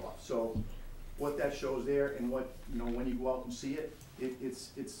significant drop off. So what that shows there and what, you know, when you go out and see it,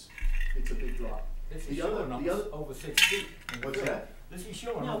 it's a big drop. This is The other- showing the other- over 6 feet. What's that? This is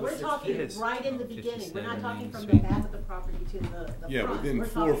showing No, over we're 6 talking feet. right in the Oh, beginning. We're not 57 talking Main from the Street. back of the property to the front. Yeah, within We're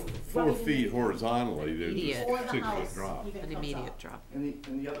four talking four right in feet the- horizontally, there's Immediate. a Before the 6 foot house drop. even An comes immediate up. drop. And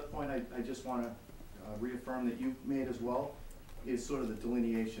the other point I just wanna reaffirm that you made as well is sort of the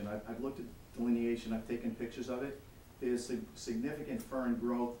delineation. I've looked at delineation, I've taken pictures of it. There's significant fern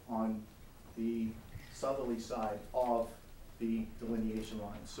growth on the southerly side of the delineation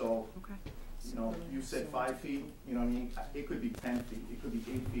line. So Okay. You know, you said 5 feet, you know what I mean? It could be 10 feet, it could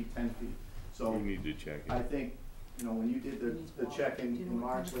be 8 feet, 10 feet. So We need to check it. I think, you know, when you did the check in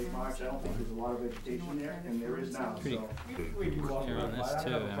March, late March, I don't think there's a lot of vegetation there, and there is now, Pretty so. clear on this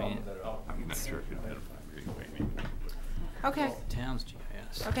too, I mean, I'm not sure if it identified Greenway, maybe. Okay, town's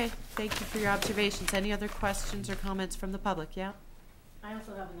GIS. okay, thank you for your observations. Any other questions or comments from the public? Yeah? I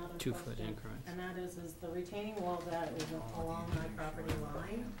also have another 2-foot question, increments. and that is the retaining wall that is along my property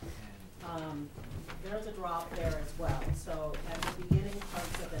line. There's a drop there as well, so at the beginning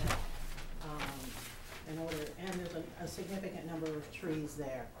parts of it, and there's a significant number of trees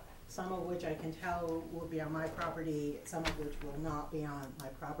there, some of which I can tell will be on my property, some of which will not be on my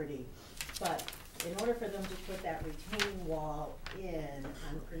property. But in order for them to put that retaining wall in,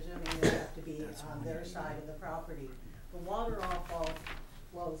 I'm presuming they have to be on their side of the property. The water all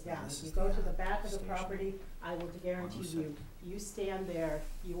flows down. If you go to the back of the property, I will guarantee you, you stand there,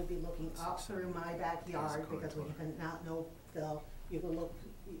 you will be looking up through my backyard because we have not no fill. You will look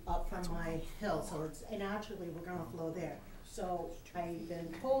up from my hill, so it's naturally we're gonna flow there. So I've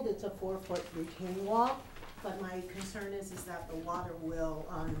been told it's a 4-foot retaining wall, but my concern is that the water will,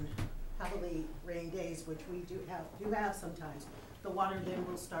 on heavily rain days, which we do have sometimes, the water then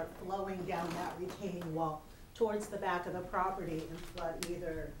will start flowing down that retaining wall towards the back of the property and flood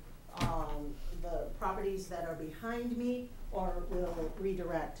either the properties that are behind me or will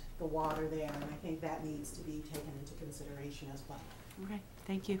redirect the water there, and I think that needs to be taken into consideration as well. Okay,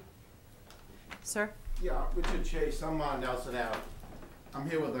 thank you. Sir? Yeah, Richard Chase, I'm on Nelson Ave. I'm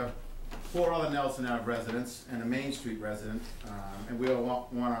here with 4 other Nelson Ave residents and a Main Street resident, and we all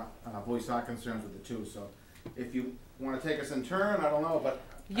want to voice our concerns with the two. So if you want to take us in turn, I don't know, but...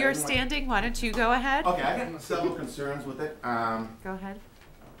 You're standing, why don't you go ahead? Okay, I got several concerns with it. Go ahead.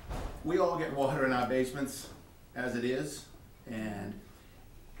 We all get water in our basements as it is, and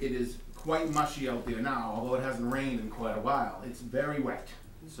it is quite mushy out there now, although it hasn't rained in quite a while. It's very wet.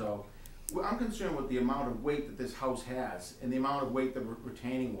 So I'm concerned with the amount of weight that this house has and the amount of weight the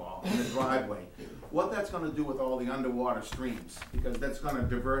retaining wall and the driveway. What that's going to do with all the underwater streams, because that's going to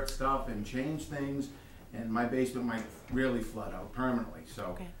divert stuff and change things, and my basement might really flood out permanently. So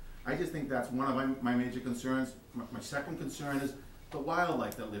Okay. I just think that's one of my major concerns. My second concern is the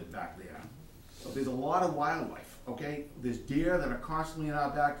wildlife that live back there. So there's a lot of wildlife, okay? There's deer that are constantly in our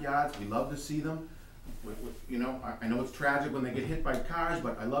backyards. We love to see them. You know, I know it's tragic when they get hit by cars,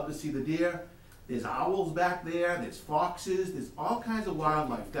 but I love to see the deer. There's owls back there, there's foxes, there's all kinds of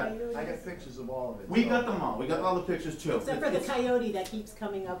wildlife. That I got pictures of all of it. we got them all. We got all the pictures too. Except for the coyote that keeps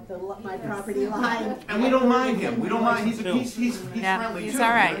coming up my property line. And we don't mind him. We don't mind. He's Yeah, friendly he's too. all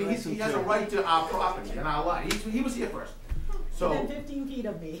right. I mean, he has a right to our property and our lot. He was here first. So, Within 15 feet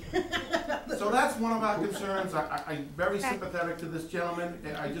of me. so that's one of our concerns. I'm very sympathetic to this gentleman.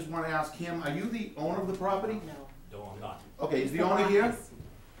 I just want to ask him, are you the owner of the property? No. No, I'm not. Okay, is the owner here?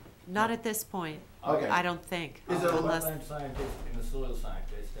 Not at this point. Okay. I don't think. Is it a Unless, wetland scientist and a soil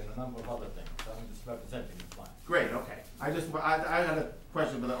scientist and a number of other things. I'm just representing the client. Great, okay. I had a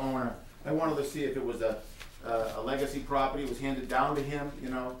question for the owner. I wanted to see if it was a legacy property, was handed down to him, you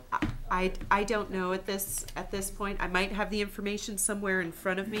know? I don't know at this point. I might have the information somewhere in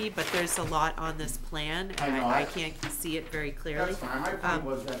front of me, but there's a lot on this plan, I and know, I can't see it very clearly. That's fine. My point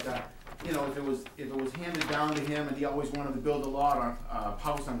was that, you know, if it was handed down to him and he always wanted to build a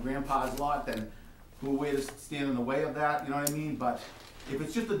house on Grandpa's lot, then who are we to stand in the way of that, you know what I mean? But if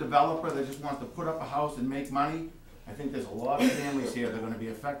it's just a developer that just wants to put up a house and make money, I think there's a lot of families here that are gonna be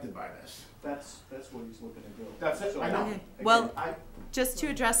affected by this. That's what he's looking to do. That's it, So, I know. Okay. again, Well, just to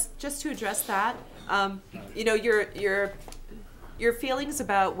address that, you know, your feelings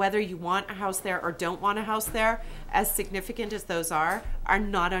about whether you want a house there or don't want a house there, as significant as those are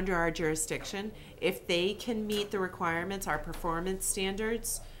not under our jurisdiction. If they can meet the requirements, our performance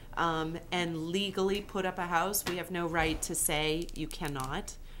standards, and legally put up a house, we have no right to say you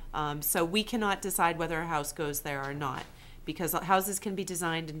cannot. So we cannot decide whether a house goes there or not, because houses can be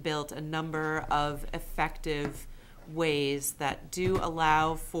designed and built a number of effective ways that do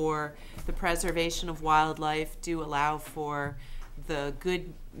allow for the preservation of wildlife, do allow for the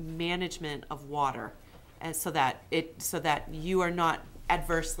good management of water, and so that you are not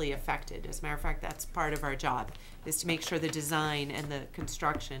adversely affected. As a matter of fact, that's part of our job, is to make sure the design and the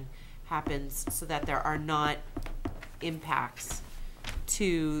construction happens so that there are not impacts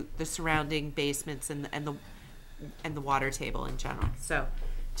to the surrounding basements and the water table in general. So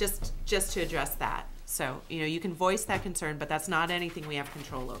just to address that. So, you know, you can voice that concern, but that's not anything we have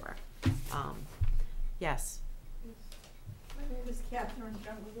control over. Yes. My name is Catherine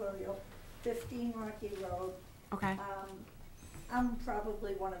Gianguario, 15 Rocky Road. Okay. I'm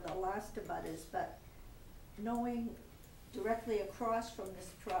probably one of the last abutters, but knowing directly across from this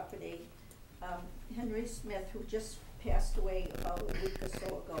property, Henry Smith, who just passed away about a week or so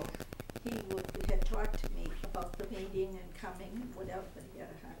ago, had talked to me about the meeting and coming and whatever, but he had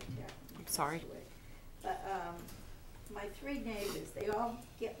a heart attack. And he I'm sorry. passed away. But my 3 neighbors, they all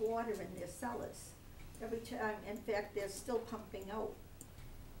get water in their cellars every time. In fact, they're still pumping out.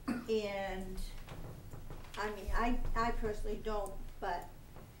 And I mean, I personally don't, but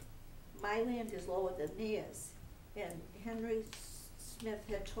my land is lower than theirs. And Henry Smith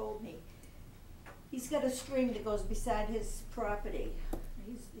had told me, he's got a stream that goes beside his property.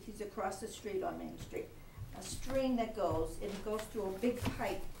 He's across the street on Main Street. A stream that goes, and it goes through a big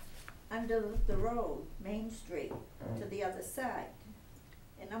pipe under the road, Main Street, to the other side.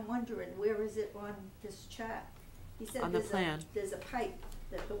 And I'm wondering, where is it on this chart? He said On the plan. There's a pipe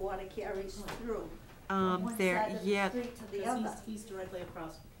that the water carries through. From one There, side of the yeah. street to the Because other. he's directly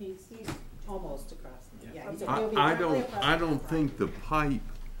across, he's almost across, yeah, he's I, he'll be I directly don't, across I the don't front. think the pipe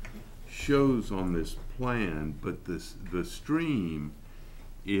shows on this plan, but the stream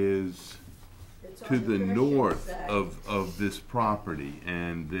is It's to on the Christian north side. of this property,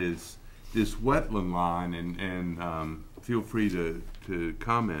 and this wetland line, and feel free to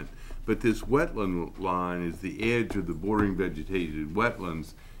comment, but this wetland line is the edge of the bordering vegetated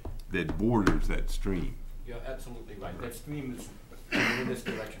wetlands that borders that stream. You're absolutely right. That stream is in this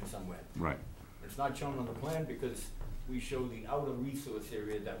direction somewhere. Right. It's not shown on the plan because we show the outer resource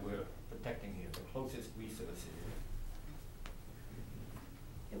area that we're protecting here, the closest resource area.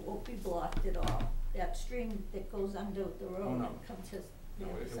 It won't be blocked at all. That stream that goes under the road Oh, no. and comes to the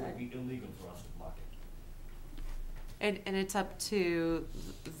No, other it would side. be illegal for us to block it. And it's up to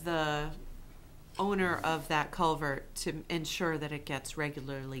the owner of that culvert to ensure that it gets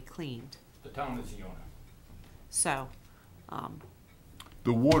regularly cleaned. The town is the owner. So,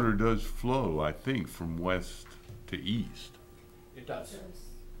 The water does flow, I think, from west to east. It does.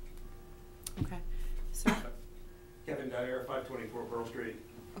 okay. Sir? Kevin Dyer, 524 Pearl Street.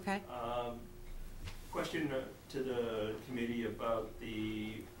 Okay. Question to the committee about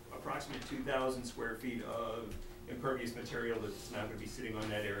the approximate 2,000 square feet of impervious material that's now going to be sitting on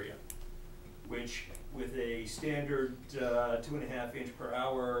that area, which with a standard 2.5 inch per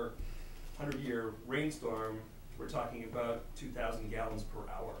hour 100-year rainstorm, we're talking about 2,000 gallons per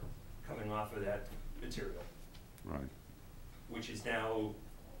hour coming off of that material. Right. Which is now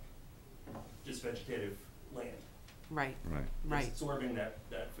just vegetative land. Right. Right. Right. It's absorbing that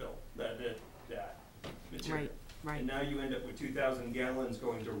fill, that material. Right, right. And now you end up with 2,000 gallons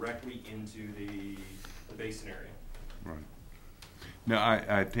going directly into the basin area. Right. Now,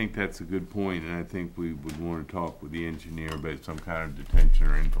 I think that's a good point, and I think we would want to talk with the engineer about some kind of detention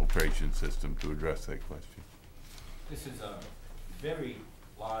or infiltration system to address that question. This is a very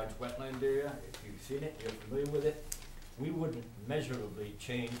large wetland area. If you've seen it, you're familiar with it. We wouldn't measurably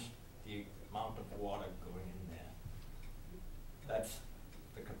change the amount of water going in there. That's,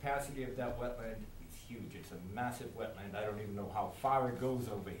 the capacity of that wetland is huge. It's a massive wetland. I don't even know how far it goes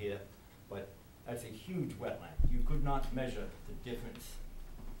over here, but that's a huge wetland. You could not measure the difference.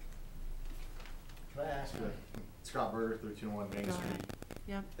 Can I ask you, Scott Berger, 1301 Main Street?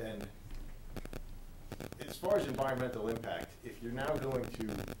 Yep. And as far as environmental impact, if you're now going to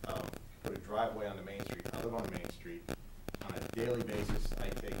put a driveway on the Main Street, I live on Main Street, on a daily basis, I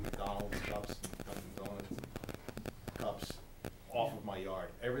take McDonald's cups and Dunkin' Donuts cups off of my yard.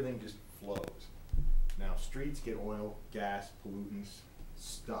 Everything just flows. Now, streets get oil, gas, pollutants,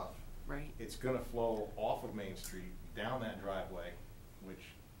 stuff. Right. It's gonna flow off of Main Street, down that driveway, which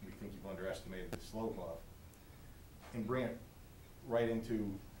we think you've underestimated the slope of, and bring it right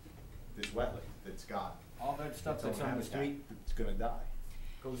into this wetland that's got. All that stuff its that's own on the habitat street It's gonna die.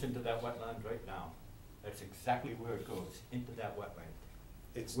 goes into that wetland right now. That's exactly where it goes, into that wetland.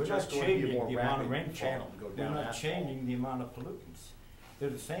 It's We're just not going to be a changing more the amount of rapid rainfall. channel to go We're down not asphalt. changing the amount of pollutants. They're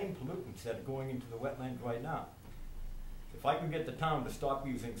the same pollutants that are going into the wetland right now. If I could get the town to stop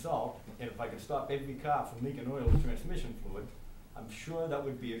using salt, and if I could stop every car from leaking oil or transmission fluid, I'm sure that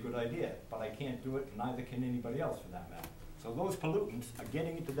would be a good idea, but I can't do it, and neither can anybody else for that matter. So those pollutants are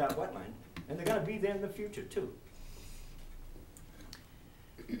getting into that wetland, and they're gonna be there in the future too.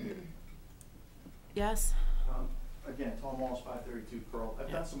 Yes? Again, Tom Walsh, 532 Pearl.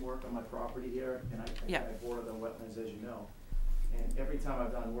 I've done some work on my property here, and I border the wetlands, as you know. And every time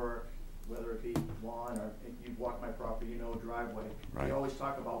I've done work, whether it be lawn or if you walk my property, you know, driveway, Right. we always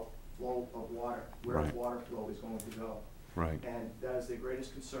talk about flow of water, where Right. water flow is going to go. Right. And that is the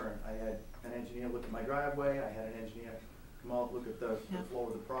greatest concern. I had an engineer look at my driveway, I had an engineer come out, look at the flow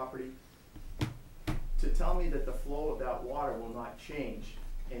of the property. to tell me that the flow of that water will not change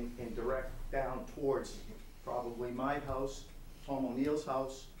and direct down towards probably my house, Tom O'Neill's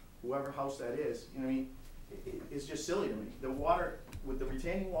house, whoever house that is, you know what I mean? It's just silly to me. The water, with the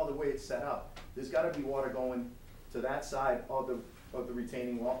retaining wall the way it's set up, there's gotta be water going to that side of the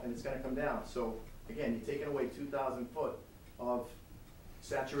retaining wall, and it's gonna come down. So, again, you're taking away 2,000 foot of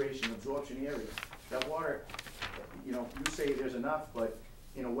saturation, absorption area. That water, you know, you say there's enough, but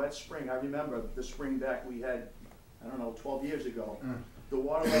in a wet spring, I remember the spring back we had, I don't know, 12 years ago, the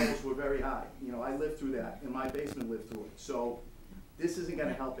water levels were very high. You know, I lived through that, and my basement lived through it. So this isn't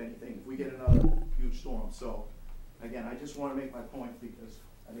gonna help anything if we get another huge storm. So, again, I just wanna make my point because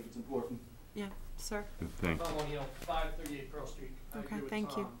I think it's important. Yeah, sir. Thanks. Tom O'Neill, 538 Pearl Street. I Okay, agree with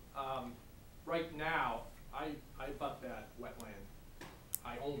thank you. Tom. Right now, I butt that wetland.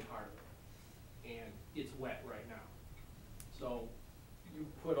 I own part of it, and it's wet right now. So you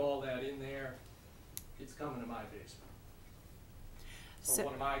put all that in there, it's coming to my basement. So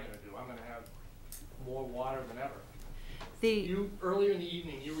what am I gonna do? I'm gonna have more water than ever. Earlier in the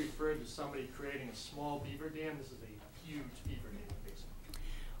evening, you referred to somebody creating a small beaver dam. This is a huge beaver dam, basically.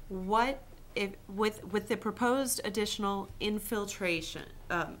 What if, with the proposed additional infiltration,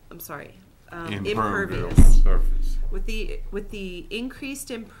 impervious surface. With the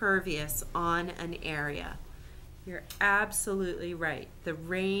increased impervious on an area, you're absolutely right. The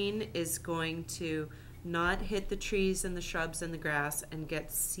rain is going to not hit the trees and the shrubs and the grass and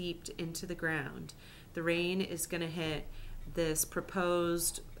get seeped into the ground. The rain is going to hit this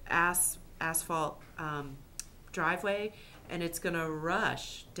proposed asphalt driveway, and it's going to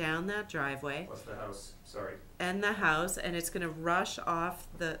rush down that driveway. Plus the house, sorry. And the house, and it's going to rush off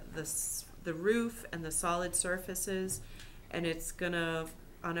the roof and the solid surfaces, and it's going to,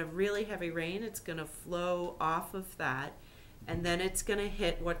 on a really heavy rain, it's going to flow off of that, and then it's going to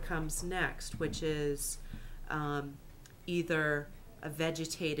hit what comes next, which is either a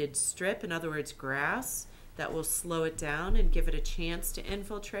vegetated strip, in other words, grass, that will slow it down and give it a chance to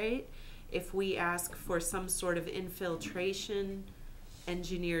infiltrate. If we ask for some sort of infiltration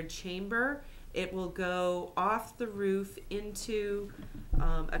engineered chamber, it will go off the roof into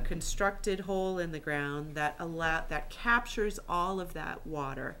a constructed hole in the ground that captures all of that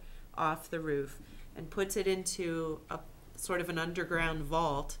water off the roof and puts it into a sort of an underground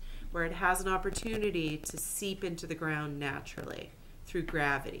vault where it has an opportunity to seep into the ground naturally through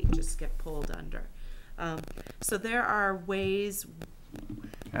gravity, just get pulled under. So there are ways.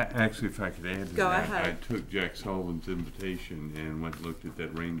 Actually, if I could add to Go that, ahead. I took Jack Sullivan's invitation and went and looked at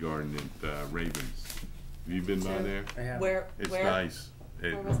that rain garden at Ravens. Have you been by there? I have. It's where? nice.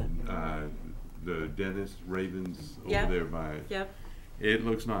 Where was it? The dentist Ravens Yep. over there by it. Yep. It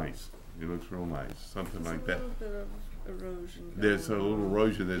looks nice. It looks real nice. Something like that. There's a little bit of erosion. There's a going little on.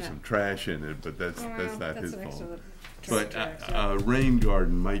 erosion. There's Yeah. some trash in it, but that's not That's his next to fault. the But tracks, yeah. rain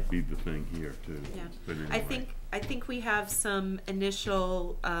garden might be the thing here too. Yeah. But anyway. I think we have some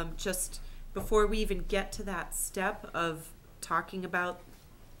initial, just before we even get to that step of talking about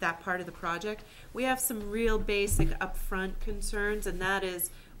that part of the project, we have some real basic upfront concerns, and that is,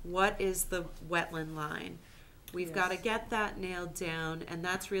 what is the wetland line? We've got to get that nailed down, and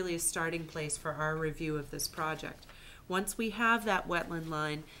that's really a starting place for our review of this project. Once we have that wetland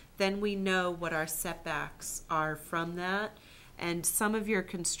line, then we know what our setbacks are from that, and some of your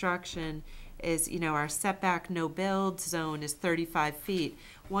construction is, our setback no build zone is 35 feet.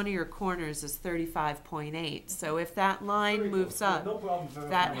 One of your corners is 35.8. So if that line moves up, No problem for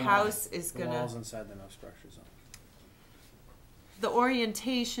that everyone. house is The gonna, walls inside the no structure zone. the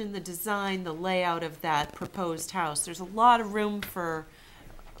orientation, the design, the layout of that proposed house, there's a lot of room for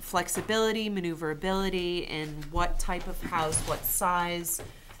flexibility, maneuverability in what type of house, what size,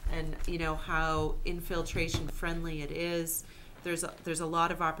 and how infiltration friendly it is. There's a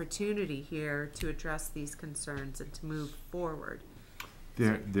lot of opportunity here to address these concerns and to move forward.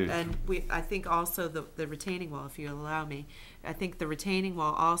 And I think also the retaining wall, if you allow me, I think the retaining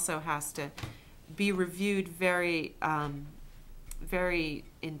wall also has to be reviewed very, very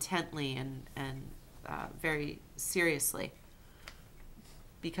intently and very seriously,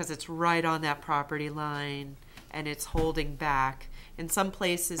 because it's right on that property line and it's holding back. In some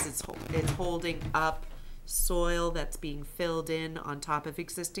places, it's holding up soil that's being filled in on top of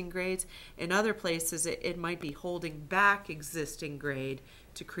existing grades. In other places, it might be holding back existing grade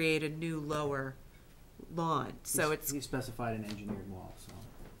to create a new lower lawn. So He specified an engineered wall, so.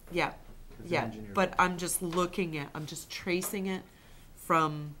 yeah, It's yeah. engineered But wall. I'm just tracing it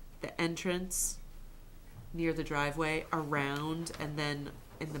from the entrance near the driveway around and then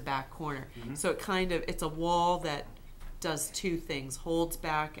in the back corner. Mhm. So it's a wall that does two things: holds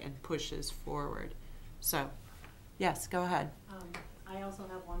back and pushes forward. So, yes, go ahead. I also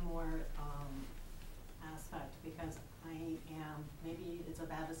have one more aspect, because I am, maybe it's a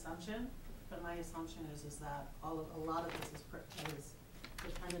bad assumption, but my assumption is that a lot of this is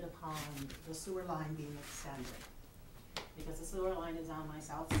dependent upon the sewer line being extended. Because the sewer line is on my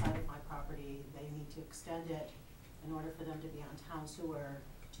south side of my property, they need to extend it in order for them to be on town sewer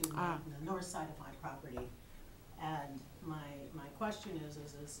to the north side of my property. And my question is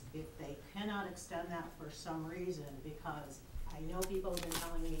if they cannot extend that for some reason, because I know people have been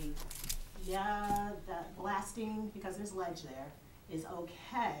telling me, yeah, that blasting, because there's ledge there, is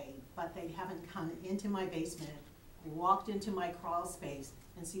okay, but they haven't come into my basement, walked into my crawl space,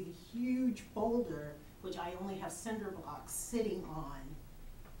 and see the huge boulder, which I only have cinder blocks sitting on,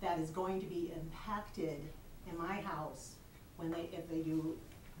 that is going to be impacted in my house if they do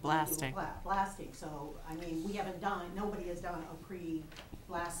Blasting. Blasting. So, I mean, nobody has done a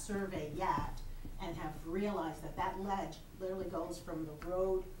pre-blast survey yet, and have realized that ledge literally goes from the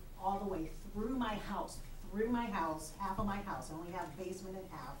road all the way through my house, half of my house. I only have basement and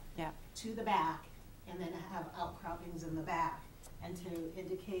half, to the back, and then have outcroppings in the back, and to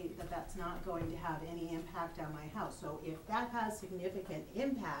indicate that that's not going to have any impact on my house. So if that has significant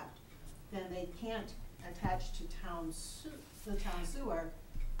impact, then they can't attach to the town sewer.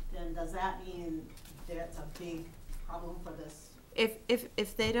 Then does that mean that's a big problem for this?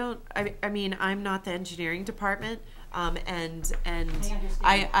 If they don't, I mean, I'm not the engineering department, and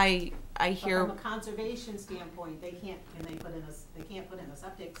I hear. But from a conservation standpoint, they can't put in a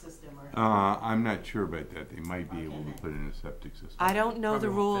septic system or. I'm not sure about that. They might be able to put in a septic system. I don't know the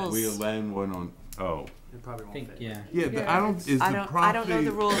rules. We land one on. Oh. It probably won't fit. Yeah, I don't. Is the property? I don't know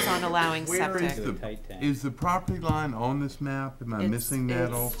the rules on allowing where septic. Is the property line on this map? Am I missing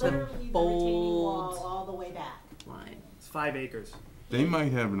that also? Literally the retaining wall all the way back. Line. It's 5 acres. They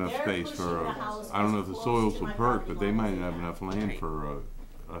might have enough space for I don't know if the soils will perk, but they might have enough land for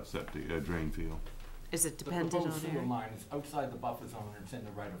a drain field. Is it dependent on sewer area? line is outside the buffer zone and it's in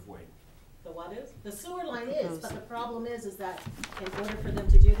the right of way. The what is? The sewer line is, but the problem is that in order for them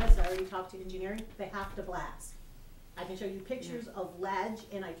to do this, I already talked to engineering, they have to blast. I can show you pictures of ledge,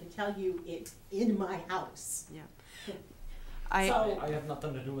 and I can tell you it's in my house. Yeah. I have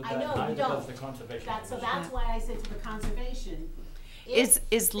nothing to do with that. I know, you Neither don't. does the conservation. So that's why I said to the conservation, Is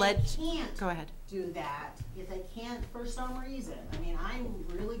if ledge? they can't Go ahead. do that, if they can't for some reason, I mean, I'm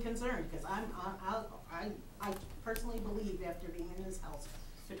really concerned, because I personally believe after being in this house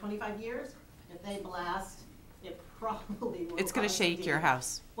for 25 years, if they blast, it probably will. It's going to cause some shake your damage.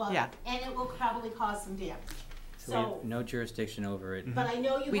 house. Well, yeah. and it will probably cause some damage. So we have no jurisdiction over it. But I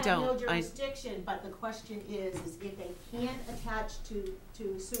know you We have don't. no jurisdiction, but the question is if they can't attach to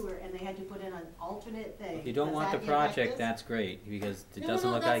sewer and they had to put in an alternate thing. If you don't does want the that impact project, this? that's great, because it No, doesn't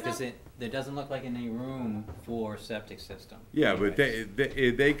no, look that's like not- there doesn't look like any room for septic system. Yeah, but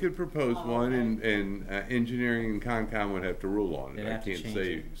they could propose one, and engineering and Concom would have to rule on it. They'd I have to can't change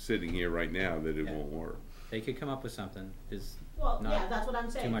say it. sitting here right now that it won't work. They could come up with something. There's Well, not yeah, that's what I'm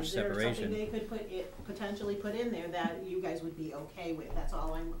saying. too much Is there separation. something they could potentially put in there that you guys would be okay with? That's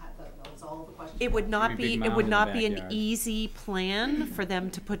all that's all the question. It would not Maybe be. big It would mound in not the be an backyard. easy plan for them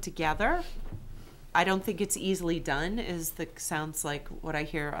to put together. I don't think it's easily done. Sounds like what I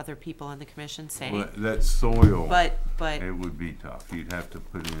hear other people on the commission saying. Well, that soil. But it would be tough. You'd have to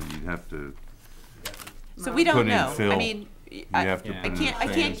put in. You'd have to. So we don't put in know. fill. I mean, You I have to put in I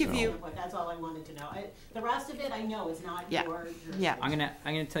can't sand give fill. you. That's all I wanted to know. The rest of it I know is not Yeah. your Yeah. I'm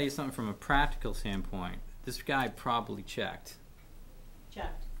gonna tell you something from a practical standpoint. This guy probably checked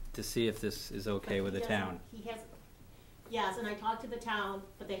checked. to see if this is okay But with the he town. Yes, and I talked to the town,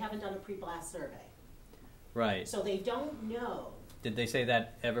 but they haven't done a pre-blast survey. Right. So they don't know. Did they say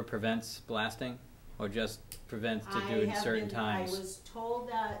that ever prevents blasting, or just prevents to do it at certain times? I was told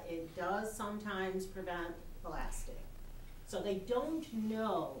that it does sometimes prevent blasting. So they don't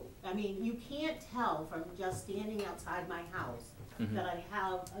know. I mean, you can't tell from just standing outside my house Mhm. that I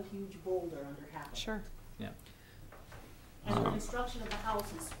have a huge boulder under half of it. Sure. Yeah. And the construction of the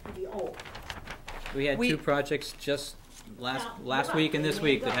house is pretty old. We had two projects just last you're week right, and they this may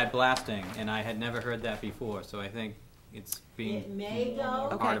week that go. had blasting, and I had never heard that before. So I think it's It being may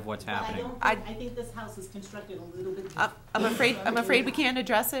go. part of what's but happening. I think this house is constructed a little bit. I'm afraid we can't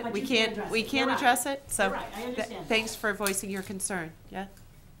address it. But We you can't. address We it. can't You're address right. it. So You're right. I understand. thanks for voicing your concern. Yeah.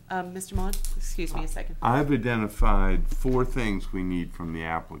 Mr. Mon, excuse me a second. I've identified 4 things we need from the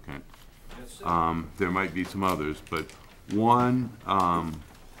applicant. Yes, sir. There might be some others, but one,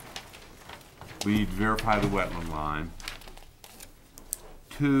 we need to verify the wetland line.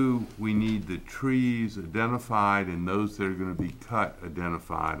 2, we need the trees identified and those that are going to be cut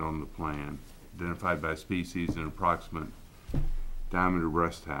identified on the plan. identified by species and approximate diameter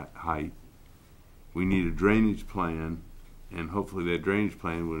breast height. We need a drainage plan, and hopefully that drainage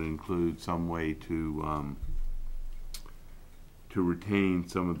plan would include some way to retain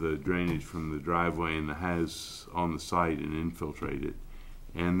some of the drainage from the driveway and the house on the site and infiltrate it.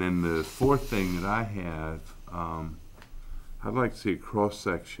 And then the fourth thing that I have, I'd like to see a cross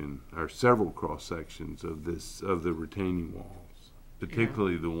section or several cross sections of the retaining walls,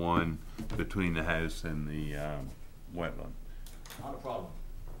 particularly the one between the house and the wetland. Not a problem.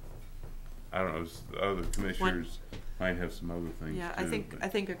 I don't know, other commissioners might have some other things Yeah, too, I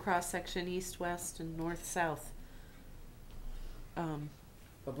think a cross section east-west and north-south.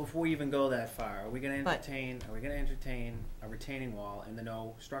 But before we even go that far, are we gonna entertain a retaining wall in the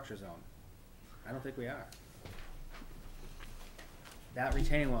no structure zone? I don't think we are. That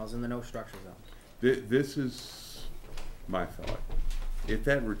retaining wall is in the no structure zone. This is my thought. If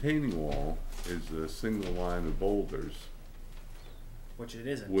that retaining wall is a single line of boulders, Which it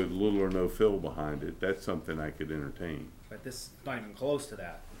isn't. with little or no fill behind it, that's something I could entertain. But this is not even close to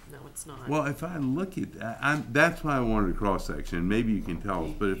that. No, it's not. Well, if I look at that, that's why I wanted a cross section. Maybe you can tell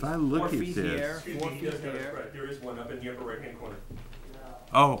us. But if I look at this, Excuse me, yes, no, that's right. There is one up in the upper right-hand corner.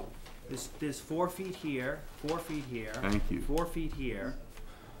 oh, There's 4 feet here, 4 feet here. Thank you. 4 feet here.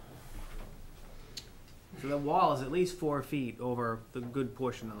 So the wall is at least 4 feet over the good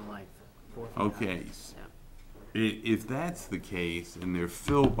portion of the length. 4 feet high. okay. If that's the case, and they're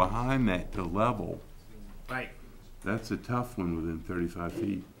filled behind that to level, Right. that's a tough one within 35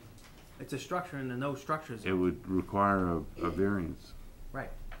 feet. It's a structure in the no structure It zone. would require a variance. Right.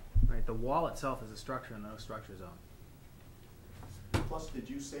 Right. The wall itself is a structure in the no structure zone. Plus, did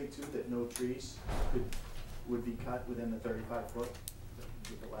you say too that no trees would be cut within the 35 foot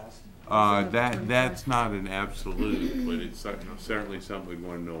with the last? That's not an absolute, but it's certainly something we'd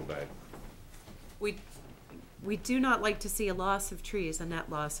want to know about. We do not like to see a loss of trees, a net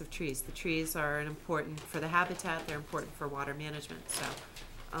loss of trees. The trees are important for the habitat, they're important for water management, so.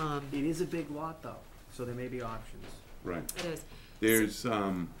 It is a big lot though, so there may be options. Right. It is. There's,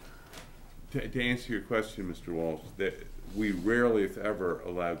 to answer your question, Mr. Walsh, that we rarely, if ever,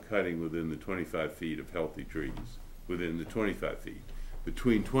 allow cutting within the 25 feet of healthy trees, within the 25 feet.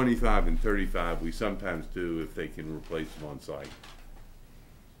 Between 25 and 35, we sometimes do if they can replace them on site.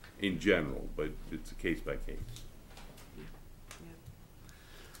 In general, but it's a case by case.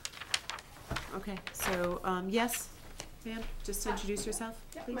 Okay, so, yes, ma'am, just introduce yourself,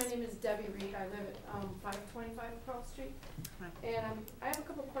 Yeah, please. my name is Debbie Reed. I live at 525 Pearl Street. Hi. And I have a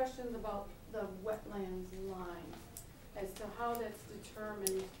couple questions about the wetlands line, as to how that's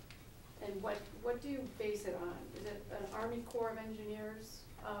determined and what do you base it on? Is it an Army Corps of Engineers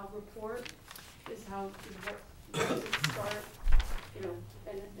report? What does it start, you know,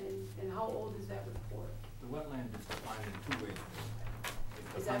 and how old is that report? The wetland is defined in 2 ways.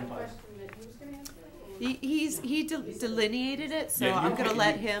 It's Is that a defined by- question that he was gonna answer? or- He delineated it, so Yeah, I'm gonna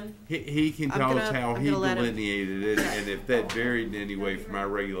let him. He can I'm tell us gonna- how I'm he gonna let him- delineated it, and if that varied in any way from our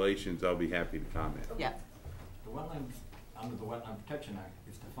regulations, I'll be happy to comment. Yeah. The wetlands, under the Wetland Protection Act,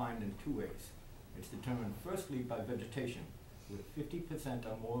 is defined in 2 ways. It's determined firstly by vegetation, with 50%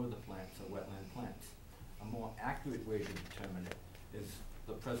 or more of the plants are wetland plants. A more accurate way to determine it is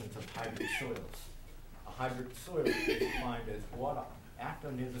the presence of hybrid soils. A hybrid soil is defined as water at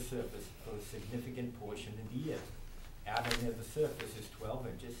or near the surface for a significant portion of the year. At or near the surface is 12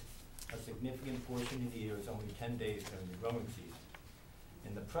 inches. A significant portion of the year is only 10 days during the growing season.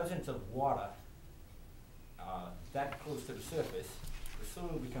 In the presence of water that close to the surface, the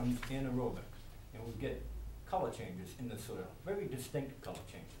soil becomes anaerobic, and we get color changes in the soil, very distinct color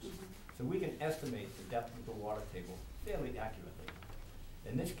changes. So we can estimate the depth of the water table fairly accurately.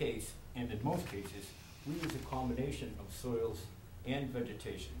 In this case, and in most cases, we use a combination of soils and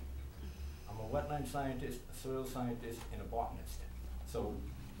vegetation. I'm a wetland scientist, a soil scientist, and a botanist. So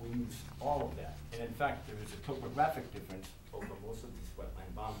we use all of that. And in fact, there is a topographic difference over most of these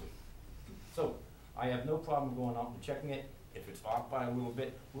wetland boundaries. So I have no problem going out and checking it. If it's off by a little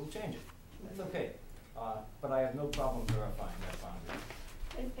bit, we'll change it. That's okay. But I have no problem verifying that boundary.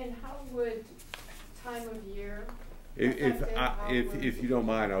 And how would time of year If you don't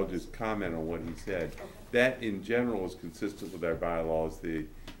mind, I'll just comment on what he said. That in general is consistent with our bylaws. The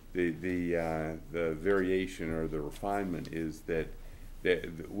variation or the refinement is that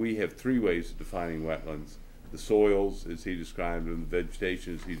we have 3 ways of defining wetlands: the soils, as he described them, the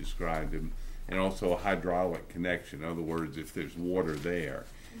vegetation, as he described them, and also a hydraulic connection. In other words, if there's water there,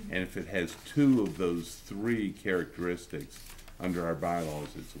 and if it has 2 of those 3 characteristics under our bylaws,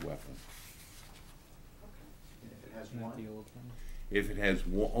 it's a wetland. If it has one? If it has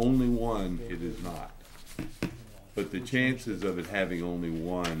only one, it is not. But the chances of it having only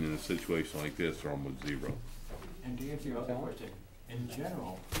one in a situation like this are almost zero. And to answer your other question, in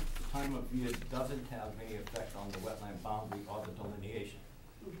general, the time of year doesn't have any effect on the wetland boundary or the delineation.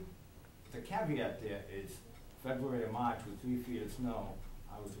 The caveat there is February or March with 3 feet of snow,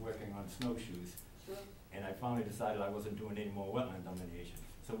 I was working on snowshoes. And I finally decided I wasn't doing any more wetland delineation.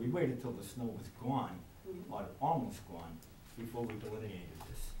 So we waited till the snow was gone, or almost gone, before we delineated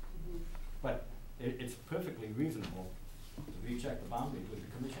this. But it's perfectly reasonable to recheck the boundaries with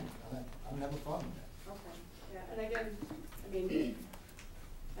the commission. I don't have a problem with that. Okay, yeah, and again, I mean,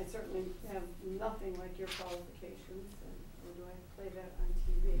 I certainly have nothing like your qualifications, and or do I play that on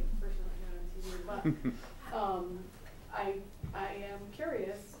TV? Personally, not on TV, but I am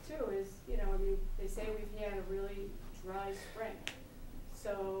curious too. Is I mean, they say we've had a really dry spring,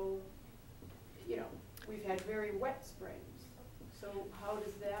 so we've had very wet springs. So how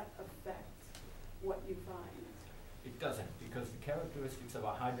does that affect what you find? It doesn't, because the characteristics of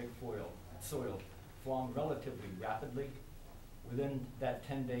a hydric soil form relatively rapidly. Within that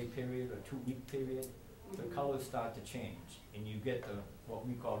 10-day period or 2-week period, the colors start to change, and you get what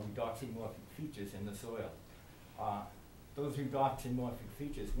we call redoxymorphic features in the soil. Those redoxymorphic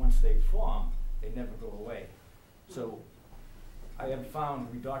features, once they form, they never go away. So I have found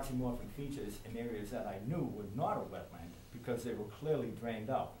redoxymorphic features in areas that I knew were not a wetland because they were clearly drained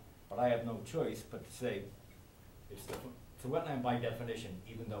out. But I have no choice but to say it's a wetland by definition,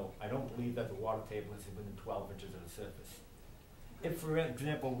 even though I don't believe that the water table is within 12 inches of the surface. If, for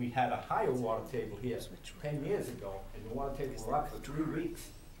example, we had a higher water table here 10 years ago, and the water table were up for 3 weeks,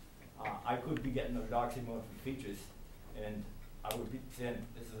 I could be getting the redoxymorphic features, and I would be saying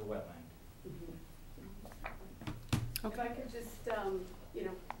this is a wetland. If I could just,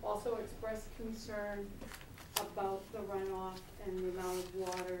 also express concern about the runoff and the amount of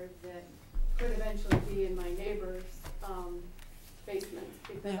water that could eventually be in my neighbor's basements,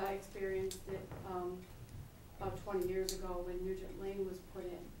 because I experienced it about 20 years ago when Nugent Lane was put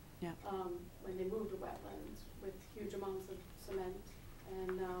in. Yeah. When they moved to wetlands with huge amounts of cement,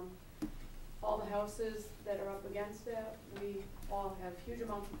 and all the houses that are up against it, we all have huge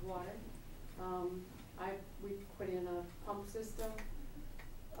amounts of water. We put in a pump system.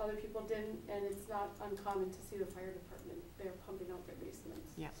 Other people didn't, and it's not uncommon to see the fire department, they're pumping out their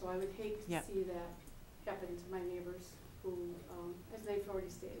basements. Yeah. So I would hate to Yeah. see that happen to my neighbors who, as they've already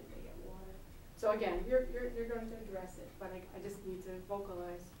stated, they get water. So again, you're going to address it, but I just need to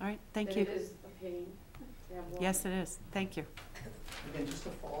vocalize. All right, thank that you. it is a pain to have water. Yes, it is. Thank you. Again, just to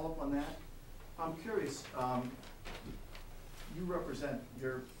follow up on that, I'm curious,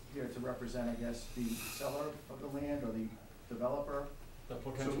 you're here to represent, I guess, the seller of the land or the developer? The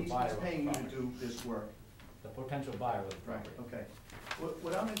potential So buyer he's of the paying you to property. do this work? The potential buyer of the property. Okay.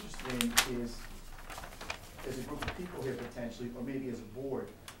 What I'm interested in is, as a group of people here potentially, or maybe as a board,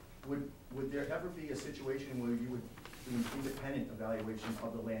 would there ever be a situation where you would do an independent evaluation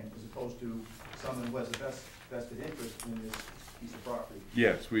of the land as opposed to someone who has a vested interest in this piece of property?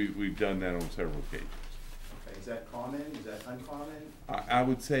 Yes, we've done that on several occasions. Okay, is that common? Is that uncommon? I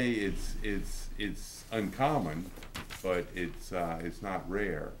would say it's uncommon, but it's not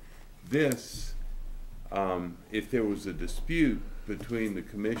rare. This, if there was a dispute between the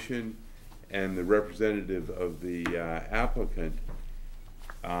commission and the representative of the applicant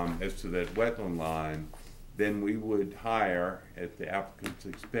as to that wetland line, then we would hire, at the applicant's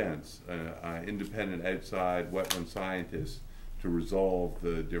expense, an independent outside wetland scientist to resolve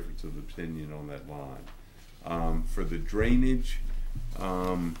the difference of opinion on that line. For the drainage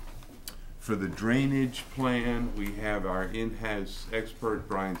plan, we have our in-house expert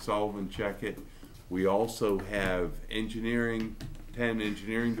Brian Sullivan check it. We also have engineering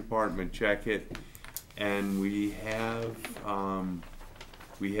department check it, and we have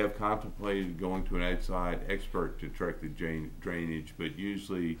contemplated going to an outside expert to check the drainage, but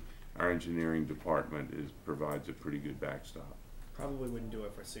usually our engineering department provides a pretty good backstop. Probably wouldn't do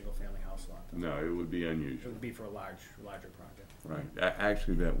it for a single-family house lot, though. No, it would be It unusual. would be for a larger project. Right.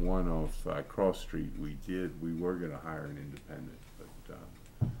 Actually, that one off Cross Street, we were gonna hire an independent, but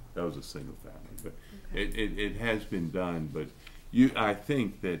that was a single family. But it has been done, but I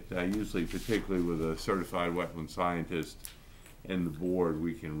think that usually, particularly with a certified wetland scientist and the board,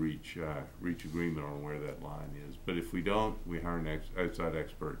 we can reach agreement on where that line is. But if we don't, we hire an outside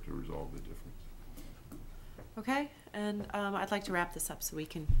expert to resolve the difference. Okay, and I'd like to wrap this up so we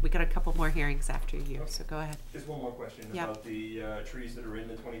got a couple more hearings after you, so go ahead. Just one more question Yeah. about the trees that are in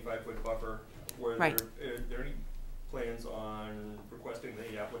the 25-foot buffer. Were Right. there any plans on requesting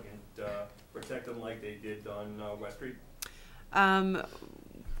the applicant protect them like they did on West Street?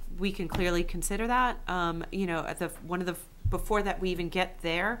 We can clearly consider that. You know, before that we even get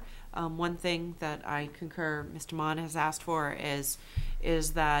there, one thing that I concur Mr. Mon has asked for is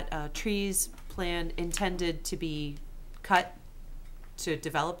that trees intended to be cut to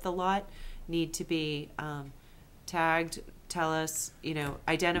develop the lot need to be tagged, tell us, you know,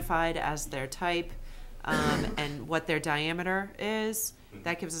 identified as their type, and what their diameter is.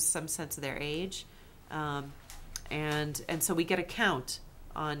 That gives us some sense of their age. And so we get a count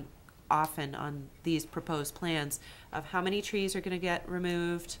often on these proposed plans of how many trees are going to get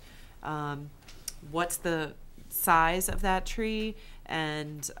removed, what's the size of that tree,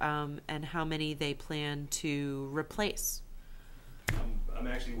 and how many they plan to replace. I'm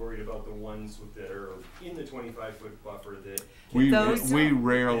actually worried about the ones that are in the 25-foot buffer that. We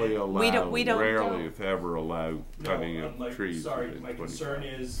rarely allow, rarely if ever allow cutting No, of trees. Sorry, within my 25. concern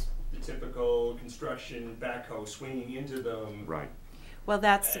is the typical construction backhoe swinging into them. Right. Well,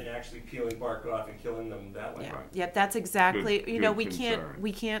 that's and actually peeling bark off and killing them that way. Yeah, yep, that's exactly. Good- you know, good concern.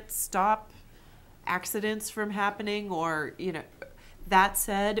 we can't stop accidents from happening, or you know. That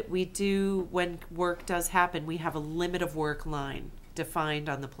said, we do, when work does happen, we have a limit of work line defined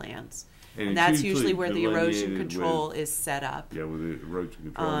on the plans. And And it's that's usually where the erosion delineated control with- is set up. Yeah, with the erosion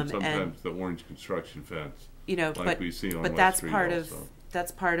control, and And, sometimes the orange construction fence, you know, like but, we see on but West that's Street part also. of,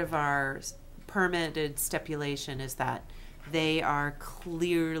 that's part of our permitted stipulation, is that they are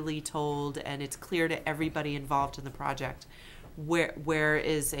clearly told, and it's clear to everybody involved in the project, where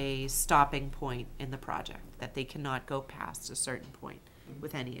is a stopping point in the project, that they cannot go past a certain point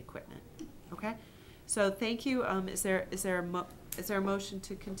with any equipment. Okay, so thank you. Is there a motion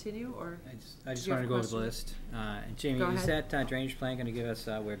to continue, or I just do you have wanted to go a over the question? list. And Jamie, Go is ahead. that drainage plan going to give us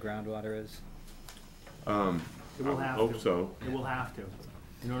where groundwater is? It will I have hope to. so. It will have to.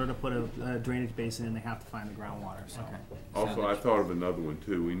 In order to put a drainage basin in, they have to find the groundwater, so. Also, I thought of another one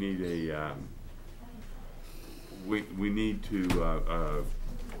too. We need we need to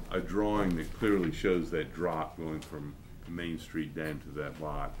a drawing that clearly shows that drop going from Main Street down to that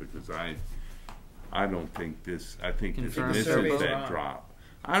lot, because I don't think this. I think this Confirm misses survey's that wrong. drop.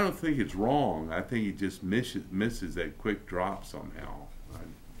 I don't think it's wrong. I think it just misses that quick drop somehow.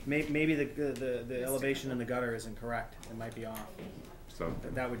 Maybe the elevation in the gutter isn't correct. It might be off.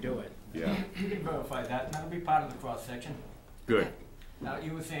 Something. That would do it. Yeah. You can verify that, and that'll be part of the cross-section. Good. Now,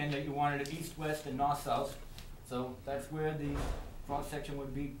 you were saying that you wanted it east-west and north-south, so that's where the cross-section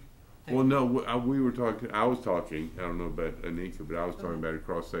would be. Well, no, we were talking. I was talking. I don't know about Anika, but I was talking about a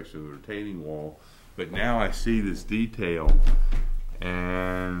cross section of the retaining wall. But now I see this detail,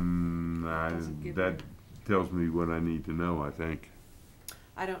 and that tells me what I need to know. I think.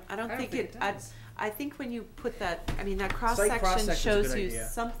 I don't think think it. it does. I think when you put that, I mean, that cross Site section cross-section's a shows good you idea.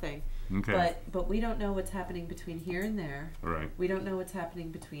 something. Okay. But we don't know what's happening between here and there. Right. We don't know what's happening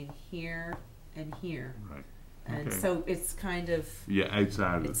between here and here. Right. And Okay. so it's kind of. Yeah,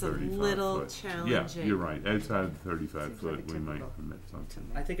 outside of the It's a 35 little foot. challenging. Yeah, you're right. Outside of the 35 Seems foot, like a we might typical. permit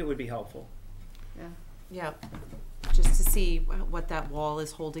something. I think it would be helpful. Yeah. Yeah, just to see what that wall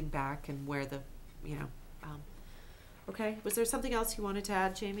is holding back and where the, you know. Okay, was there something else you wanted to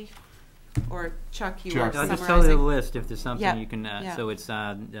add, Jamie? Or Chuck, you were Chuck. No, summarizing? just tell you the list if there's something Yeah, you can. yeah. So it's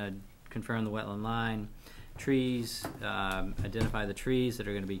confirm the wetland line, trees, identify the trees that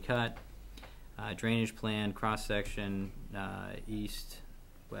are going to be cut, drainage plan, cross section, east,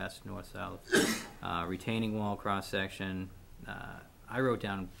 west, north, south, retaining wall cross section. I wrote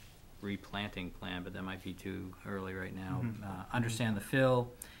down replanting plan, but that might be too early right now. Understand the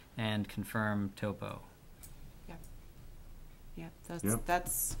fill and confirm topo. Yeah, Yep.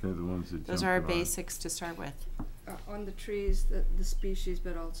 that's They're the ones that those jump are our out. basics to start with. On the trees, the species,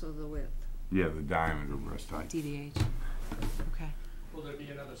 but also the width. Yeah, the diameter breast height. DDH. Okay. Will there be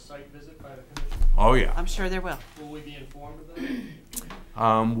another site visit by the commission? Oh yeah. I'm sure there will. Will we be informed of that?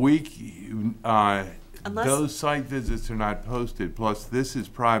 Unless- Those site visits are not posted. Plus, this is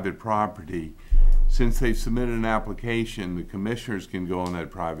private property. Since they've submitted an application, the commissioners can go on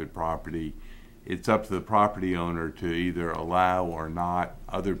that private property. It's up to the property owner to either allow or not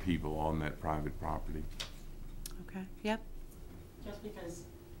other people on that private property. Okay. Yep. Just because,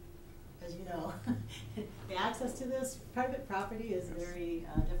 as you know, the access to this private property is very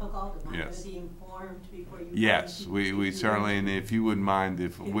difficult. Am I going Yes. to be informed before you? Yes, we certainly, and if you wouldn't mind,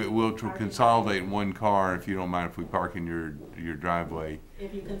 if we'll consolidate one car, if you don't mind, if we park in your driveway.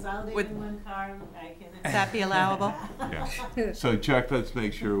 If you consolidate Would- in one car, I can. Would that be allowable? Yeah. So Chuck, let's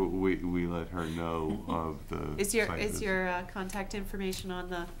make sure we let her know of the. Is your site is visit. your contact information on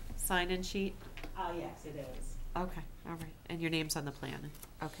the sign-in sheet? Yes, it is. Okay. All right. And your name's on the plan.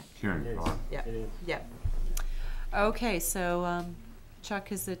 Okay. Karen Carr. Yep. It is. Yep. Okay, so,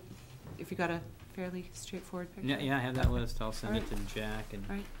 Chuck, is it, if you got a fairly straightforward picture? Yeah, I have that list. I'll send it to Jack and.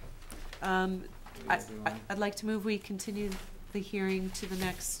 All right. I'd like to move we continue the hearing to the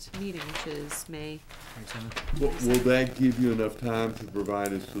next meeting, which is May. 27th. Will that give you enough time to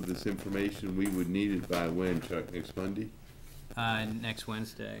provide us with this information? We would need it by when, Chuck? Next Monday? Next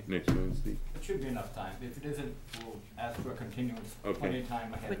Wednesday. Next Wednesday? It should be enough time. If it isn't, we'll ask for a continuance, Okay. plenty of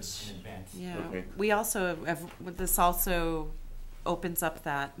time ahead in Which, advance. yeah, Okay. we also have, this also opens up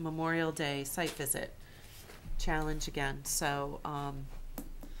that Memorial Day site visit challenge again, so,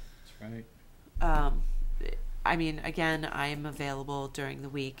 That's right. I mean, again, I am available during the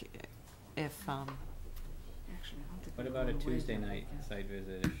week if, What about a Tuesday night site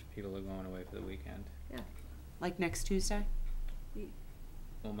visit if people are going away for the weekend? like next Tuesday,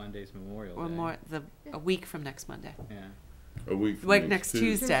 Well, Monday's Memorial Day. or more, a week from next Monday. Yeah. A week from Like next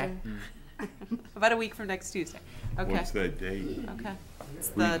Tuesday. Mm. About a week from next Tuesday. Okay. What's that date? Okay. It's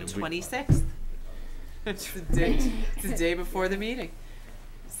Week- the week. 26th. It's the day, it's the day before the meeting.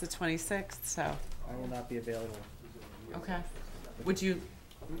 It's the 26th, so, I will not be available. okay. Would you,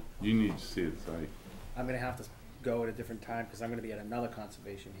 You need to see the site. I'm gonna have to go at a different time, cause I'm gonna be at another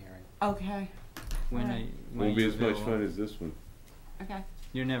conservation hearing. okay, When Alright. when Won't be you as much available? fun as this one. okay,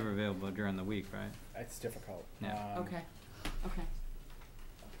 You're never available during the week, right? It's difficult. Yeah. okay, okay.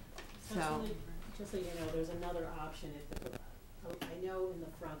 So, So, just so you know, there's another option if the, I know in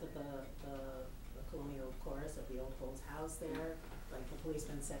the front of the colonial chorus of the old Coles house there, like the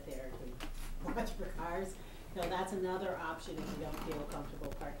policemen sit there to watch for cars. No, that's another option if you don't feel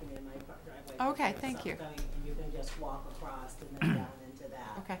comfortable parking in my driveway. Okay, thank you. Something, and you can just walk across and then down into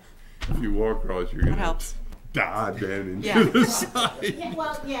that. okay, If you walk across, you're that gonna helps. dive down into Yeah. the site. Yeah,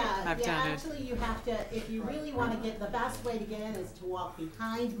 well, yeah, I've yeah, done it. actually you have to, if you really wanna get, the best way to get in is to walk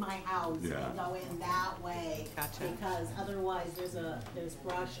behind my house Yeah. and go in that way. Gotcha. Because otherwise there's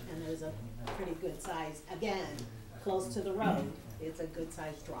brush and there's a pretty good size, again, close to the road, it's a good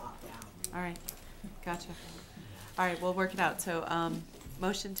size drop down. All right, gotcha. All right, we'll work it out. So,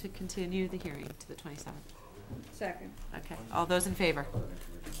 motion to continue the hearing to the 27th. Second. Okay, all those in favor?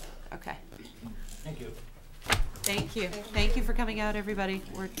 Okay, Thank you. thank you. Thank you for coming out, everybody.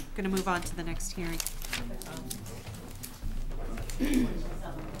 We're gonna move on to the next hearing.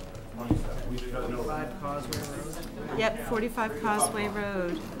 5 Causeway Road. Yep, 45 Causeway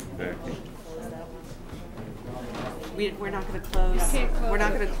Road. Okay. We're not gonna close, we're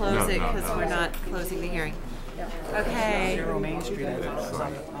not gonna close No, it no, because no. we're not closing the hearing. Okay, 0 Main Street, I thought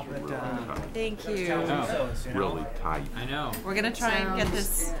was up at, thank you. Really tight. I know. We're gonna try and get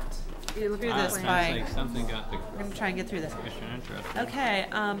this through this Sounds by, like something got the we're gonna try and get through this. commission interested. Okay,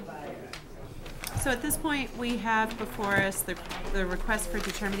 so at this point, we have before us the request for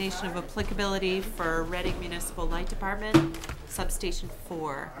determination of applicability for Reading Municipal Light Department, Substation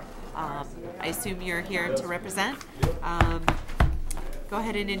 4. I assume you're here to represent. Go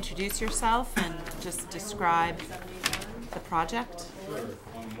ahead and introduce yourself and just describe the project. Sure. I'm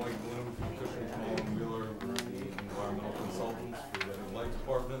Mike Bloom from Cushing, Cullen, Wheeler. We're the environmental consultants for the Reading Light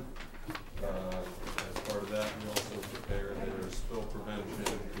Department. As part of that, we also prepare their spill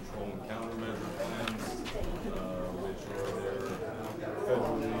prevention, control and countermeasure plans, which are their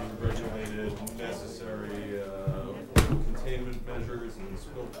federally regulated, necessary containment measures and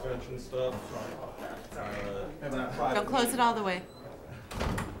spill prevention stuff. Don't close it all the way.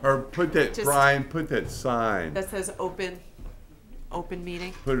 Or put that, Just- Brian, put that sign, That says open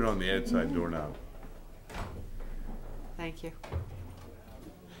meeting. put it on the outside doorknob. Thank you.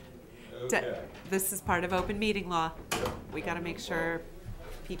 Okay. This is part of open meeting law. We gotta make sure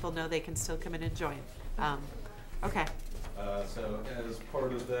people know they can still come in and join. Okay, So as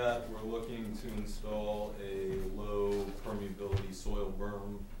part of that, we're looking to install a low permeability soil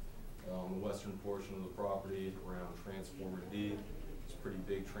berm on the western portion of the property around Transformer D. It's a pretty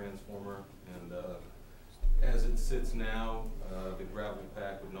big transformer, and as it sits now, the gravel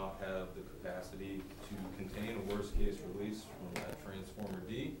pack would not have the capacity to contain a worst-case release from that Transformer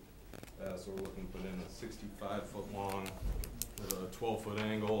D. So we're looking to put in a 65-foot long with a 12-foot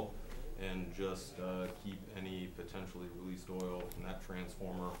angle, and just keep any potentially released oil from that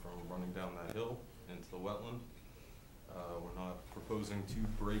transformer from running down that hill into the wetland. We're not proposing to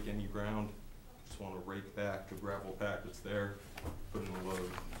break any ground, just want to rake back the gravel pack that's there, put in a low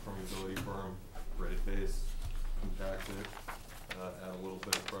permeability berm, braided base, compact it, add a little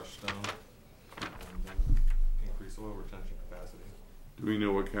bit of crushed stone, and increase oil retention capacity. Do we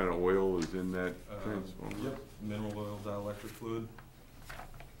know what kind of oil is in that transformer? Yep, mineral oil dielectric fluid.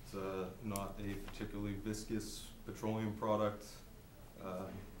 It's not a particularly viscous petroleum product.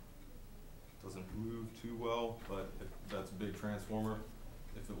 doesn't move too well, but that's a big transformer.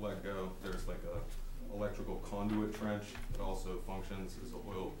 If it let go, there's like a electrical conduit trench that also functions as an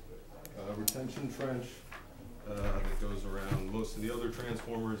oil retention trench that goes around most of the other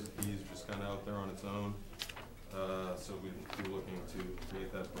transformers. He's just kind of out there on its own. So we'd be looking to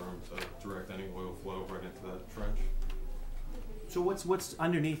create that berm to direct any oil flow right into that trench. So what's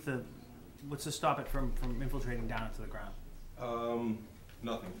underneath what's to stop it from infiltrating down into the ground?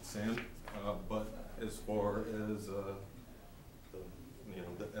 Nothing, it's sand. But as far as the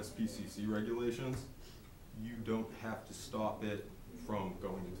SPCC regulations, you don't have to stop it from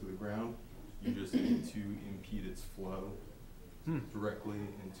going into the ground. You just need to impede its flow directly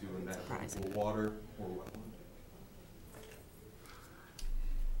into a navigable water or wetland.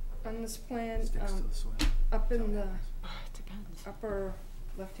 On this plan, Sticks to the soil. up in the Depends upper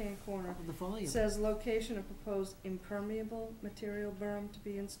left-hand corner, on the volume. says location of proposed impermeable material berm to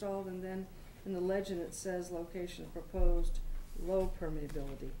be installed, and then in the legend it says location of proposed low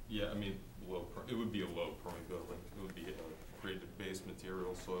permeability. Yeah, I mean, it would be a low permeability. It would be a graded base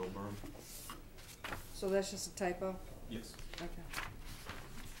material soil berm. So that's just a typo? Yes. Okay.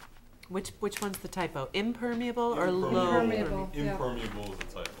 Which one's the typo? Impermeable or low? Impermeable, yeah. Impermeable is a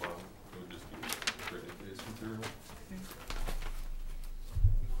typo. It would just be graded base material.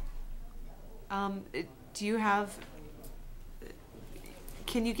 Do you have,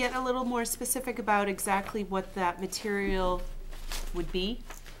 can you get a little more specific about exactly what that material would be?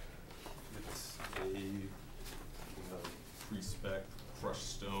 It's a pre-spec crushed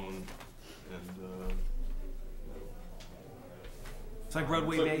stone and It's like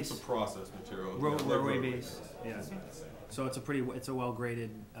roadway base. It's a process material. Roadway base. Yeah. So it's a well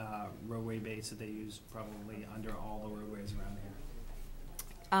graded roadway base that they use probably under all the roadways around here.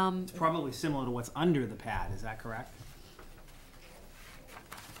 It's probably similar to what's under the pad. Is that correct?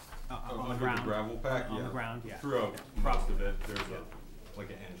 On the ground. The gravel pack, on yeah. the ground, yeah. Throughout most of it, there's like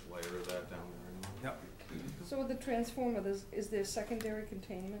an inch layer of that down there. Yep. So with the transformer, is there secondary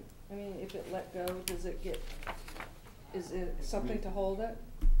containment? I mean, if it let go, does it get, is it something to hold it?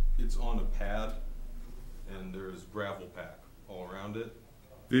 It's on a pad, and there's gravel pack all around it.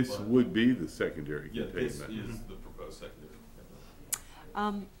 This would be the secondary Yeah, containment. this is the proposed secondary.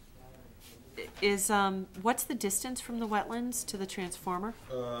 What's the distance from the wetlands to the transformer?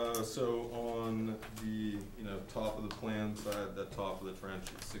 So on the top of the plan side, that top of the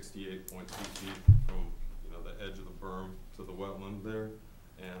trench, it's 68.2 feet from the edge of the berm to the wetland there,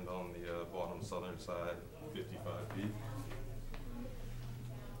 and on the bottom southern side, 55 feet.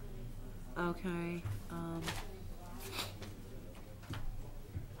 Okay. I'm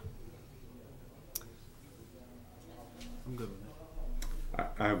good with it.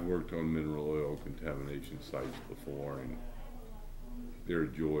 I've worked on mineral oil contamination sites before, and they're a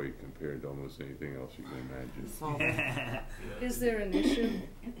joy compared to almost anything else you can imagine. Is there an issue?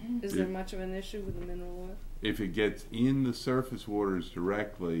 Is there much of an issue with the mineral oil? If it gets in the surface waters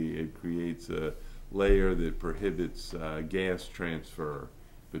directly, it creates a layer that prohibits gas transfer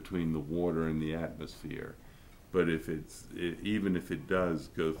between the water and the atmosphere. But if even if it does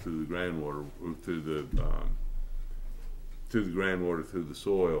go through the groundwater, or through the groundwater, through the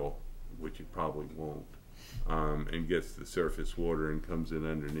soil, which it probably won't, and gets the surface water and comes in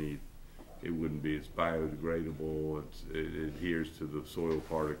underneath, it wouldn't be as biodegradable. It adheres to the soil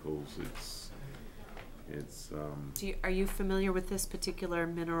particles. Are you familiar with this particular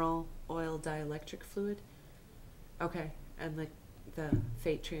mineral oil dielectric fluid? Okay, and the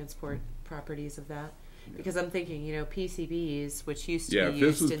fate transport properties of that? Because I'm thinking, PCBs, which used to be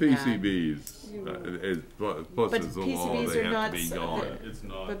used in that. Yeah, if this was PCBs, plus it's a law, they have to be gone. It's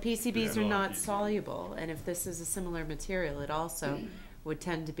not. But PCBs are not soluble, and if this is a similar material, it also would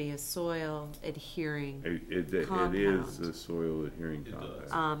tend to be a soil adhering compound. It is a soil adhering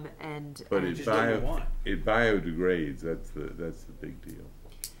compound. But it biodegrades. That's the big deal.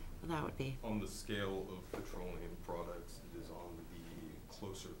 Well, that would be on the scale of petroleum products. It is on the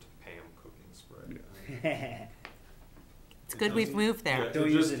closer to PAM cooking spray. Yeah. It's good we've moved there. Yeah,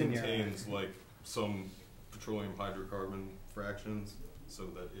 it just contains like some petroleum hydrocarbon fractions, so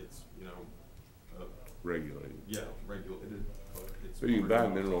that it's regulated. Yeah, regulated. So you buy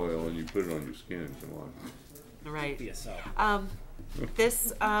mineral oil and you put it on your skin. Come on. Right. This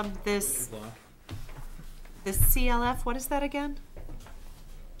CLF. What is that again?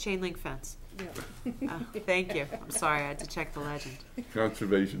 Chain link fence. Yeah. Thank you. I'm sorry, I had to check the legend.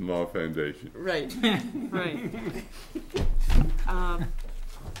 Conservation Law Foundation. Right, right.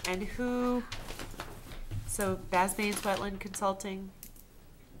 And who, so Basmain's Wetland Consulting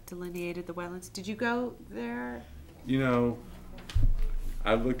delineated the wetlands. Did you go there?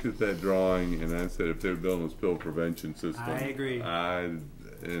 I looked at that drawing and I said, if they're building a spill prevention system. I agree.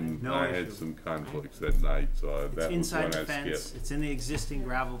 And No I had issue. some conflicts that night, so It's that was inside one the I fence, skipped. it's in the existing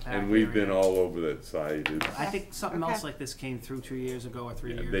gravel pad. And we've been area. all over that site. It's- I think something Okay. else like this came through 2 years ago or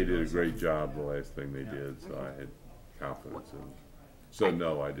 3 Yeah, years ago. they did or a great something. job the last thing they did, so I had confidence in them. So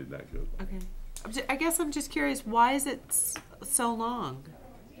no, I did not go. Okay. I guess I'm just curious, why is it so long?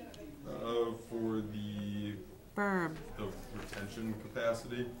 For the Berm. the retention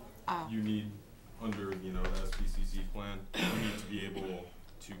capacity, Oh. you need, under, you know, the SPCC plan, you need to be able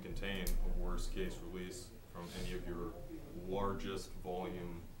to contain a worst case release from any of your largest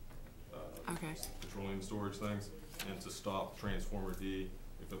volume Okay. petroleum storage things, and to stop transformer D,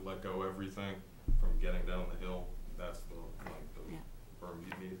 if it let go everything from getting down the hill, that's the, like, the Yeah. berm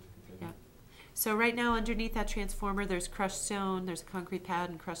you need to continue. Yeah. So right now, underneath that transformer, there's crushed stone, there's a concrete pad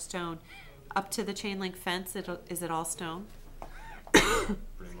and crushed stone. Up to the chain link fence, is it all stone?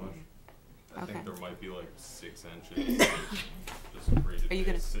 Pretty much. I Okay. think there might be like 6 inches, just graded Are you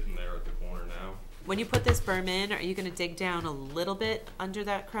gonna- base sitting there at the corner now. When you put this berm in, are you gonna dig down a little bit under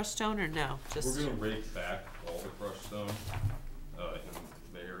that crushed stone, or no? Just We're gonna rake back all the crushed stone,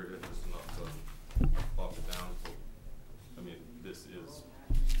 in the area, just enough to pop it down. I mean, this is,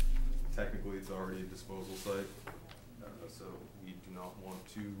 technically it's already a disposal site, so we do not want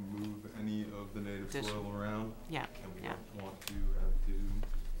to move any of the native soil around. Yeah, And we yeah. don't want to have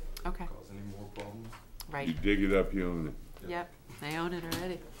to Okay. cause any more problems. Right. You dig it up, you own it. Yep, they own it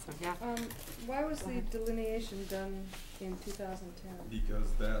already, so yeah. Why was Go the ahead. delineation done in 2010?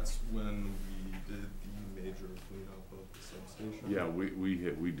 Because that's when we did the major cleanup of the substation. Yeah,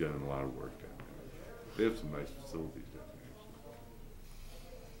 we done a lot of work down there. They have some nice facilities down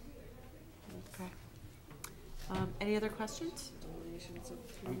there. Okay. Any other questions? Delineations of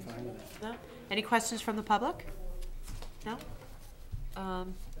I'm fine with it. No? Any questions from the public? No?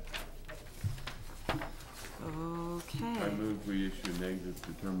 Okay. I move we issue a negative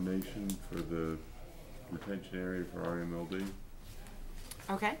determination for the retention area for RMLD.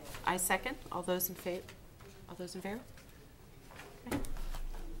 Okay, I second. All those in favor? All those in favor? Okay.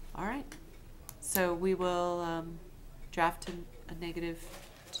 All right. So we will draft a negative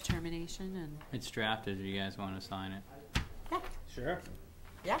determination and. It's drafted, do you guys want to sign it? Yeah. Sure.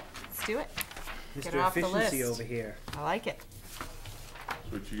 Yeah, let's do it. Get Mr. it off the Efficiency list. over here. I like it.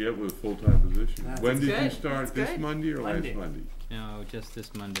 That's what you get with a full-time position. That's When did you good. start? That's This good. Monday or Monday. last Monday? No, just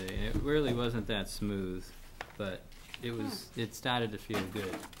this Monday. It really wasn't that smooth, but it was. It started to feel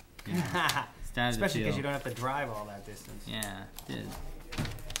good. You know, started Especially to because you feel, don't have to drive all that distance. Yeah, it did.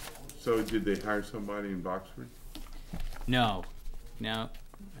 So did they hire somebody in Boxford? No.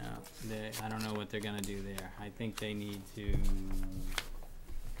 I don't know what they're gonna do there. I think they need to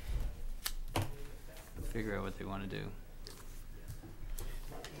figure out what they want to do.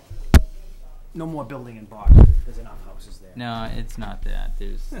 No more building in Brockton. There's enough houses there. No, it's not that.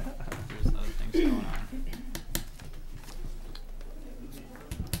 There's other things going on.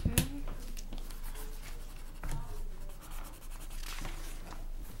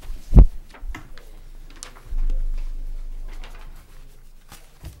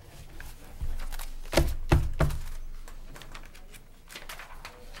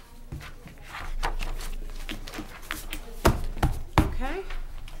 Okay.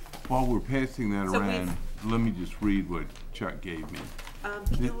 While we're passing that So around, let me just read what Chuck gave me.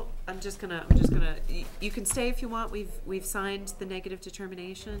 I'm just gonna, you can stay if you want. We've signed the negative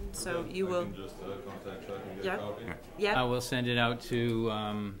determination, so Okay, you will. I can just contact Chuck and get Yeah. a copy. Yeah. I will send it out to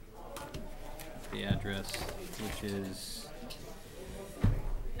the address, which is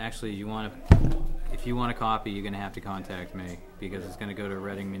actually if you want a copy, you're gonna have to contact me because it's gonna go to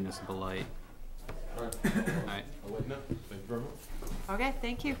Reading Municipal Light. All right. Alright. I'll let you know. Thank you very much. Okay,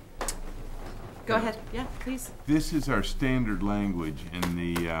 thank you. Go ahead. Yeah, please. This is our standard language in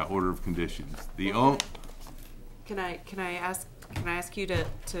the order of conditions. The Can I ask you to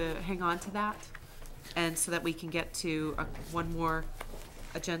hang on to that, and so that we can get to one more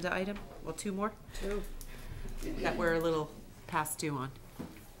agenda item? Well, two more. Two. That we're a little past due on.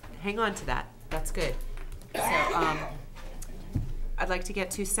 Hang on to that. That's good. So I'd like to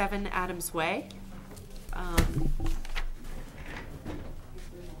get to 7 Adams Way.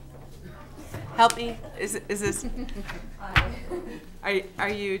 Help me. Is this? Are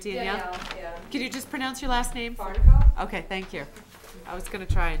you Danielle? Yeah. Can you just pronounce your last name? Barnico. Okay, thank you. I was gonna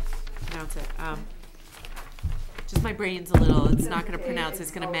try and pronounce it. Just my brain's a little. It's not gonna pronounce.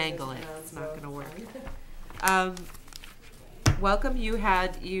 It's gonna mangle it. It's not gonna work. Welcome. You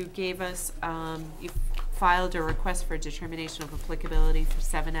gave us. You filed a request for a determination of applicability for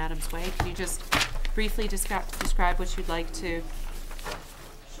 7 Adams Way. Can you just briefly describe what you'd like to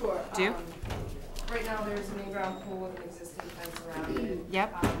Sure. Do? Right now, there's an in-ground pool with an existing fence around it.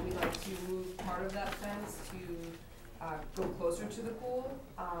 Yep. We'd like to move part of that fence to go closer to the pool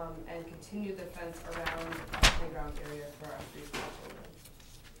and continue the fence around the playground area for our preschool children.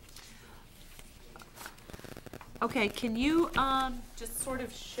 Okay, can you just sort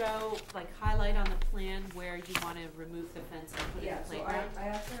of show, like, highlight on the plan where you want to remove the fence and put in Yeah, the so playground? I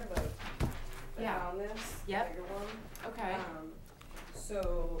actually have like, I Yeah. found this, the Yep. bigger one. Okay.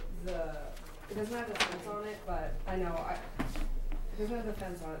 So it doesn't have the fence on it, but I know, it doesn't have the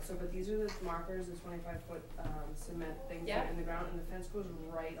fence on it, so, but these are the markers, the 25-foot cement things that are in the ground, and the fence goes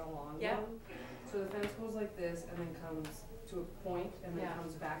right along Yep. them. So the fence goes like this and then comes to a point and then Yeah.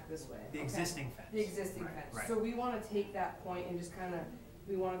 comes back this way. The existing fence. The existing Right, fence. right. So we wanna take that point and just kinda,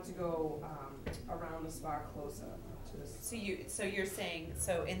 we want it to go around the spot closer to this. So you're saying,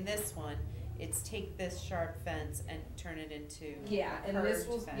 so in this one, it's take this sharp fence and turn it into Yeah, a and this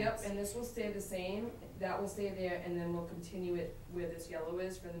will, curved fence. yep, and this will stay the same, that will stay there, and then we'll continue it where this yellow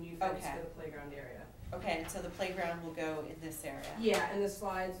is for the new fence Okay. for the playground area. Okay, and so the playground will go in this area? Yeah, and the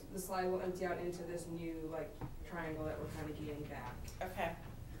slide will empty out into this new, like, triangle that we're kinda gating back. Okay.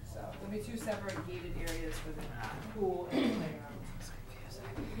 So, there'll be two separate gated areas for the pool and the playground.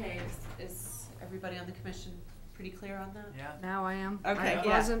 Okay, is everybody on the commission pretty clear on that? Yeah. Now I am. Okay, I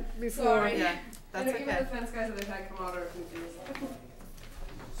yeah. wasn't before. Sorry. Yeah, that's And even okay. the fence guys that I've had come out are confused.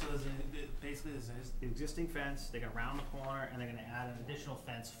 So basically there's an existing fence, they're gonna round the corner, and they're gonna add an additional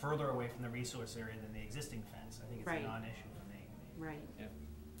fence further away from the resource area than the existing fence. I think it's Right. a non-issue for me. Right. Yep.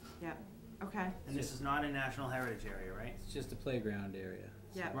 Yep, okay. And this is not a National Heritage area, right? It's just a playground area.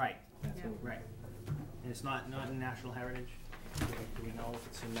 Yeah. Right. That's Yeah. what- Right. And it's not in National Heritage? Do we know if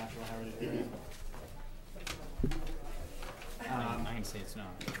it's in National Heritage area? I can say it's not.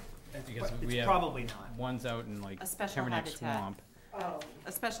 Because It's we have probably not. ones out in like A special Terminex habitat. Swamp. Oh.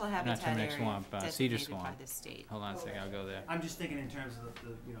 A special Not habitat Terminex area Swamp, Cedar designated Swamp. by the state. Hold on a second, I'll go there. I'm just thinking in terms of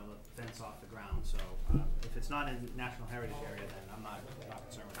the fence off the ground, so, if it's not in National Heritage area, then I'm not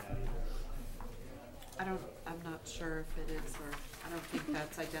concerned with that either. I'm not sure if it is, or I don't think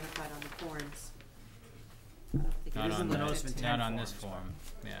that's identified on the forms. I don't think Not it is on in the the- notice of intent Not on this forms,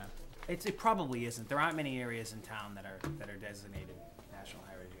 form, yeah. It probably isn't. There aren't many areas in town that are designated National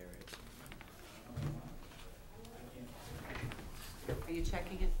Heritage areas. Are you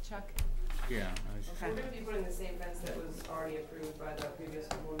checking it, Chuck? Yeah. We're gonna be putting the same fence that was already approved by the previous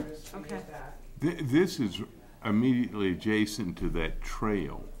homeowners 2 years back. This is immediately adjacent to that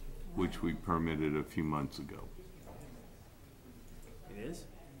trail, which we permitted a few months ago. It is?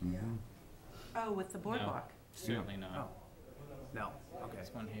 Mhm. Oh, with the boardwalk? Certainly not. Oh. No, okay.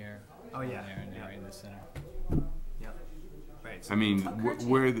 This one here. Oh, yeah. One there, and Yeah. right in the center. Yep. Right. I mean,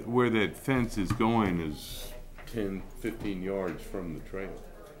 where that fence is going is 10, 15 yards from the trail.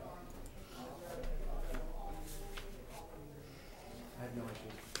 I have no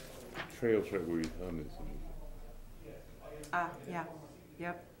issue. Trail's right where your thumb is. Yeah,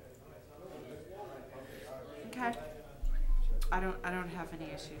 yep. Okay. I don't have any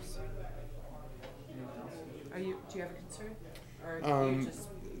issues. Do you have a concern? Or do you just?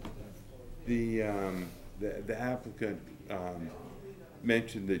 The applicant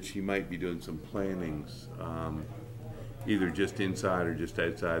mentioned that she might be doing some plantings, either just inside or just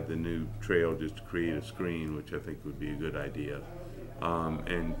outside the new trail, just to create a screen, which I think would be a good idea.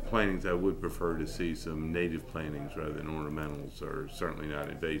 And plantings, I would prefer to see some native plantings rather than ornamentals, or certainly not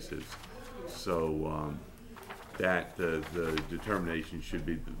invasives. So that the determination should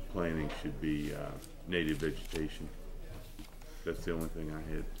be that the planting should be native vegetation. That's the only thing I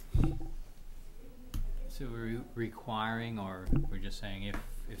had. So we're requiring, or we're just saying if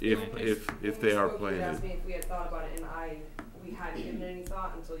If they are You planted. asked me if we had thought about it, and we hadn't given it any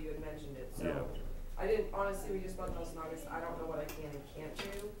thought until you had mentioned it, so. Yeah. I didn't, honestly, we just bought the house in August, I don't know what I can and can't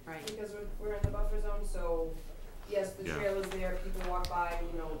do. Right. Because we're in the buffer zone, so, yes, the Yeah. trail is there, people walk by,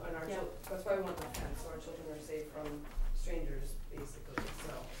 and our Yeah. that's why we want the fence, so our children are safe from strangers, basically,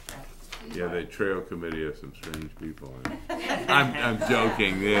 so. Yeah, that trail committee has some strange people in it. I'm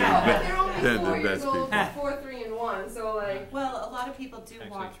joking. They're They're only the 4 years best old, people. 4, 3, and 1, so like. Well, a lot of people do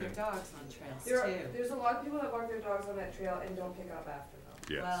Actually walk their true. dogs on trails too. There's a lot of people that walk their dogs on that trail and don't pick up after them.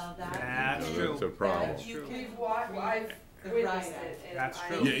 Yes. Well, That's No, true. that's a problem. That's true. We've walked, I've witnessed it, and That's I.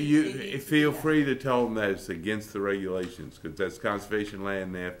 true. You feel free to tell them that it's against the regulations, because that's conservation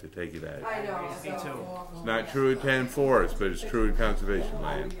land, they have to take it out. I know, Me so. too. It's not true at 10 Forest, but it's true at conservation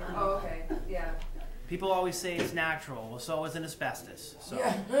land. Oh, okay, yeah. People always say it's natural, well, so is an asbestos, so.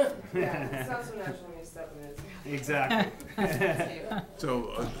 Yeah, it's not so natural when you step in it. Exactly.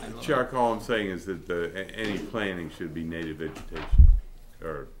 So, Chuck, all I'm saying is that any planting should be native vegetation.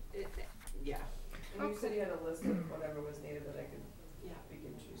 or, Yeah. And you said you had a list of whatever was needed that I could, we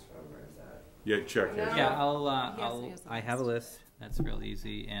can choose from, or is that? yeah, Chuck has. Yeah, Yes, I have a list. That's real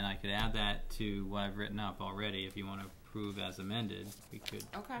easy, and I could add that to what I've written up already. If you want to approve as amended, we could.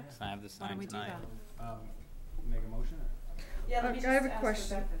 Okay. I have this Why don't signed we do tonight. that? Make a motion? Yeah, let me I have just a ask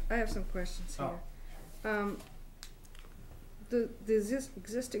question. Rebecca. I have some questions Oh. here. The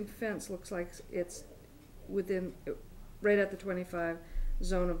existing fence looks like it's within, right at the 25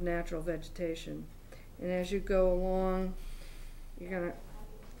 zone of natural vegetation. And as you go along, you're gonna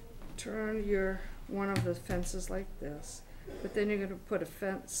turn one of the fences like this, but then you're gonna put a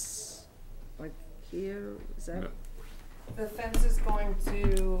fence like here, is that? No. The fence is going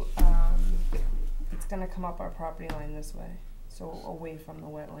to, it's gonna come up our property line this way, so away from the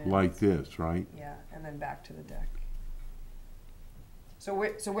wetlands. Like this, right? Yeah, and then back to the deck. So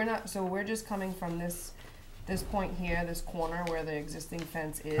we're just coming from this point here, this corner where the existing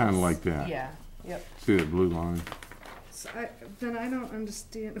fence is. Kinda like that. Yeah, yep. See that blue line? So then I don't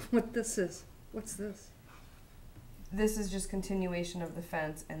understand what this is. What's this? This is just continuation of the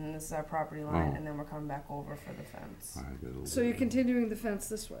fence, and then this is our property line, Oh. and then we're coming back over for the fence. So you're continuing the fence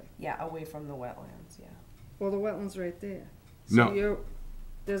this way? Yeah, away from the wetlands, yeah. Well, the wetland's right there. So No.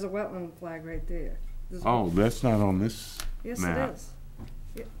 there's a wetland flag right there. There's Oh, that's not on this Yes, map. it is.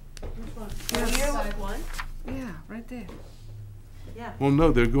 Yeah. Which one? Yes. Side one? Yeah, right there. Yeah. Well,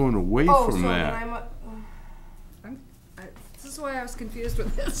 no, they're going away Oh, from so that. then This is why I was confused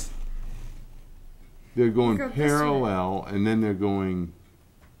with this. They're going Go this way. parallel, and then they're going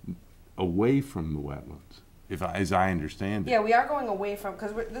away from the wetlands, as I understand it. Yeah, we are going away from,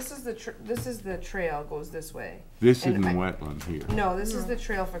 because this is the trail goes this way. This And isn't I- wetland here. No, this is the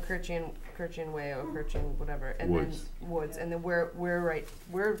trail for Kirchian Way or Kirchian whatever, and Woods. then woods, and then we're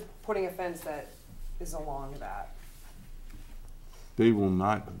putting a fence that is along that. They will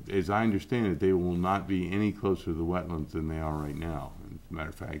not, as I understand it, they will not be any closer to the wetlands than they are right now. As a matter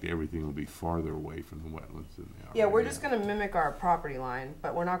of fact, everything will be farther away from the wetlands than they are. Yeah, right we're now. just gonna mimic our property line,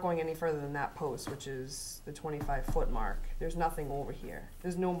 but we're not going any further than that post, which is the 25-foot mark. There's nothing over here.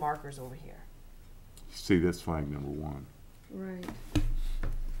 There's no markers over here. See, that's flag number 1. Right.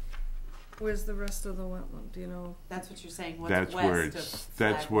 Where's the rest of the wetland? Do you know? That's what you're saying, what's That's west where of that's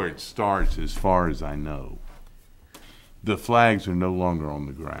flag where one? it starts, as far as I know. The flags are no longer on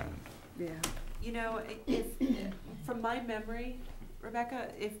the ground. Yeah. You know, if from my memory, Rebecca,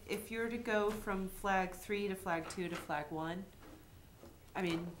 if you're to go from flag 3 to flag 2 to flag 1, I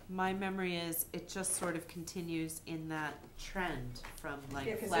mean, my memory is it just sort of continues in that trend from like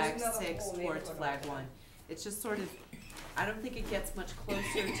Yeah, 'cause flag there's another 6 whole towards neighborhood flag over there. 1. It's just sort of, I don't think it gets much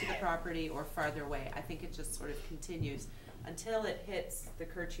closer to the property or farther away. I think it just sort of continues until it hits the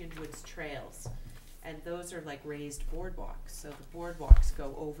Kirchian Woods trails. And those are like raised boardwalks, so the boardwalks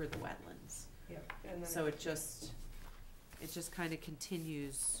go over the wetlands. Yep. And then So it just kind of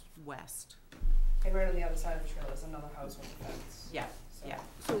continues west. and right on the other side of the trail is another house with a fence. Yeah, So- yeah.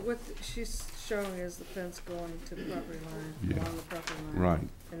 So what she's showing is the fence going to the property line, Yeah. along the property line. Right.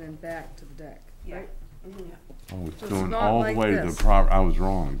 And then back to the deck, Yeah. right? Mhm. Oh, it's So it's going not all like the way to this. the I was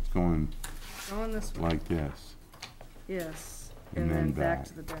wrong. It's going Going this way. like this. Yes, And and then then back back.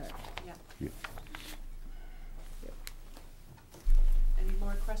 to the deck. Yeah. Yeah. Any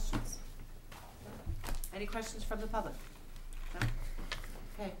more questions? Any questions from the public? No?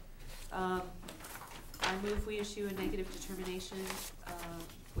 Okay. I move we issue a negative determination,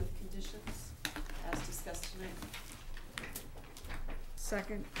 with conditions as discussed tonight.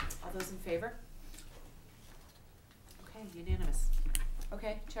 Second. All those in favor? Okay, unanimous.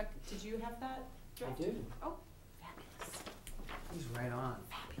 Okay, Chuck, did you have that draft? I did. Oh, fabulous. He's right on.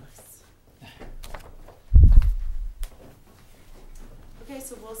 Fabulous. Okay,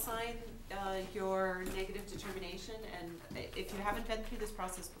 so we'll sign your negative determination, and if you haven't been through this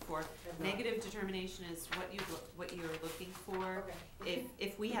process before, negative determination is what you're looking for.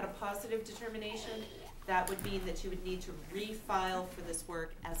 If we had a positive determination, that would mean that you would need to refile for this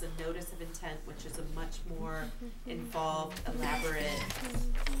work as a notice of intent, which is a much more involved, elaborate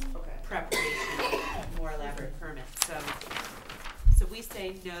preparation, more elaborate permit. So we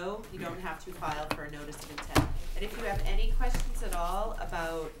say no, you don't have to file for a notice of intent. And if you have any questions at all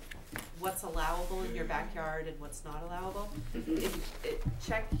about what's allowable in your backyard and what's not allowable,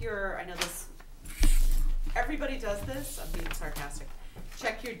 check your, I know this, everybody does this, I'm being sarcastic,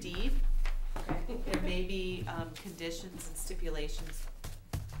 check your deed. There may be conditions and stipulations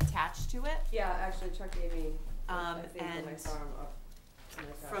attached to it. Yeah, actually Chuck gave me, I think when I And saw him up. in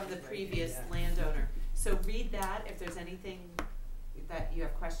the from the back, previous yeah. landowner. So read that, if there's anything that you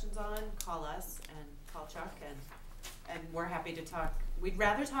have questions on, call us and call Chuck, and we're happy to talk we'd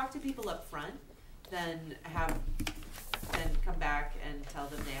rather talk to people up front than come back and tell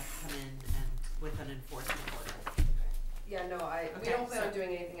them they have to come in and with an enforcement order. Yeah, no, we Okay, don't plan on so-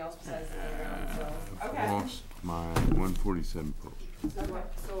 doing anything else besides the playground, so. Okay. Lost my 147 Pearl Street. Okay,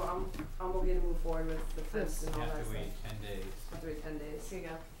 so I'm okay to move forward with the fence and all You that have stuff. to wait 10 days. Have to wait 10 days. Here you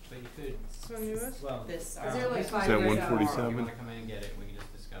go. But you could. So newest? Well, This, Is there like this 5 Is that years out? 147? If you wanna come in and get it, we can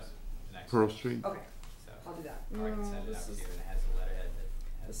just discuss it the next. Pearl time. Street? Okay, So, I'll do that. or I can send it this out to is- you and it has a letterhead that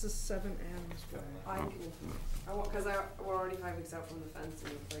has. This is 7M. I want, cause we're already 5 weeks out from the fence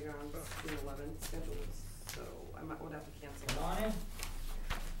and the playground's June 11th scheduled, so would have to cancel. Come on in.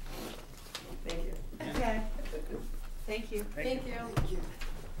 Thank you. okay, thank you. Thank you.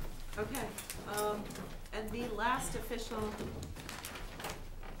 Okay, and the last official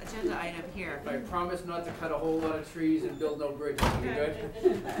agenda item here. I promise not to cut a whole lot of trees and build no bridges, you good?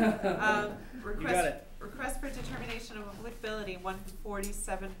 Request for determination of applicability,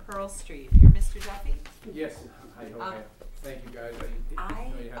 147 Pearl Street. You're Mr. Duffy? Yes, I hope, thank you guys, I- I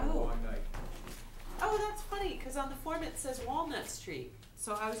know you had a oh. long night. Oh, that's funny, because on the form it says Walnut Street,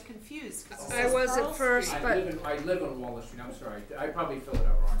 so I was confused, because it I says was at Pearl first, Street. I live on Walnut Street, I'm sorry, I probably filled it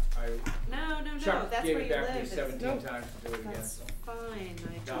out wrong. No, Chuck that's gave where it you back to me live. 17 It's- times to do it again, That's so. fine,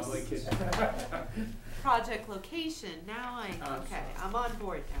 I No, I'm only just, kidding. project location, now I'm okay, sorry. I'm on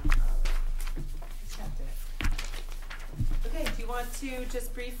board now. Okay, do you want to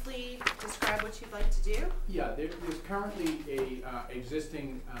just briefly describe what you'd like to do? Yeah, there's currently a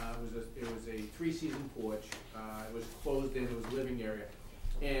existing, it was a 3-season porch. It was closed in, it was living area.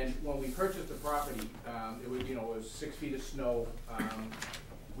 And when we purchased the property, it was 6 feet of snow.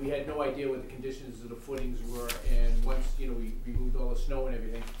 We had no idea what the conditions of the footings were, and once, we removed all the snow and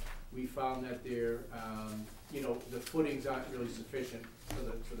everything, we found that there, the footings aren't really sufficient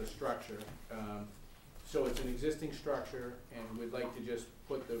for the structure. So it's an existing structure, and we'd like to just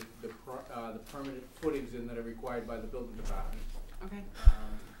put the permanent footings in that are required by the building department. Okay.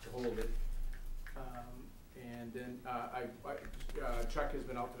 To hold it. And then, Chuck has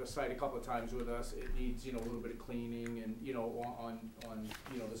been out to the site a couple of times with us. It needs, a little bit of cleaning and, on,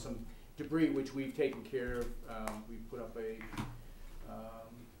 there's some debris which we've taken care of. We put up a,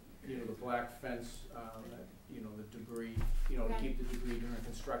 the black fence, the debris, to Okay. keep the debris during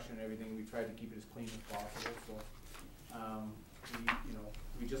construction and everything. We tried to keep it as clean as possible, so,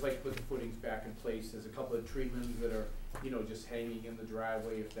 we just like to put the footings back in place. There's a couple of tree limbs that are, just hanging in the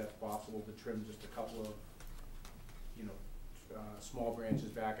driveway, if that's possible, to trim just a couple of, small branches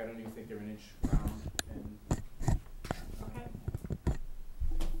back. I don't even think they're an inch round, and, Okay.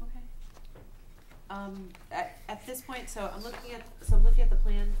 Okay. At this point, so I'm looking at the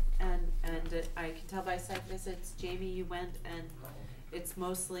plan, and I can tell by site visits, Jamie, you went, and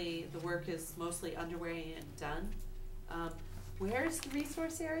the work is mostly underway and done. Where's the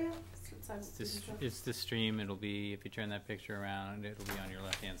resource area? It's the stream. It'll be, if you turn that picture around, it'll be on your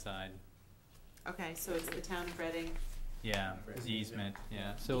left-hand side. Okay, so it's the town of Reading. Yeah, the easement,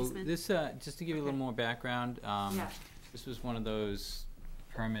 yeah. So Easement. this, just to give you a little more background, Yeah. this was one of those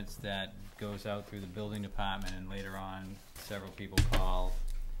permits that goes out through the building department, and later on, several people call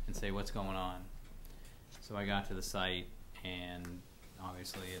and say, what's going on? So I got to the site, and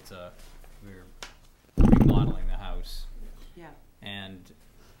obviously we're remodeling the house. Yeah. And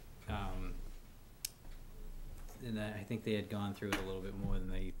I think they had gone through it a little bit more than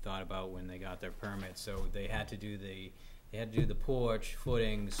they thought about when they got their permit. So they had to do the porch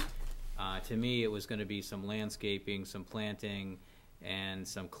footings. To me, it was going to be some landscaping, some planting, and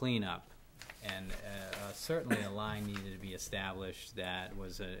some cleanup. And certainly a line needed to be established that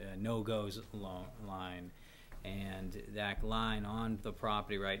was a no-go line. And that line on the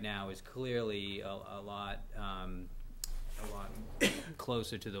property right now is clearly a lot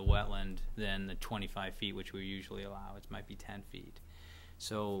closer to the wetland than the 25 feet which we usually allow. It might be 10 feet.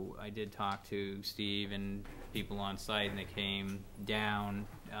 So I did talk to Steve and people on site, and they came down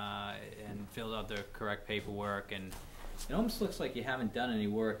and filled out the correct paperwork, and it almost looks like you haven't done any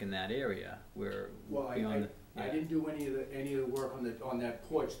work in that area. I didn't do any of the work on that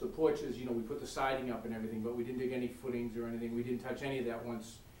porch. The porch is, we put the siding up and everything, but we didn't dig any footings or anything. We didn't touch any of that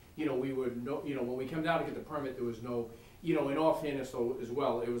once, when we came down to get the permit, there was no, in all fairness though, as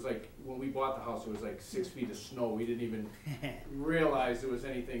well, it was like, when we bought the house, it was like 6 feet of snow. We didn't even realize there was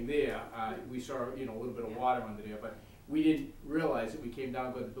anything there. We saw, a little bit of water under there, but we didn't realize it. We came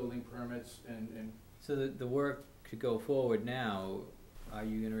down, got the building permits, and So the work to go forward now, are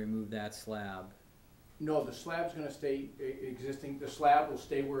you going to remove that slab? no, the slab's gonna stay existing. The slab will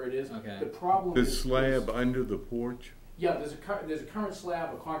stay where it is. Okay. The problem The is. slab under the porch? Yeah, there's a current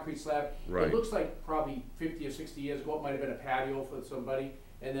slab, a concrete slab. Right. It looks like probably 50 or 60 years ago, it might have been a patio for somebody,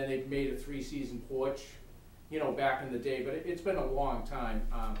 and then they made a 3-season porch, you know, back in the day, but it's been a long time.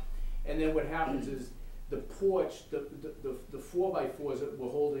 And then what happens is the porch, the 4x4s that were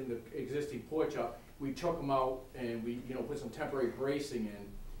holding the existing porch up, we took them out and we, you know, put some temporary bracing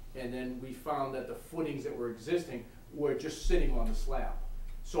in, and then we found that the footings that were existing were just sitting on the slab.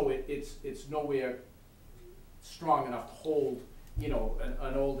 So it's nowhere strong enough to hold, you know,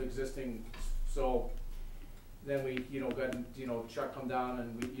 an old existing, so then we, you know, got, you know, Chuck come down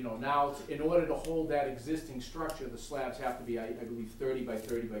and we, you know, now in order to hold that existing structure, the slabs have to be, I believe, 30 by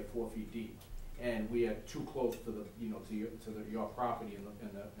 30 by 4 feet deep. And we are too close to the, you know, to your property and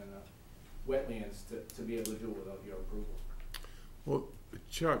the wetlands to be able to do it without your approval. Well,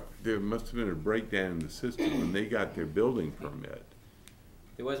 Chuck, there must have been a breakdown in the system when they got their building permit.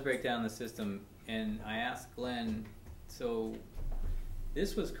 There was a breakdown in the system, and I asked Glenn, so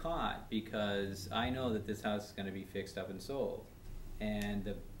this was caught because I know that this house is going to be fixed up and sold.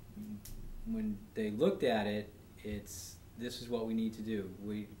 And when they looked at it, this is what we need to do.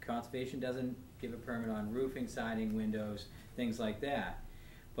 Conservation doesn't give a permit on roofing, siding, windows, things like that.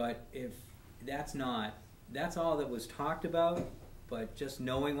 But if that's all that was talked about, but just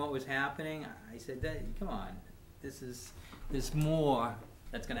knowing what was happening, I said, come on, there's more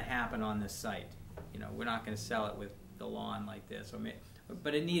that's going to happen on this site. You know, we're not going to sell it with the lawn like this.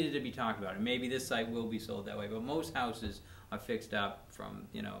 But it needed to be talked about, and maybe this site will be sold that way. But most houses are fixed up from,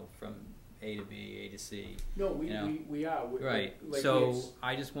 you know, from A to B, A to C. No, we are. Right. Like so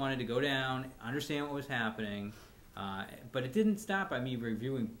I just wanted to go down, understand what was happening, but it didn't stop by me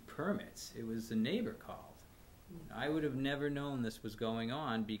reviewing permits. It was the neighbor called. I would have never known this was going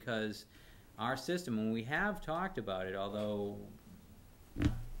on because our system, when we have talked about it, although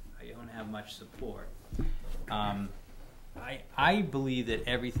I don't have much support, I believe that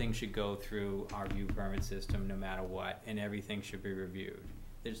everything should go through our view permit system no matter what, and everything should be reviewed.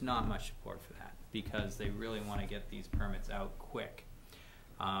 There's not much support for that because they really want to get these permits out quick.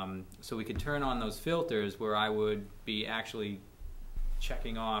 So we could turn on those filters where I would be actually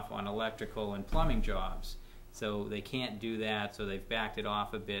checking off on electrical and plumbing jobs. So they can't do that, so they've backed it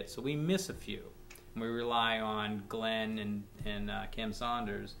off a bit. So we miss a few. And we rely on Glenn and Kim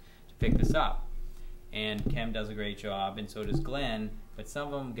Saunders to pick this up. And Kim does a great job, and so does Glenn, but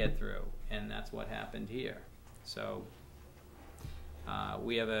some of them get through, and that's what happened here. So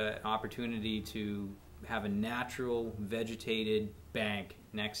we have an opportunity to have a natural vegetated bank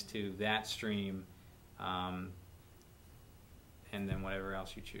next to that stream, and then whatever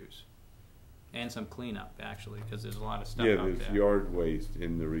else you choose. And some cleanup, actually, because there's a lot of stuff out there. Yeah, there's yard waste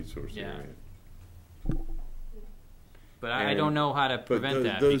in the resource area. But I don't know how to prevent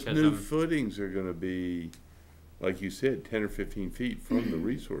that. Those new footings are going to be, like you said, 10 or 15 feet from the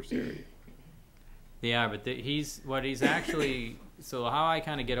resource area. Yeah, but what he's actually, so how I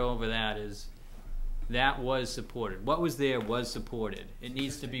kind of get over that is that was supported. What was there was supported. It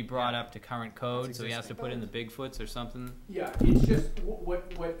needs to be brought up to current code, so he has to put in the Bigfoots or something. Yeah, it's just what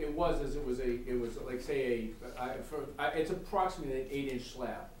it was is it was like say it's approximately an 8-inch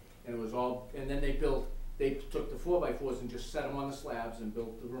slab, and it was all, and then they took the 4x4s and just set them on the slabs and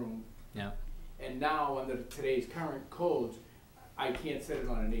built the room. Yeah. And now under today's current codes, I can't set it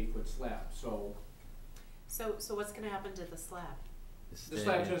on an 8-foot slab. So what's going to happen to the slab? The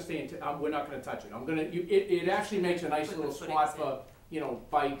slab's going to stay. We're not going to touch it. It actually makes a nice little spot for, you know,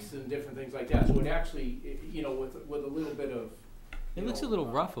 bikes and different things like that. So it actually, you know, with a little bit of. It looks a little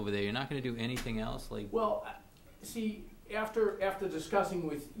rough over there. You're not going to do anything else, like. Well, see, after discussing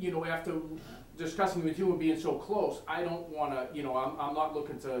with you and being so close, I don't want to, you know, I'm not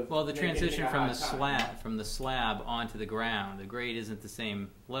looking to. Well, the transition from the slab onto the ground, the grade isn't the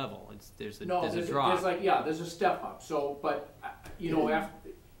same level. There's a drop. There's a step up. So, but you know,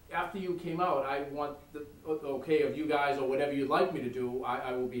 after you came out, I want the okay of you guys or whatever you'd like me to do.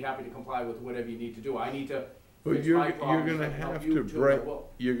 I will be happy to comply with whatever you need to do. I need to. But you're going to have to break.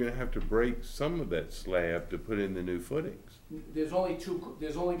 You're going to have to break some of that slab to put in the new footings. There's only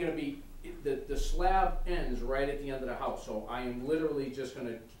going to be the slab ends right at the end of the house. So I am literally just going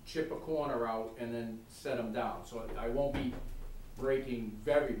to chip a corner out and then set them down. So I won't be breaking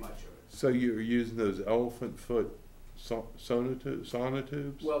very much of it. So you're using those elephant foot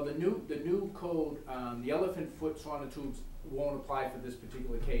sonotubes? Well, the new code, the elephant foot sonotubes won't apply for this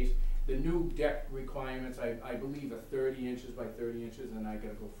particular case. The new deck requirements, I believe, are 30 inches by 30 inches, and I got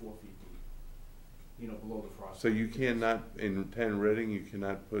to go 4 feet deep, you know, below the frost. So you cannot, in Penn Redding, you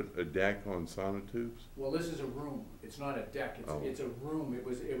cannot put a deck on sonotubes? Well, this is a room. It's not a deck. It's a room.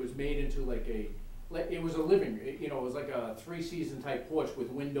 It was made into like like, it was a living, you know, it was like a 3-season type porch with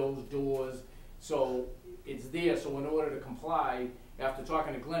windows, doors, so it's there, so in order to comply, after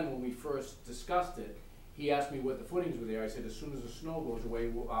talking to Glenn when we first discussed it, he asked me what the footings were there. I said, as soon as the snow goes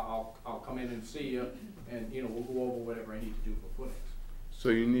away, I'll come in and see you, and, you know, we'll go over whatever I need to do for footings. So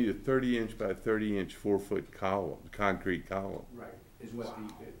you need a 30-inch by 30-inch 4-foot column, concrete column. Right, is what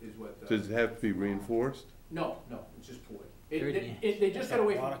Does it have to be reinforced? No, it's just poured. They just That's got a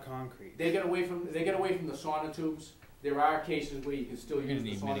away lot from, of concrete. they get away from the sonotubes. There are cases where you can still You're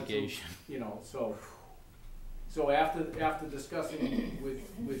use gonna the need sonotubes, mitigation. you know, so after discussing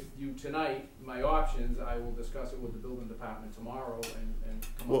with you tonight, my options, I will discuss it with the building department tomorrow and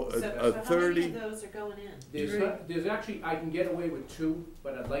come Well, up with So, the so best. how many of those are going in? There's actually, I can get away with 2,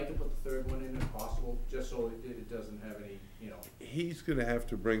 but I'd like to put the 3rd one in if possible, just so it doesn't have any, you know. He's gonna have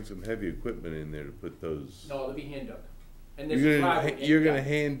to bring some heavy equipment in there to put those. No, they'll be hand dug. And there's a You're driveway. gonna, you're gonna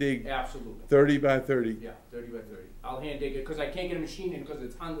hand dig Absolutely. 30 by 30? Yeah, 30 by 30. I'll hand dig it, because I can't get a machine in because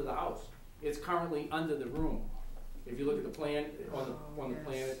it's under the house. It's currently under the room. If you look at the plan, on the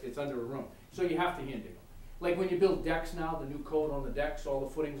plan, it's under a room. So you have to hand dig them. Like when you build decks now, the new code on the decks, all the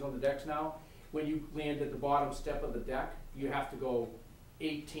footings on the decks now, when you land at the bottom step of the deck, you have to go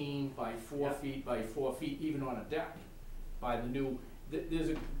 18 by 4 feet by 4 feet, even on a deck, by the new,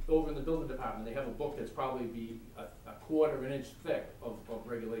 over in the building department, they have a book that's probably be a quarter of an inch thick of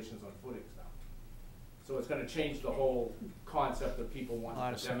regulations on footings now. So it's gonna change the whole concept of people A wanting.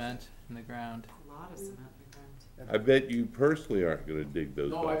 lot of cement in the ground. A lot of cement in the ground. I bet you personally aren't gonna dig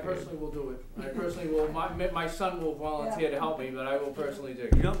those. No, by I hand. personally will do it. I personally will, my son will volunteer to help me, but I will personally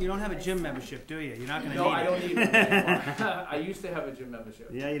dig You it. don't have a gym membership, do you? You're not gonna need it. No, I don't need one anymore. I used to have a gym membership.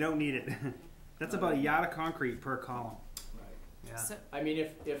 Yeah, you don't need it. That's about a yard of concrete per column. Right. Yeah. So, I mean,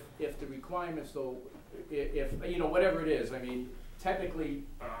 if the requirements though, if, you know, whatever it is, I mean, technically,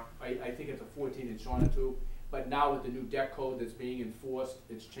 I think it's a 14-inch sonotube, but now with the new deck code that's being enforced,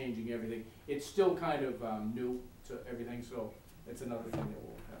 it's changing everything. It's still kind of new to everything, so it's another thing that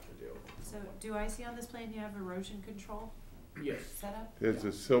we'll have to deal with. so do I see on this plan you have erosion control Yes. set up? There's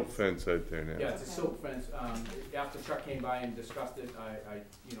a silk fence out there now. Yeah, it's a silk fence. After Chuck came by and discussed it, I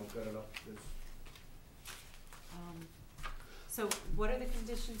you know, got it up. So what are the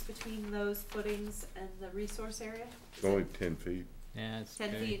conditions between those footings and the resource area? It's only 10 feet. Yeah, it's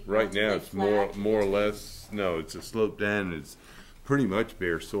 10 very- feet. Right now, it's relatively more flat. or less, no, it's a slope down, it's pretty much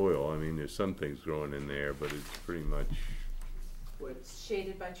bare soil. I mean, there's some things growing in there, but it's pretty much, It's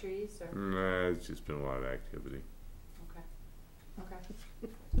shaded by trees or? nah, it's just been a lot of activity. Okay.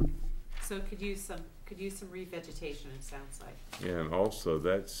 So could use some revegetation, it sounds like. Yeah, and also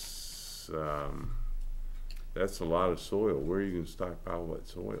that's a lot of soil. Where are you gonna stockpile that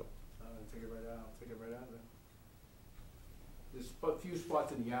soil? Take it right out. I'll take it right out of there. There's a few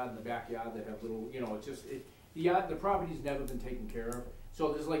spots in the yard, in the backyard that have little, you know, it's just, the property's never been taken care of.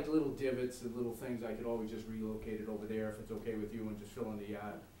 So there's like little divots and little things, I could always just relocate it over there if it's okay with you and just fill in the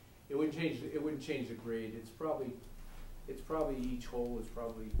yard. It wouldn't change the grade. It's probably each hole is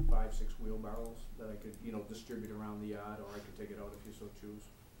probably 5-6 wheelbarrows that I could, you know, distribute around the yard, or I could take it out if you so choose.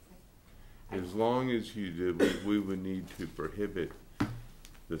 As long as you do, we would need to prohibit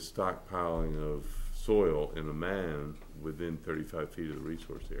the stockpiling of soil in a mound within 35 feet of the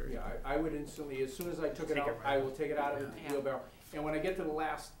resource area. Yeah, I would instantly, as soon as I took it out, I will take it out of the Yeah. wheelbarrow. And when I get to the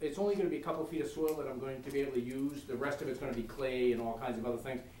last, it's only gonna be a couple of feet of soil that I'm going to be able to use. The rest of it's gonna be clay and all kinds of other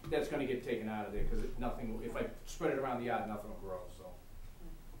things. That's gonna get taken out of there, cause nothing, if I spread it around the yard, nothing will grow, so.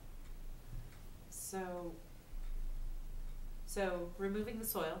 So removing the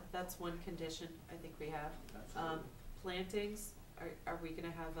soil, that's one condition I think we have. Absolutely. Plantings, are we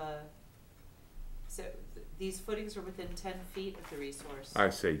gonna have these footings are within 10 feet of the resource? I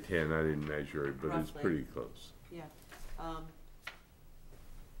say 10, I didn't measure it, but it's Roughly. pretty close. Yeah.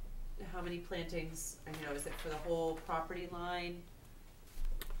 How many plantings, you know, is it for the whole property line?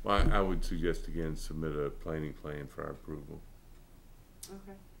 Well, I would suggest again, submit a planning plan for our approval.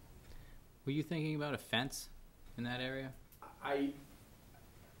 Okay. Were you thinking about a fence in that area?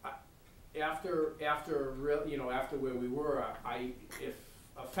 After where we were, if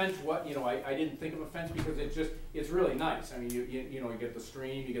a fence, I didn't think of a fence because it's really nice. I mean, you get the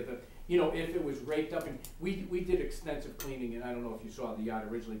stream, you get the, if it was raked up, and we did extensive cleaning, and I don't know if you saw the yard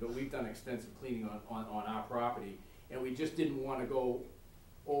originally, but we've done extensive cleaning on our property, and we just didn't want to go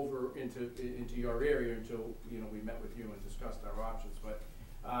over into your area until, we met with you and discussed our options, but,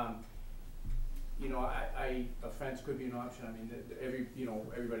 a fence could be an option. I mean,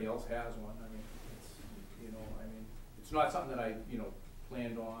 everybody else has one. I mean, it's not something that I,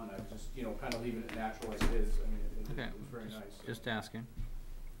 planned on. I was just, kind of leaving it natural as it is. I mean, it was very nice. So. Just asking.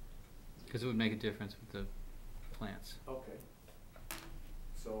 Because it would make a difference with the plants. Okay.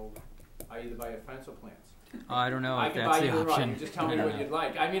 So, I either buy a fence or plants. I don't know I if can that's buy the either one. option. You just tell me I don't what know. you'd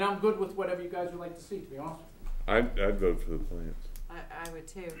like. I mean, I'm good with whatever you guys would like to see, to be honest. I'd vote for the plants. I would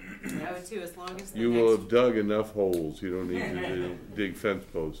too. I would too, as long as the You will next, have dug enough holes, you don't need to dig fence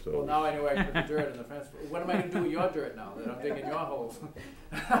posts over. Well, now I know I can put the dirt in the fence. What am I gonna do with your dirt now, that I'm digging your holes?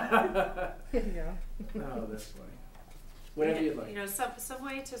 Yeah. Oh, that's funny. Whatever you'd like. you know, some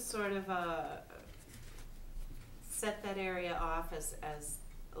way to sort of, set that area off as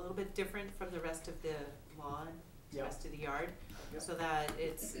a little bit different from the rest of the lawn, the Yep. rest of the yard, Yep. so that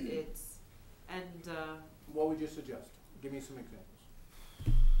it's, and, What would you suggest? Give me some examples.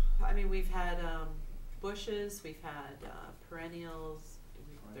 I mean, we've had, bushes, we've had, perennials,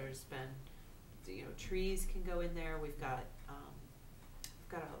 there's been, you know, trees can go in there, we've got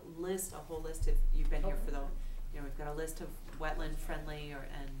a whole list of, you've been here for the, you know, we've got a list of wetland friendly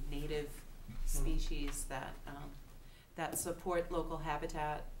and native species that, that support local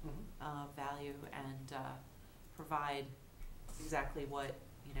habitat, value and, provide exactly what,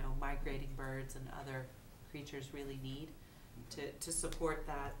 you know, migrating birds and other creatures really need to support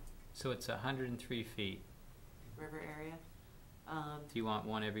that So it's 103 feet. river area. Do you want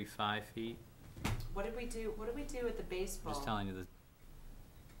one every 5 feet? What did we do at the baseball Just telling you the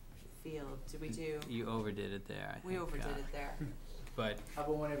field? Did we do? you overdid it there. I We think, overdid it there. But How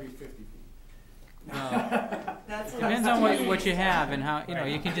about one every 50 feet? That's depends on what you have and how, you know,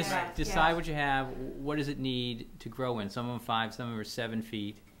 Right. you can just Yeah, decide yeah. what you have. What does it need to grow in? Some of them 5, some of them are 7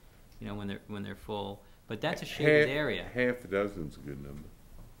 feet. You know, when they're full. But that's a shaded area. Half a dozen's a good number.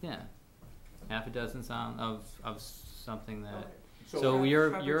 Yeah, half a dozen of something that. Okay. So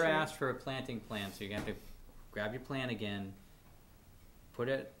you're Shrubbery. asked for a planting plan. So you have to grab your plan again.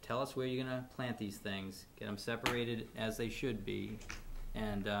 Tell us where you're gonna plant these things. Get them separated as they should be,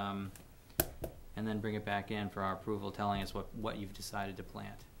 and then bring it back in for our approval, telling us what you've decided to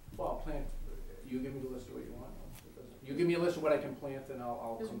plant. Well, plant, you give me the list of what you want. You give me a list of what I can plant, and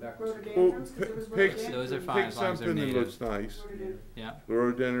I'll come back with some. Rhododendrons, 'cause there was Pick, rhododendrons. Those are pick fine as long as they're something that native. looks nice. Yeah.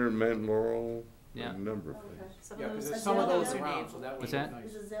 Rhododendron, mint laurel, Yeah. a number of Okay. things. Some Yeah, of 'cause those, there's some of those are around, named. so that would What's be that? nice.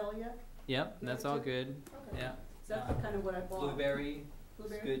 Is azalea? Yep, that's all good. Okay. Yeah. So that's kind of what I bought. Blueberry is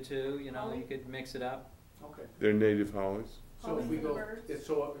Blueberry? good too. You know, Holly? you could mix it up. Okay. They're native hollies. So if we Holly for go, the birds? it's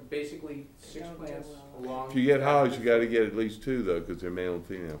so basically 6 Don't do plants well. along. If you get hollies, you gotta get at least 2 though, cause they're male and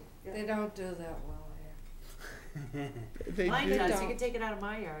female. They don't do that well They Mine do. does, you can take it out of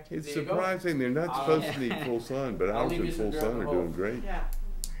my yard. It's There you go. surprising, they're not I'll- supposed to need full sun, but I'll ours leave in you some full dirt sun in are the doing hole. great. Yeah.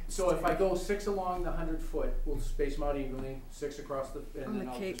 So if I go 6 along the 100-foot, we'll space them out evenly, 6 across the, On and then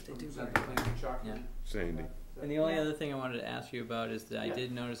the I'll Cape just they do present the plan to Chuck. Yeah. Sandy. And the only other thing I wanted to ask you about is that I Yeah.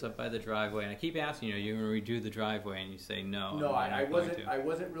 did notice up by the driveway, and I keep asking you, you're gonna redo the driveway, and you say no. No, I'm I not going wasn't, to." I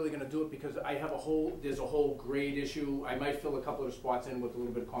wasn't really gonna do it because I have there's a whole grade issue. I might fill a couple of spots in with a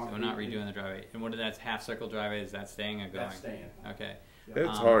little bit of So concrete. we're not redoing the driveway. And what is that half circle driveway? Is that staying or going? That's staying. Okay.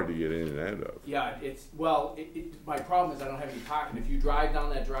 That's hard to get in and out of. Yeah, my problem is I don't have any parking. If you drive down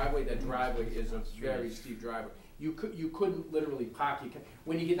that driveway is a very steep driveway. You couldn't literally park.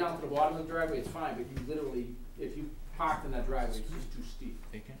 When you get down to the bottom of the driveway, it's fine, but you literally, if you parked in that driveway, it's just too steep.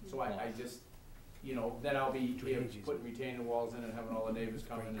 So I just, you know, then I'll be here putting retaining walls in and having all the neighbors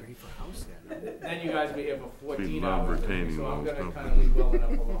come in. Great for a house there. Then you guys will be here for 14 love hours. retaining So I'm walls, gonna don't kinda leave well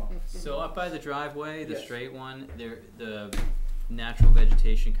enough alone. So up by the driveway, the Yes. straight one, the natural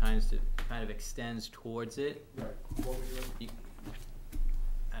vegetation kind of extends towards it. Right. What would you?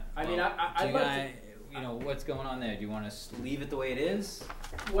 I mean, Do I'd you like to. guys, you know, what's going on there? Do you want to leave it the way it is?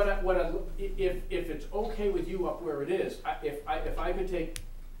 If it's okay with you up where it is, if I could take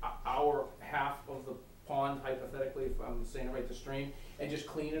our half of the pond, hypothetically, if I'm saying it right, the stream, and just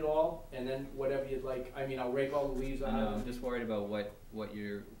clean it all, and then whatever you'd like, I mean, I'll rake all the leaves out. I know, I'm just worried about what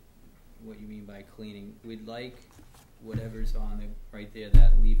you mean by cleaning. We'd like whatever's on the, right there,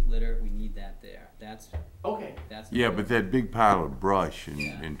 that leaf litter, we need that there. That's, okay. That's. Yeah, but that big pile of brush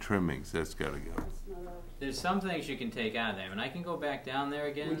Yeah. and trimmings, that's gotta go. There's some things you can take out of there, and I can go back down there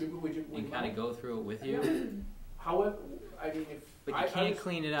again Would you and kind of go through it with you. However, I mean, if. But you can't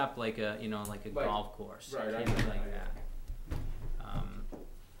clean it up like a, like a Right. golf course. Right, You I can't do know, like I know. that.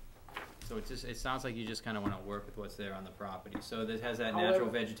 So it sounds like you just kind of want to work with what's there on the property. So it has that natural However-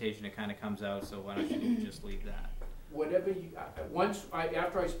 vegetation that kind of comes out, so why don't you just leave that? Whatever you,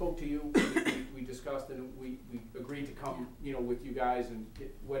 after I spoke to you, we discussed it, and we agreed to come, with you guys and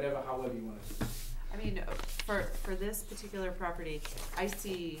whatever, however you want to. I mean, for this particular property, I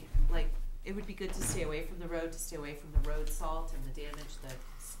see, like, it would be good to stay away from the road, to stay away from the road salt and the damage that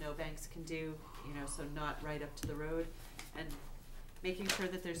snowbanks can do, so not right up to the road. And making sure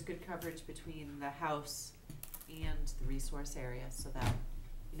that there's good coverage between the house and the resource area so that,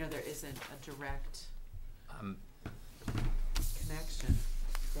 you know, there isn't a direct connection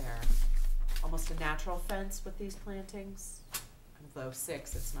there. Almost a natural fence with these plantings. Although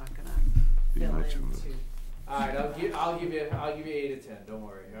 6, it's not gonna fill into. All right, I'll give you 8 or 10. Don't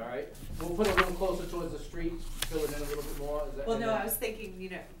worry. All right. We'll put it a little closer towards the street, fill it in a little bit more. Is that, Well, no, I was thinking,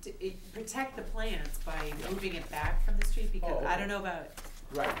 you know, protect the plants by moving it back from the street because Oh, I don't know about.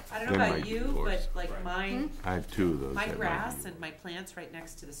 Right. I don't know They about might you, divorce. but like mine. I have 2 of those. My that might grass be- and my plants right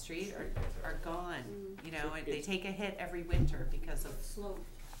next to the street are gone. You know, and they take a hit every winter because of slope.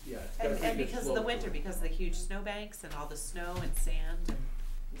 Yeah. it's gotta and be because of slope the to winter, it. because of the huge snowbanks and all the snow and sand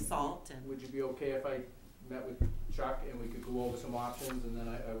and salt and. Would you be okay if I met with Chuck and we could go over some options and then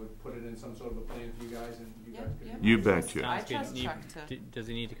I would put it in some sort of a plan for you guys and you guys could. You betcha. I Sounds good. trust Need- Chuck to. Does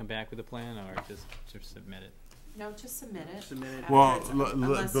he need to come back with a plan or just submit it? No, just submit it. Submit it. Well, afterwards,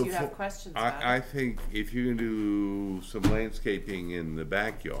 unless you have questions about I it. think if you can do some landscaping in the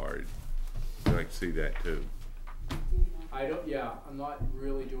backyard, I'd like to see that too. I'm not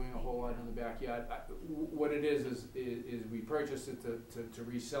really doing a whole lot in the backyard. What it is we purchased it to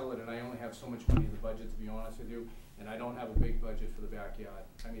resell it, and I only have so much money in the budget, to be honest with you, and I don't have a big budget for the backyard.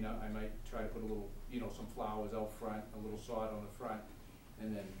 I mean, I might try to put a little, some flowers out front, a little sod on the front,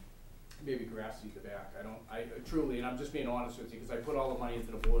 and then maybe grass seed the back. I truly, and I'm just being honest with you, because I put all the money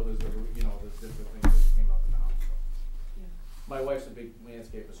into the boilers, the different things that came up in the house. So. Yeah. My wife's a big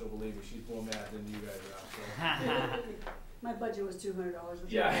landscaper, so believe me, she's more mad than you guys are. So. My budget was $200.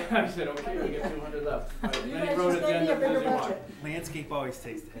 Yeah, I said, okay, we get 200 left. You guys just gave me a bigger budget. Landscape always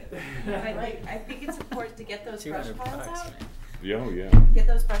takes the hit. I think it's important to get those brush piles out. Yeah, yeah. Get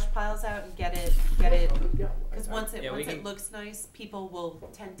those brush piles out and get it, because once Yeah, we it can- looks nice, people will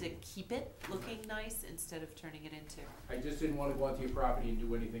tend to keep it looking nice instead of turning it into. I just didn't want to go onto your property and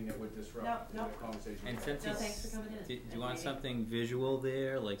do anything that would disrupt No. the conversation. And since No, it's, thanks for coming in. do you want something visual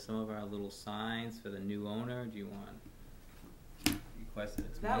there, like some of our little signs for the new owner? Do you want request that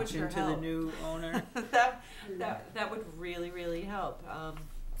it's That would mentioned sure to the help. new owner? that would really help.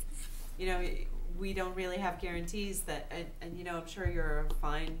 We don't really have guarantees that, and I'm sure you're a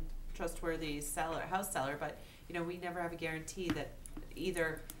fine, trustworthy house seller, but we never have a guarantee that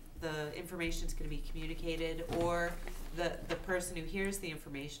either the information's going to be communicated or the person who hears the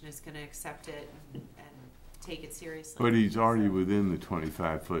information is going to accept it and take it seriously. But he's already within the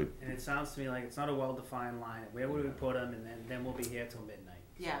 25-foot. And it sounds to me like it's not a well-defined line. Where would we put them, and then we'll be here till midnight.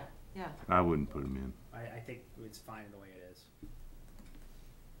 Yeah, yeah. I wouldn't put him in. I think it's fine the way it is.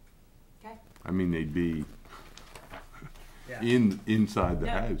 Okay. I mean, they'd be Yeah. inside the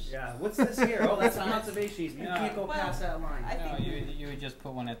No. house. Yeah. What's this here? Oh, that's a conservation easement. You No. can't go past that line. No, you would just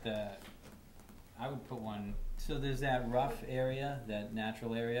put one at the, I would put one, so there's that rough area, that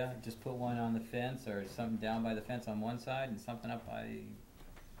natural area, just put one on the fence or something down by the fence on one side and something up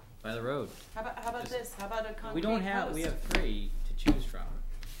by the road. How about this? How about a concrete We don't have, post? we have 3 to choose from.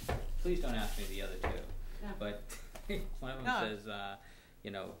 Please don't ask me the other 2. No. But one of them No. says,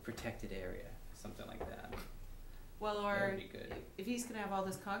 protected area, something like that. Well, That or would be good. if he's gonna have all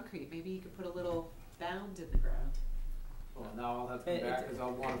this concrete, maybe he could put a little bound in the ground. Well, now I'll have to come back because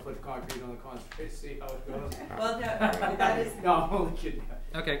I'll want to put concrete on the concrete, see how it goes. Well, no, that is. No, I'm only kidding.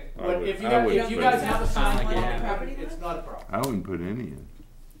 Okay. But if you I would guys put- have a sign like on the that, property it's not a problem. I wouldn't put any in.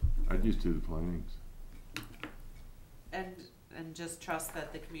 I'd just do the plantings. And just trust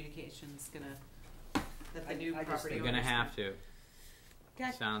that the communication's that the new I just property You're owner's gonna have to.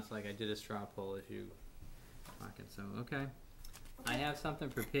 Okay. Sounds like I did a straw poll if you mark it, so, okay. I have something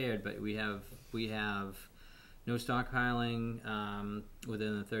prepared, but we have no stockpiling,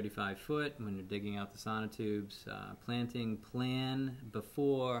 within the 35 foot when you're digging out the sonotubes, planting plan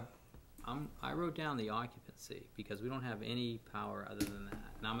before, I wrote down the occupancy, because we don't have any power other than that,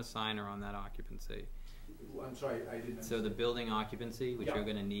 and I'm a signer on that occupancy. I'm sorry, I didn't. So the building occupancy, which Yeah. you're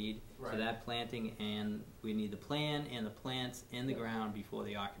gonna need, so Right. that planting, and we need the plan and the plants in the ground before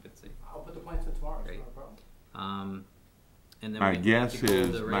the occupancy. I'll put the plants in tomorrow, it's Great. not a problem. And then My we have guess to go over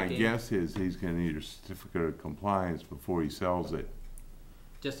is, the my raking. guess is he's gonna need a certificate of compliance before he sells it.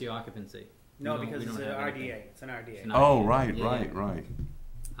 Just the occupancy. No, We don't- because we it's don't an have anything. RDA. It's an RDA. It's an Oh, RDA. right, Yeah, right, yeah. right.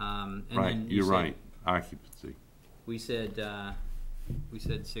 And Right, then you're said- right, occupancy. We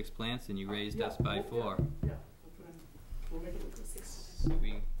said 6 plants, and you raised us by 4. Yeah, we'll make it look good. So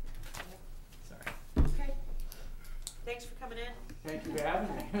we, sorry. Okay. Thanks for coming in. Thank you for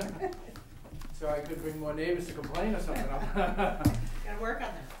having me. Sorry I couldn't bring more neighbors to complain or something. Gotta work on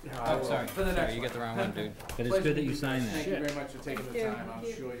that. Yeah, I Oh, will. sorry, For the sorry, next you got the one. wrong one, dude. But it's Pleasure good that to you meet signed Thank that. you very much for taking the time. I'm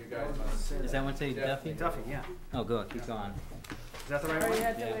sure you guys must. Does that one say Duffy? Duffy, yeah. Oh, good, keep going. that the right Sorry, one? you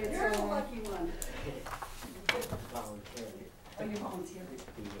had to Yeah. wait You're so the long. lucky one. Oh, you volunteered.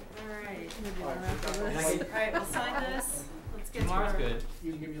 Alright. Alright, We'll sign this. Let's get to Tomorrow's our. good.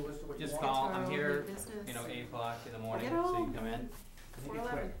 You can give me a list of what you Just want. call, Get to our I'm old here, new business. 8 o'clock in the morning, Get so you home. can come in.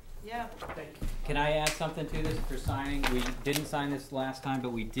 4:11. Yeah. Can I add something to this for signing? We didn't sign this last time,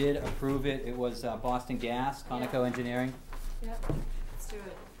 but we did approve it. It was Boston Gas, Conoco Engineering. Yep. Let's do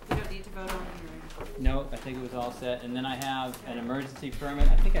it. You don't need to vote on it. No, I think it was all set. And then I have an emergency permit.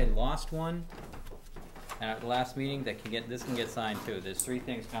 I think I lost one at the last meeting. That can get, this can get signed too. There's 3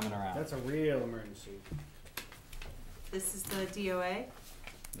 things coming around. That's a real emergency. This is the DOA.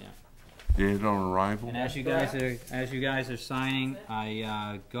 Yeah. Dead on arrival? And as you guys are signing,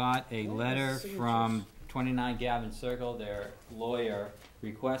 I got a letter from 29 Gavin Circle, their lawyer,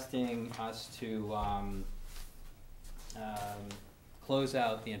 requesting us to close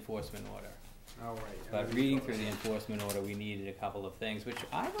out the enforcement order. All right. But reading through the enforcement order, we needed a couple of things, which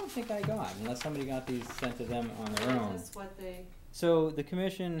I don't think I got, unless somebody got these sent to them on their own. Is this what they? So the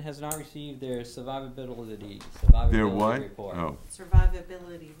commission has not received their survivability Their what? report. Oh.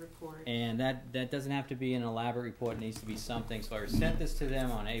 Survivability report. And that doesn't have to be an elaborate report, it needs to be something. So I sent this to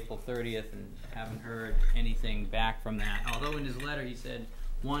them on April 30th and haven't heard anything back from that. Although in his letter he said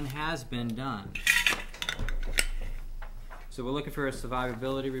one has been done. So we're looking for a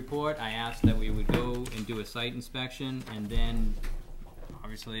survivability report. I asked that we would go and do a site inspection, and then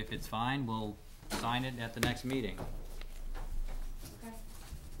obviously if it's fine, we'll sign it at the next meeting.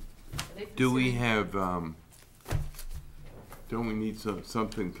 Do we have, don't we need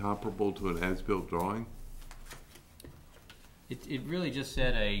something comparable to an as-built drawing? It really just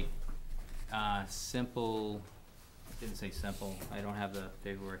said a simple, it didn't say simple, I don't have the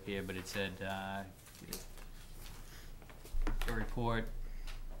paperwork here, but it said a report.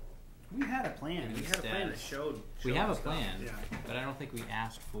 We had a plan. We had a plan that showed. We have a stuff. plan, Yeah. but I don't think we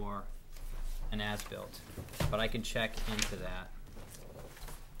asked for an as-built, but I can check into that.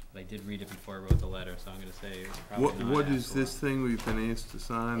 But I did read it before I wrote the letter, so I'm gonna say it's probably not What asked is for. this thing we've been asked to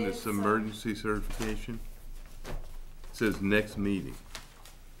sign, this It's, emergency certification? It says next meeting.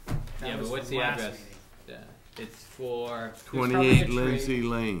 Yeah, but what's the last address? meeting. Yeah, it's for. there's probably a 28 tree. Lindsay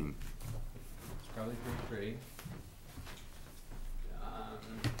Lane. It's probably for a tree.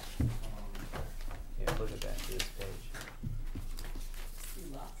 Yeah, look at that, this page.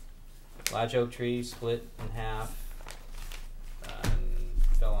 Large oak tree split in half,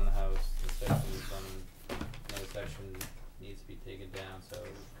 fell on the house. The sections on another section needs to be taken down, so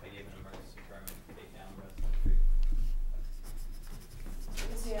I gave an emergency permit to take down the rest of the tree.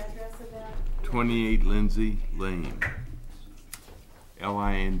 What's the address of that? 28 Lindsay Lane. Lindsay.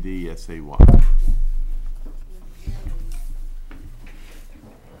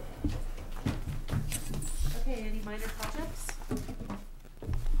 Okay, any minor projects?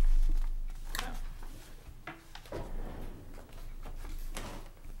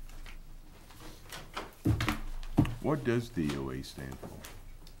 What does DOA stand for?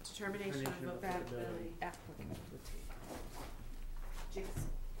 Determination of applicability. Jigs.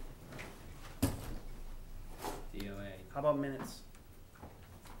 DOA. How about minutes?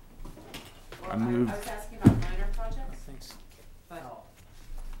 Well, I move- I was asking about minor projects, Thanks. but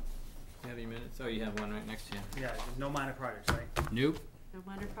You have your minutes? Oh, you have one right next to you. Yeah, there's no minor projects, right? Nope. no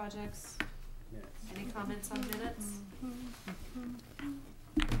minor projects. Minutes. Any comments on minutes?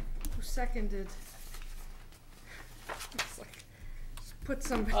 Who seconded? It's like, just put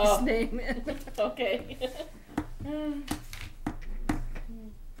somebody's Oh. name in. Okay.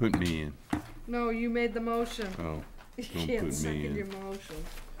 Put me in. No, you made the motion. Oh, You don't can't put me second in. your motion.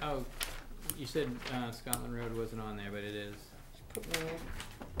 Oh, you said Scotland Road wasn't on there, but it is. Put me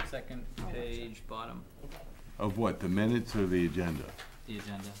in. Second page, bottom, Of what, the minutes or the agenda? the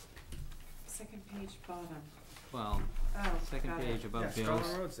agenda. Second page, bottom. Well, Oh, second got page it. above Yeah, bills.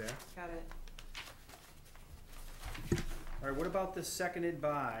 Scotland Road's there. Got it. All right, what about the seconded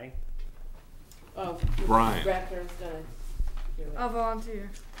by? Oh. Brian. Ratner's gonna do it. I'll volunteer.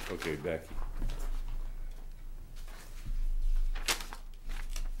 Okay, Becky.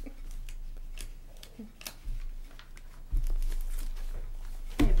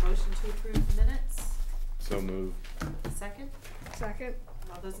 Okay, motion to approve the minutes. So moved. Second? Second.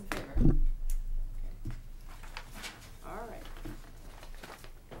 All those in favor? All right.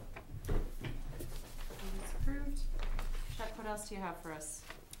 Minutes approved. Chuck, what else do you have for us?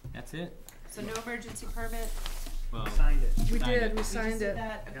 That's it. So no emergency permit? Well, Signed it. We Signed did, it. we just signed did it.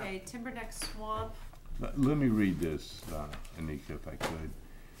 that? Okay, Timberneck Swamp. Let me read this, Anika, if I could.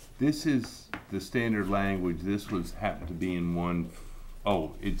 This is the standard language. This was, happened to be in one,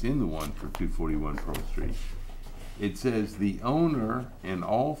 oh, it's in the one for 241 Pearl Street. It says the owner and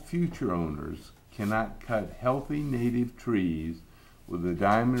all future owners cannot cut healthy native trees with a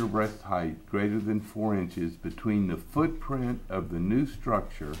diameter breast height greater than 4 inches between the footprint of the new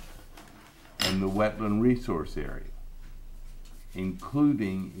structure and the wetland resource area,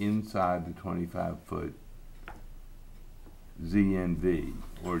 including inside the 25-foot ZNV,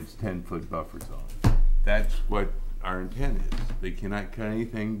 or its 10-foot buffer zone. That's what our intent is. They cannot cut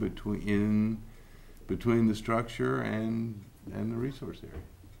anything between the structure and the resource area.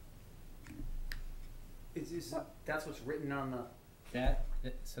 That's what's written on the.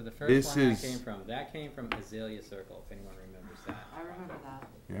 So the first This one is- that came from Azalea Circle, if anyone remembers that. I remember that.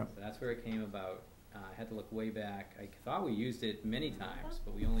 Yep. So that's where it came about. I had to look way back. I thought we used it many times,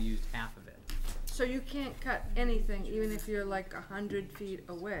 but we only used half of it. So you can't cut anything, even if you're like 100 feet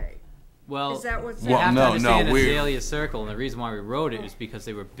away. Well, Is that what's you have to no, understand no, we're- Azalea Circle, and the reason why we wrote it is because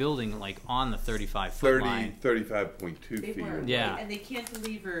they were building like on the 35-foot line. 35.2 They feet. were, Yeah. and they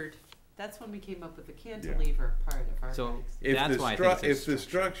cantilevered. That's when we came up with the cantilever part of our So regs. If that's the why I think it's a if the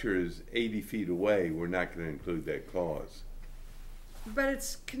structure is 80 feet away, we're not going to include that clause. But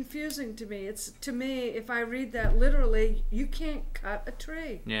it's confusing to me. To me, if I read that literally, you can't cut a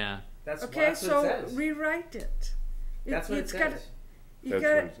tree. Yeah. That's Okay, that's what so it says. rewrite it. That's what it it's gotta- says. That's what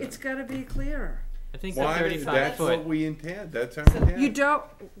it says. It's got to be clearer. I think Why? the 35 That's foot. what we intend. That's our intent. You don't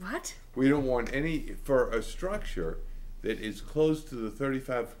what? We don't want any, for a structure that is close to the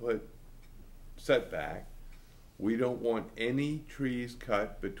 35-foot setback, we don't want any trees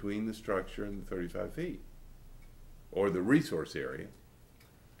cut between the structure and the 35 feet, or the resource area.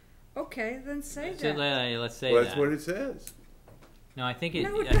 Okay, then say So, that. let's say Well, that. that's what it says. No, I think it.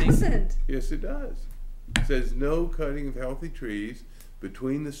 No, it I think, doesn't. Yes, it does. It says no cutting of healthy trees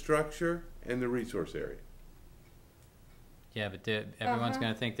between the structure and the resource area. yeah, but everyone's Uh-huh.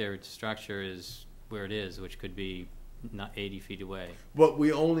 going to think their structure is where it is, which could be not 80 feet away. But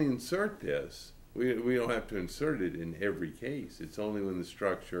we only insert this. We don't have to insert it in every case. It's only when the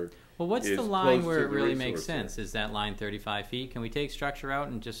structure Well, what's is the line close where to it the really makes resource area. sense? Is that line 35 feet? Can we take structure out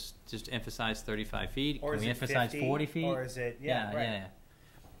and just emphasize 35 feet? Or Can is we it emphasize 50? 40 feet? Or is it yeah, right. yeah.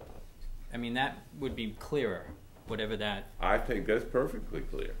 I mean, that would be clearer, whatever that. I think that's perfectly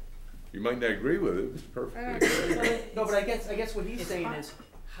clear. You might not agree with it, but it's perfectly clear. No, but I guess what he's saying is,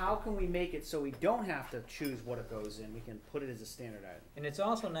 how can we make it so we don't have to choose what it goes in? We can put it as a standard item. And it's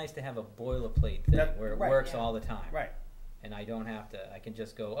also nice to have a boilerplate thing where it right, works yeah. all the time. Right. And I don't have to, I can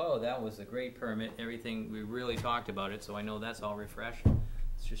just go, oh, that was a great permit, everything, we really talked about it, so I know that's all refreshed.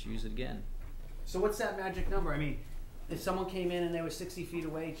 Let's just use it again. So what's that magic number? I mean, if someone came in and they were 60 feet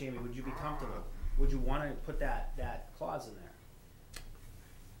away, Jamie, would you be comfortable? Would you want to put that clause in there?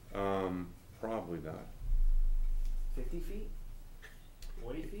 Probably not. 50 feet?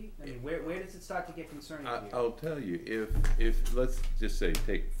 40 feet? I mean, where does it start to get concerning to you? I'll tell you, if let's just say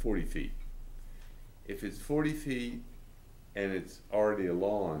take 40 feet. If it's 40 feet and it's already a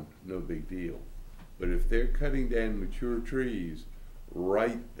lawn, no big deal. But if they're cutting down mature trees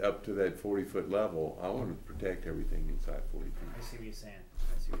right up to that 40-foot level, I want to protect everything inside 40 feet. I see what you're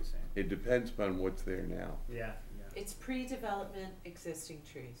saying. It depends upon what's there now. Yeah. It's pre-development existing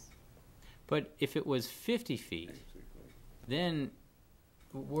trees. But if it was 50 feet, then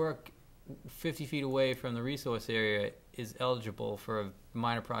work 50 feet away from the resource area is eligible for a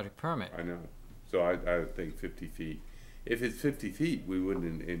minor project permit. I know. So I think 50 feet. If it's 50 feet, we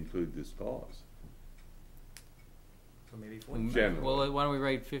wouldn't include this clause. So maybe 40 feet. Generally. Well, why don't we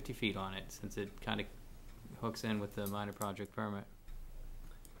write 50 feet on it, since it kind of hooks in with the minor project permit.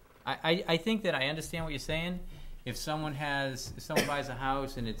 I think that I understand what you're saying. If someone buys a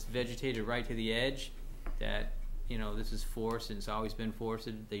house and it's vegetated right to the edge, that, you know, this is forested, it's always been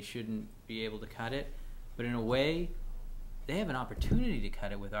forested, they shouldn't be able to cut it. But in a way, they have an opportunity to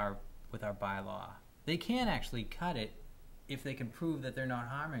cut it with our bylaw. They can actually cut it if they can prove that they're not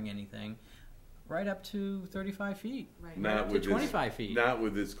harming anything, right up to 35 feet, right up to 25 feet. Not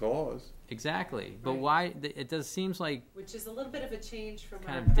with this clause. Exactly, but why? It does seems like Which is a little bit of a change from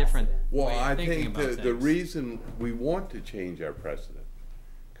kind our of different. precedent. Well, way of I thinking think about the things. reason we want to change our precedent,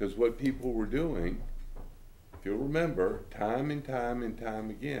 because what people were doing, if you'll remember, time and time and time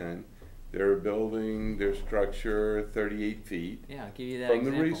again, they're building their structure 38 feet Yeah, I'll give you that from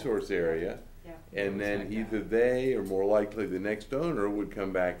example. the resource area, Yeah. and then Exactly. either they or more likely the next owner would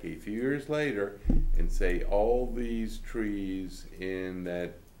come back a few years later and say all these trees in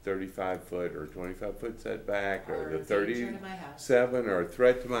that 35-foot or 25-foot setback or Are the a danger to my house. 37 are a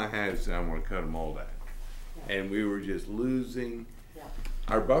threat to my house, and I want to cut them all down. And we were just losing Yeah.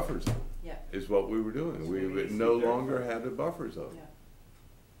 our buffer zone. Yeah. Is what we were doing. We would no longer had a buffer zone. Yeah.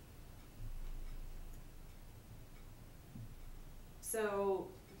 So.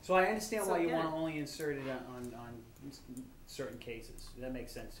 So I understand why you again- wanna only insert it on certain cases. That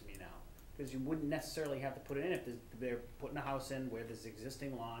makes sense to me now. Cause you wouldn't necessarily have to put it in if they're putting a house in where there's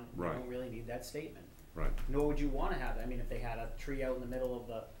existing lawn. You Right. don't really need that statement. Right. Nor would you wanna have that. I mean, if they had a tree out in the middle of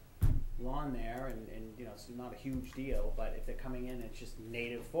the lawn there and you know, it's not a huge deal, but if they're coming in and it's just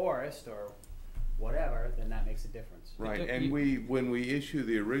native forest or whatever, then that makes a difference. Right, and when we issue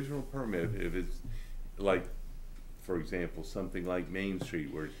the original permit, if it's like, for example, something like Main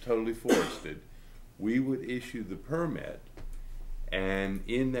Street where it's totally forested, we would issue the permit, and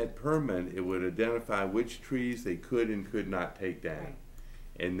in that permit, it would identify which trees they could and could not take down. Right.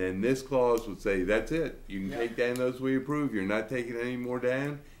 And then this clause would say, that's it, you can take down those we approve, you're not taking any more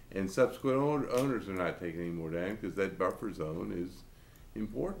down, and subsequent owners are not taking any more down, because that buffer zone is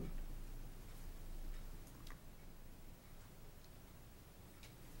important.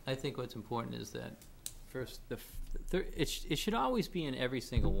 I think what's important is that first, it should always be in every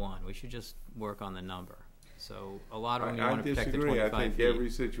single one. We should just work on the number. So a lot of them you want to protect the 25 feet. I think every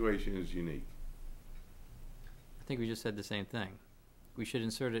situation is unique. I think we just said the same thing. We should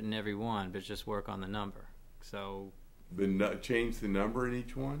insert it in every one, but just work on the number. So change the number in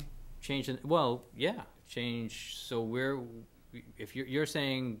each one? Change it. Well, yeah, change. So if you're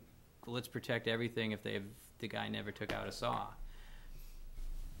saying let's protect everything if the guy never took out a saw.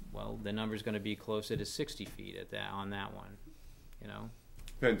 Well, the number's going to be closer to 60 feet on that one, you know.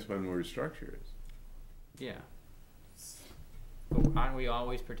 Depends on where the structure is. Yeah. But aren't we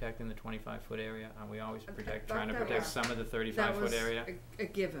always protecting the 25-foot area? Aren't we always trying to protect some of the 35-foot area? That was a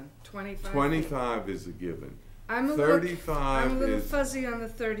given, 25. 25 is a given. I'm a 35 I'm a little is fuzzy on the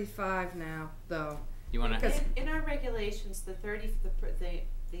 35 now, though. You want to? In our regulations, the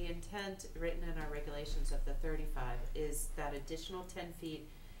intent written in our regulations of the 35 is that additional 10 feet,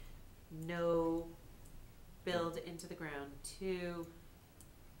 no build into the ground to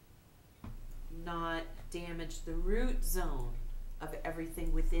not damage the root zone of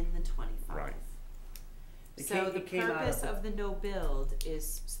everything within the 25. Right. So the purpose of the no build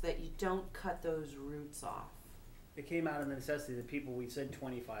is so that you don't cut those roots off. It came out of the necessity that we said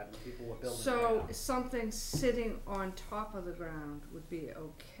 25 and people were building. So something sitting on top of the ground would be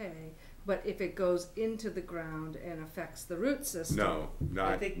okay, but if it goes into the ground and affects the root system. No,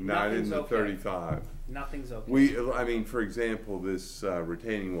 not in the 35. Nothing's okay. I mean, for example, this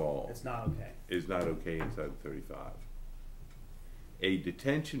retaining wall. It's not okay. Is not okay inside the 35. A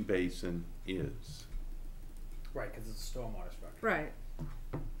detention basin is. Right, because it's a stormwater structure. Right.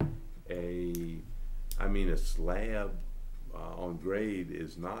 A slab on grade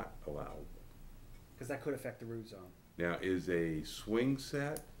is not allowable. Because that could affect the root zone. Now, is a swing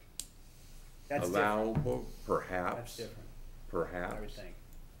set Different. allowable? Perhaps. That's different. Perhaps. I would think.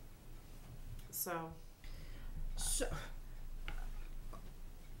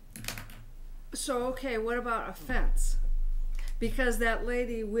 So okay, what about a fence? Because that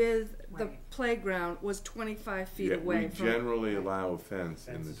lady with the Right. playground was 25 feet Yeah, away we from. generally allow a fence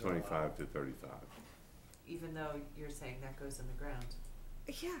in the Fences are 25 to 35. Even though you're saying that goes in the ground.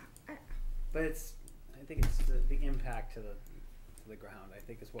 Yeah. But I think it's the impact to the ground. I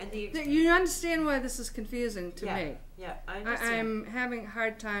think is what. And the You understand why this is confusing to me? Yeah, I understand. I'm having a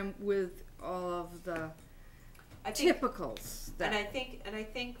hard time with all of the I think, typicals. and I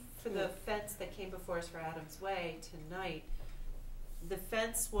think for the fence that came before us for Adams Way tonight, the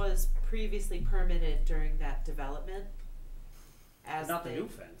fence was previously permitted during that development. As not the new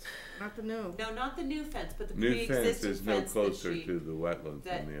fence. Not the new. No, not the new fence, but the New fence pre-existing is no fence closer that to the wetlands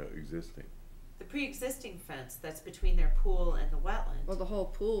than the existing. the pre-existing fence that's between their pool and the wetland. Well, the whole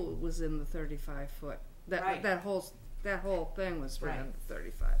pool was in the 35 foot. Right. That whole thing was within Right. the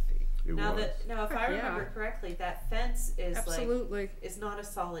 35 feet. Now if I remember Yeah. correctly, that fence is Absolutely. is not a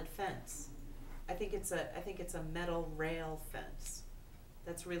solid fence. I think it's a metal rail fence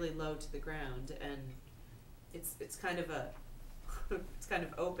that's really low to the ground, and it's kind of it's kind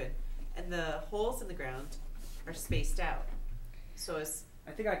of open, and the holes in the ground are spaced out. So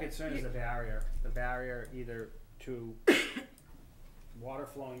I think our concern is the barrier. The barrier either to water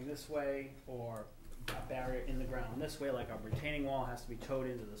flowing this way or a barrier in the ground this way, like a retaining wall has to be towed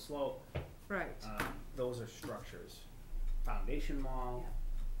into the slope. Right. Those are structures. Foundation wall.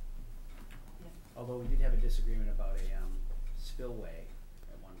 Yeah. Although we did have a disagreement about a spillway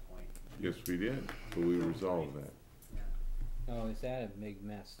at one point. Yes, we did, but we resolved that. Oh, is that a big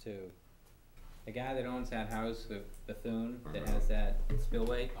mess too? The guy that owns that house, Bethune, that has that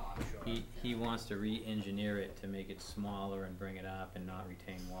spillway, he wants to re-engineer it to make it smaller and bring it up and not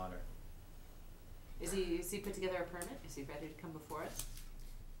retain water. is he put together a permit? Is he ready to come before us?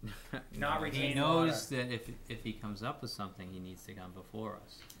 Not He retaining knows that if he comes up with something, he needs to come before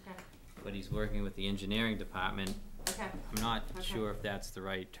us. Okay. But he's working with the engineering department. Okay. I'm not Okay. sure if that's the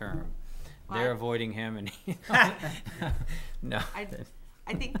right term. Well, They're avoiding him, and no.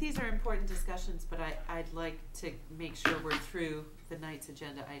 I think these are important discussions, but I'd like to make sure we're through the night's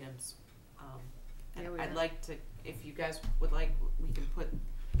agenda items. And Yeah, we I'd are. like to, if you guys would like, we can put,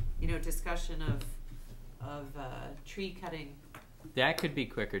 discussion of tree cutting. That could be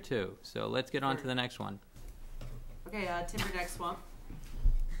quicker too. So let's get on to the next one. Okay, Timberneck Swamp.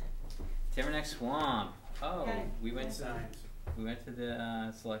 Timberneck Swamp. Oh, Okay. we went Signs. we went to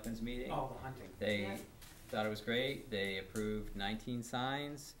the selectmen's meeting. Oh, the hunting. They Yeah. thought it was great. They approved 19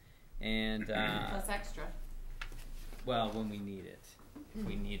 signs, and Plus extra. well, when we need it,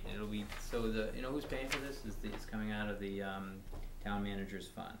 we need it'll be so the who's paying for this is it's coming out of the town manager's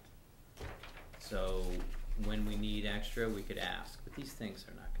fund. So when we need extra, we could ask, but these things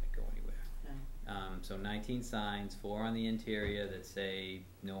are not going to go anywhere. So 19 signs, 4 on the interior that say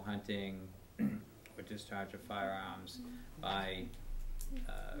no hunting or discharge of firearms by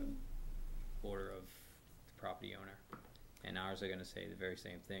order of the property owner. And ours are going to say the very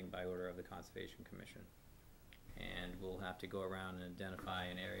same thing, by order of the Conservation Commission. And we'll have to go around and identify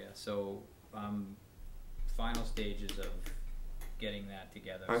an area. So final stages of getting that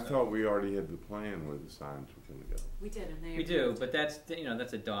together. I So thought we already had the plan where the signs were gonna go. We did, and they we do, approved. but that's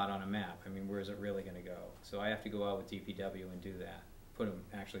that's a dot on a map. I mean, where is it really going to go? So I have to go out with DPW and do that. Put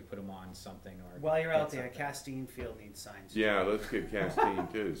them on something or. While you're out get there, something. Castine Field needs signs. Yeah, let's get Castine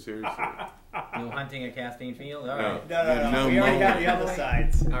too, seriously. No hunting at Castine Field. All No. right. No. We already have the other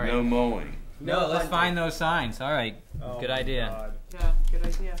signs. All right. No mowing. No, let's hunting. find those signs. All right. Oh Good my idea. God. Yeah, good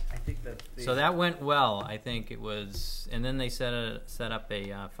idea. I think that. So that went well. I think it was, and then they set up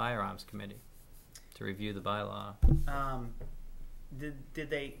a firearms committee to review the bylaw. Did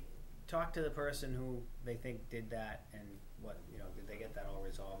they talk to the person who they think did that, and what did they get that all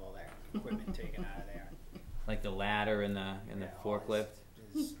resolved, all that equipment taken out of there? Like the ladder and the forklift.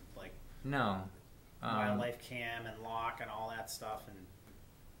 Is like No. wildlife cam and lock and all that stuff, and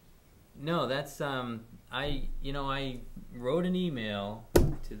No, that's I wrote an email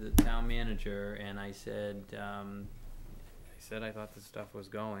to the town manager and I said I thought this stuff was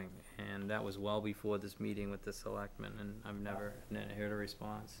going, and that was well before this meeting with the selectmen, and I've never heard a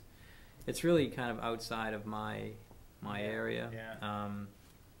response. It's really kind of outside of my area. Yeah.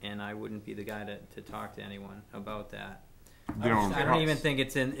 And I wouldn't be the guy to talk to anyone about that. They're on I don't even think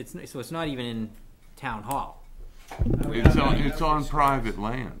it's not even in town hall. It's on private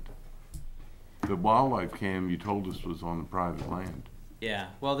land. The wildlife cam you told us was on the private land. Yeah,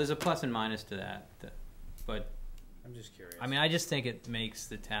 well, there's a plus and minus to that, but I'm just curious. I mean, I just think it makes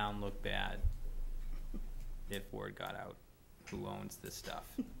the town look bad if word got out who owns this stuff.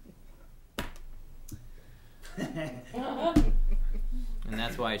 And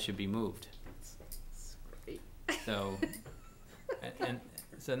that's why it should be moved. So, and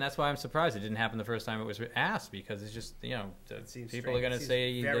that's why I'm surprised it didn't happen the first time it was asked, because it's just seems people are strange. going to It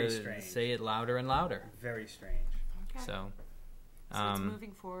seems say it louder and louder. Very strange. Okay. So it's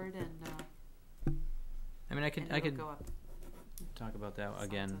moving forward, and I mean, I and could it'll go up. talk about that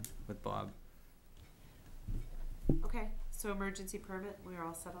again with Bob. Okay, so emergency permit, we're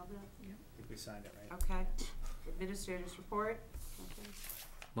all set on that? I think we signed it, right? Okay. Administrator's report? Okay.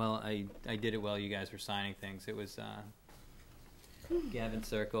 Well, I did it while you guys were signing things. It was Gavin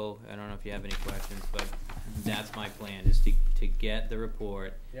Circle. I don't know if you have any questions, but that's my plan, is to get the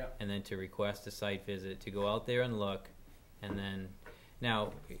report, Yeah. and then to request a site visit, to go out there and look, and then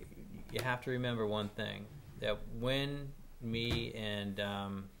now you have to remember one thing, that when me and oh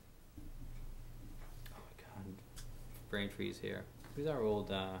my God, brain freeze here. Who's our old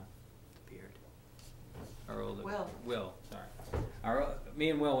beard? Our old Will, sorry. Me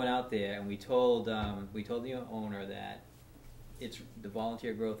and Will went out there and we told the owner that the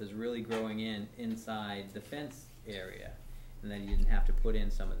volunteer growth is really growing inside the fence area, and that he didn't have to put in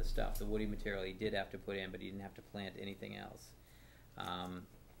some of the stuff. The woody material he did have to put in, but he didn't have to plant anything else.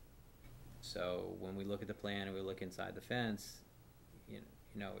 So when we look at the plan and we look inside the fence,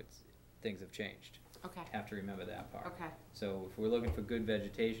 things have changed. Okay. Have to remember that part. Okay. So if we're looking for good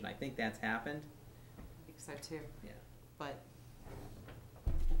vegetation, I think that's happened. I think so too. Yeah. But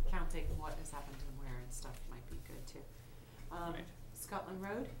counting what has happened and where and stuff might be good too. Right. Scotland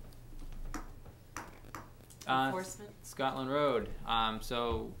Road? Enforcement? Scotland Road.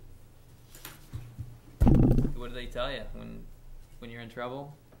 So what do they tell you when you're in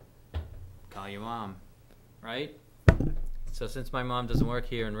trouble? Call your mom, right? So since my mom doesn't work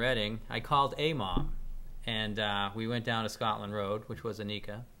here in Reading, I called a mom, And we went down to Scotland Road, which was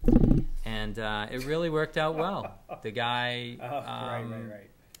Anika, and it really worked out well. The guy, right.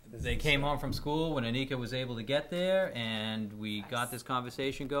 They came home from school when Anika was able to get there, and we got this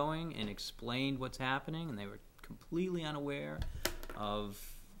conversation going and explained what's happening, and they were completely unaware of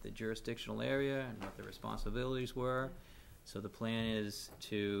the jurisdictional area and what the responsibilities were. So the plan is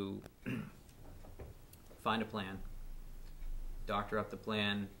to find a plan, doctor up the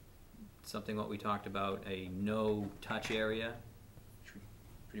plan, something what we talked about, a no-touch area, which would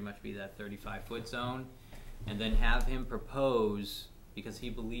pretty much be that 35-foot zone, and then have him propose, because he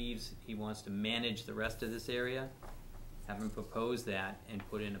believes he wants to manage the rest of this area, have him propose that and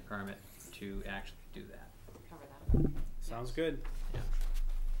put in a permit to actually do that. Cover that. Sounds good. Yeah.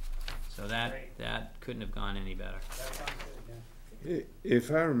 So that couldn't have gone any better. That sounds good, yeah. If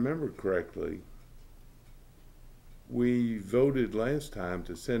I remember correctly, we voted last time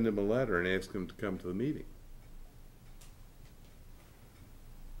to send him a letter and ask him to come to the meeting.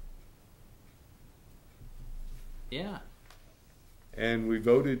 Yeah. And we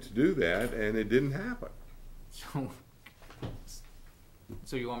voted to do that, and it didn't happen.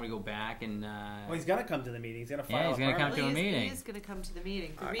 So you want me to go back and? Well, he's gonna come to the meeting. He's gonna file. Yeah, he's gonna come to a meeting. He is going to come to the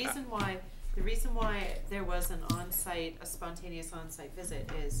meeting. The reason why there was a spontaneous on-site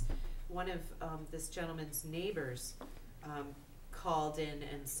visit is one of this gentleman's neighbors called in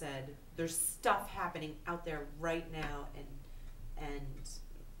and said, "There's stuff happening out there right now," and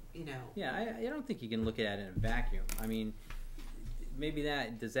you know. Yeah, I don't think you can look at it in a vacuum. I mean, maybe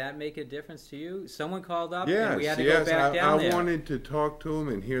does that make a difference to you? Someone called up and we had to go back down there. I wanted to talk to them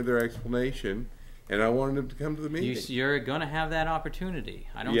and hear their explanation, and I wanted them to come to the meeting. You're going to have that opportunity.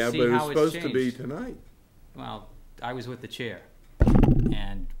 I don't see how it's changed. Yeah, but it was supposed to be tonight. Well, I was with the chair,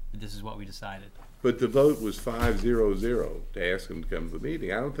 and this is what we decided. But the vote was 5-0-0 to ask them to come to the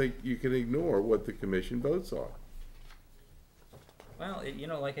meeting. I don't think you can ignore what the commission votes are. Well, you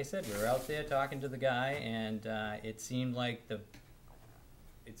know, like I said, we were out there talking to the guy, and it seemed like a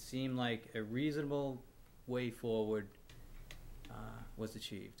reasonable way forward was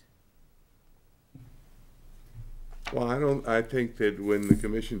achieved. Well, I think that when the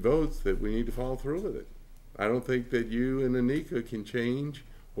commission votes that we need to follow through with it. I don't think that you and Anika can change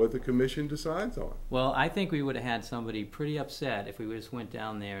what the commission decides on. Well, I think we would have had somebody pretty upset if we just went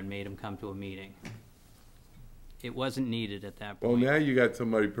down there and made him come to a meeting. It wasn't needed at that point. Well, now you got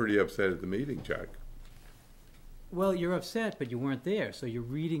somebody pretty upset at the meeting, Chuck. Well, you're upset, but you weren't there, so you're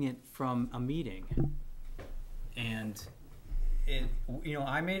reading it from a meeting. And, you know,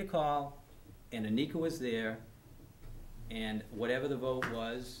 I made a call, and Anika was there, and whatever the vote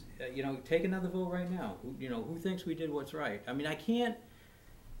was, you know, take another vote right now. Who thinks we did what's right? I mean, I can't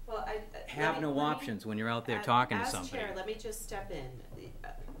have no options when you're out there talking to somebody. As chair, let me just step in.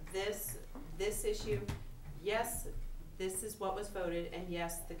 This issue, yes, this is what was voted, and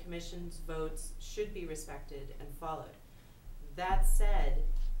yes, the commission's votes should be respected and followed. That said,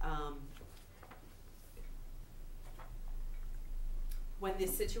 when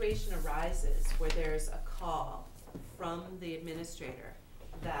this situation arises where there's a call from the administrator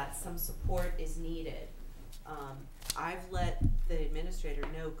that some support is needed, I've let the administrator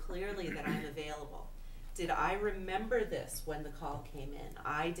know clearly that I'm available. Did I remember this when the call came in?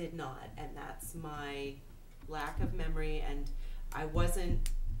 I did not, and that's my lack of memory, and I wasn't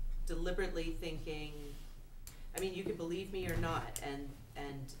deliberately thinking, I mean, you can believe me or not, and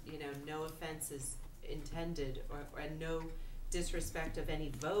you know, no offense is intended, or no disrespect of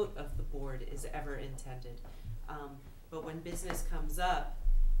any vote of the board is ever intended. But when business comes up,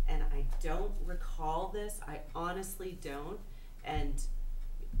 and I don't recall this, I honestly don't, and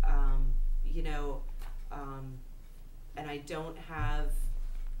you know, and I don't have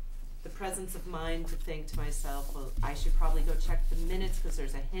the presence of mind to think to myself, well, I should probably go check the minutes because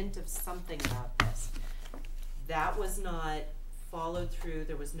there's a hint of something about this. That was not followed through.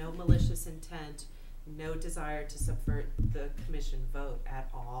 There was no malicious intent, no desire to subvert the commission vote at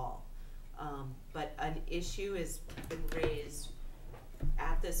all. But an issue has been raised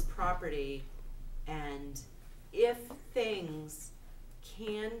at this property, and if things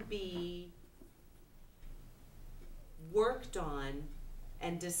can be worked on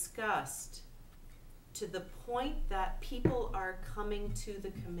and discussed to the point that people are coming to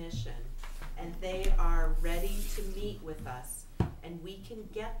the commission and they are ready to meet with us and we can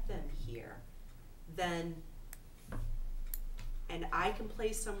get them here, then, and I can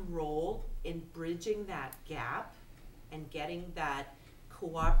play some role in bridging that gap and getting that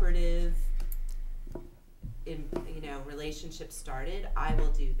cooperative relationship started, I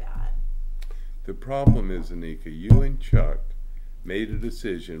will do that. The problem is, Anika, you and Chuck made a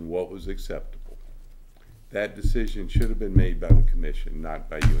decision what was acceptable. that decision should have been made by the commission, not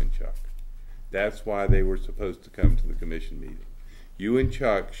by you and Chuck. That's why they were supposed to come to the commission meeting. You and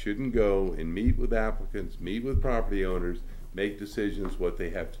Chuck shouldn't go and meet with applicants, meet with property owners, make decisions what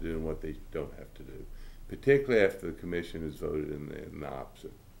they have to do and what they don't have to do, particularly after the commission has voted in the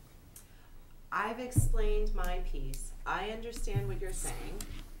opposite. I've explained my piece. I understand what you're saying,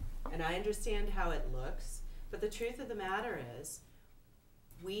 and I understand how it looks, but the truth of the matter is,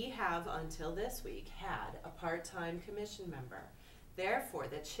 we have until this week had a part-time commission member. Therefore,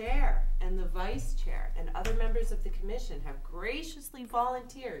 the chair and the vice chair and other members of the commission have graciously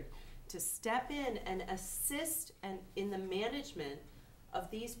volunteered to step in and assist in the management of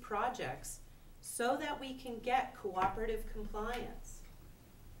these projects so that we can get cooperative compliance.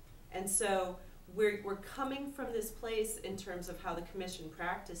 And so we're coming from this place in terms of how the commission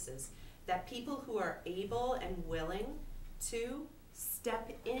practices, that people who are able and willing to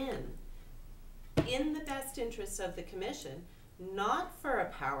step in the best interests of the commission, not for a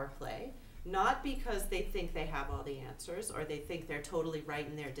power play, not because they think they have all the answers or they think they're totally right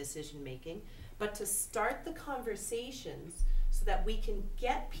in their decision making, but to start the conversations so that we can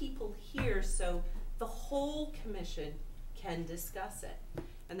get people here so the whole commission can discuss it.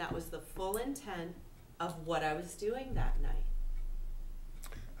 And that was the full intent of what I was doing that night.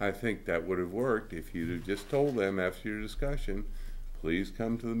 I think that would have worked if you'd have just told them after your discussion, please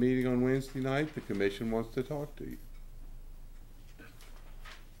come to the meeting on Wednesday night, the commission wants to talk to you.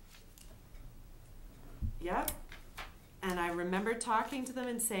 Yep. And I remember talking to them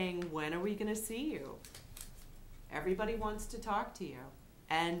and saying, when are we going to see you? Everybody wants to talk to you.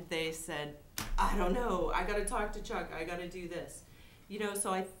 And they said, I don't know, I got to talk to Chuck, I got to do this. You know,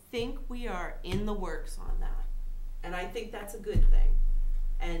 so I think we are in the works on that. And I think that's a good thing.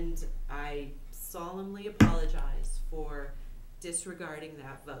 And I solemnly apologize for disregarding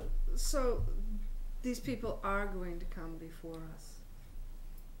that vote. So these people are going to come before us.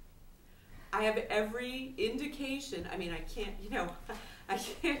 I have every indication. I mean, I can't, you know, I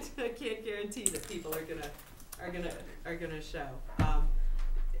can't guarantee that people are gonna show.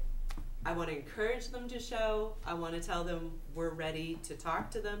 I want to encourage them to show. I want to tell them we're ready to talk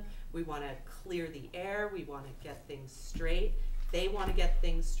to them. We want to clear the air. We want to get things straight. They want to get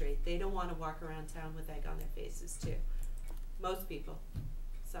things straight. They don't want to walk around town with egg on their faces too. Most people.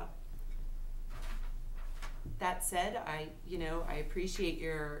 So that said, I appreciate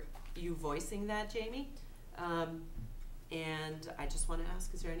you voicing that, Jamie. And I just want to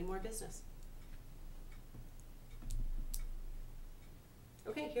ask, is there any more business?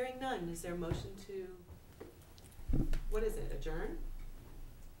 Okay, hearing none. Is there a motion to, what is it, adjourn?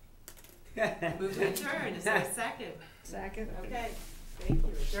 Move to adjourn. Is there a second? Second. Okay, thank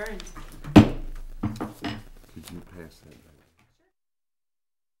you. Adjourned. Could you pass that?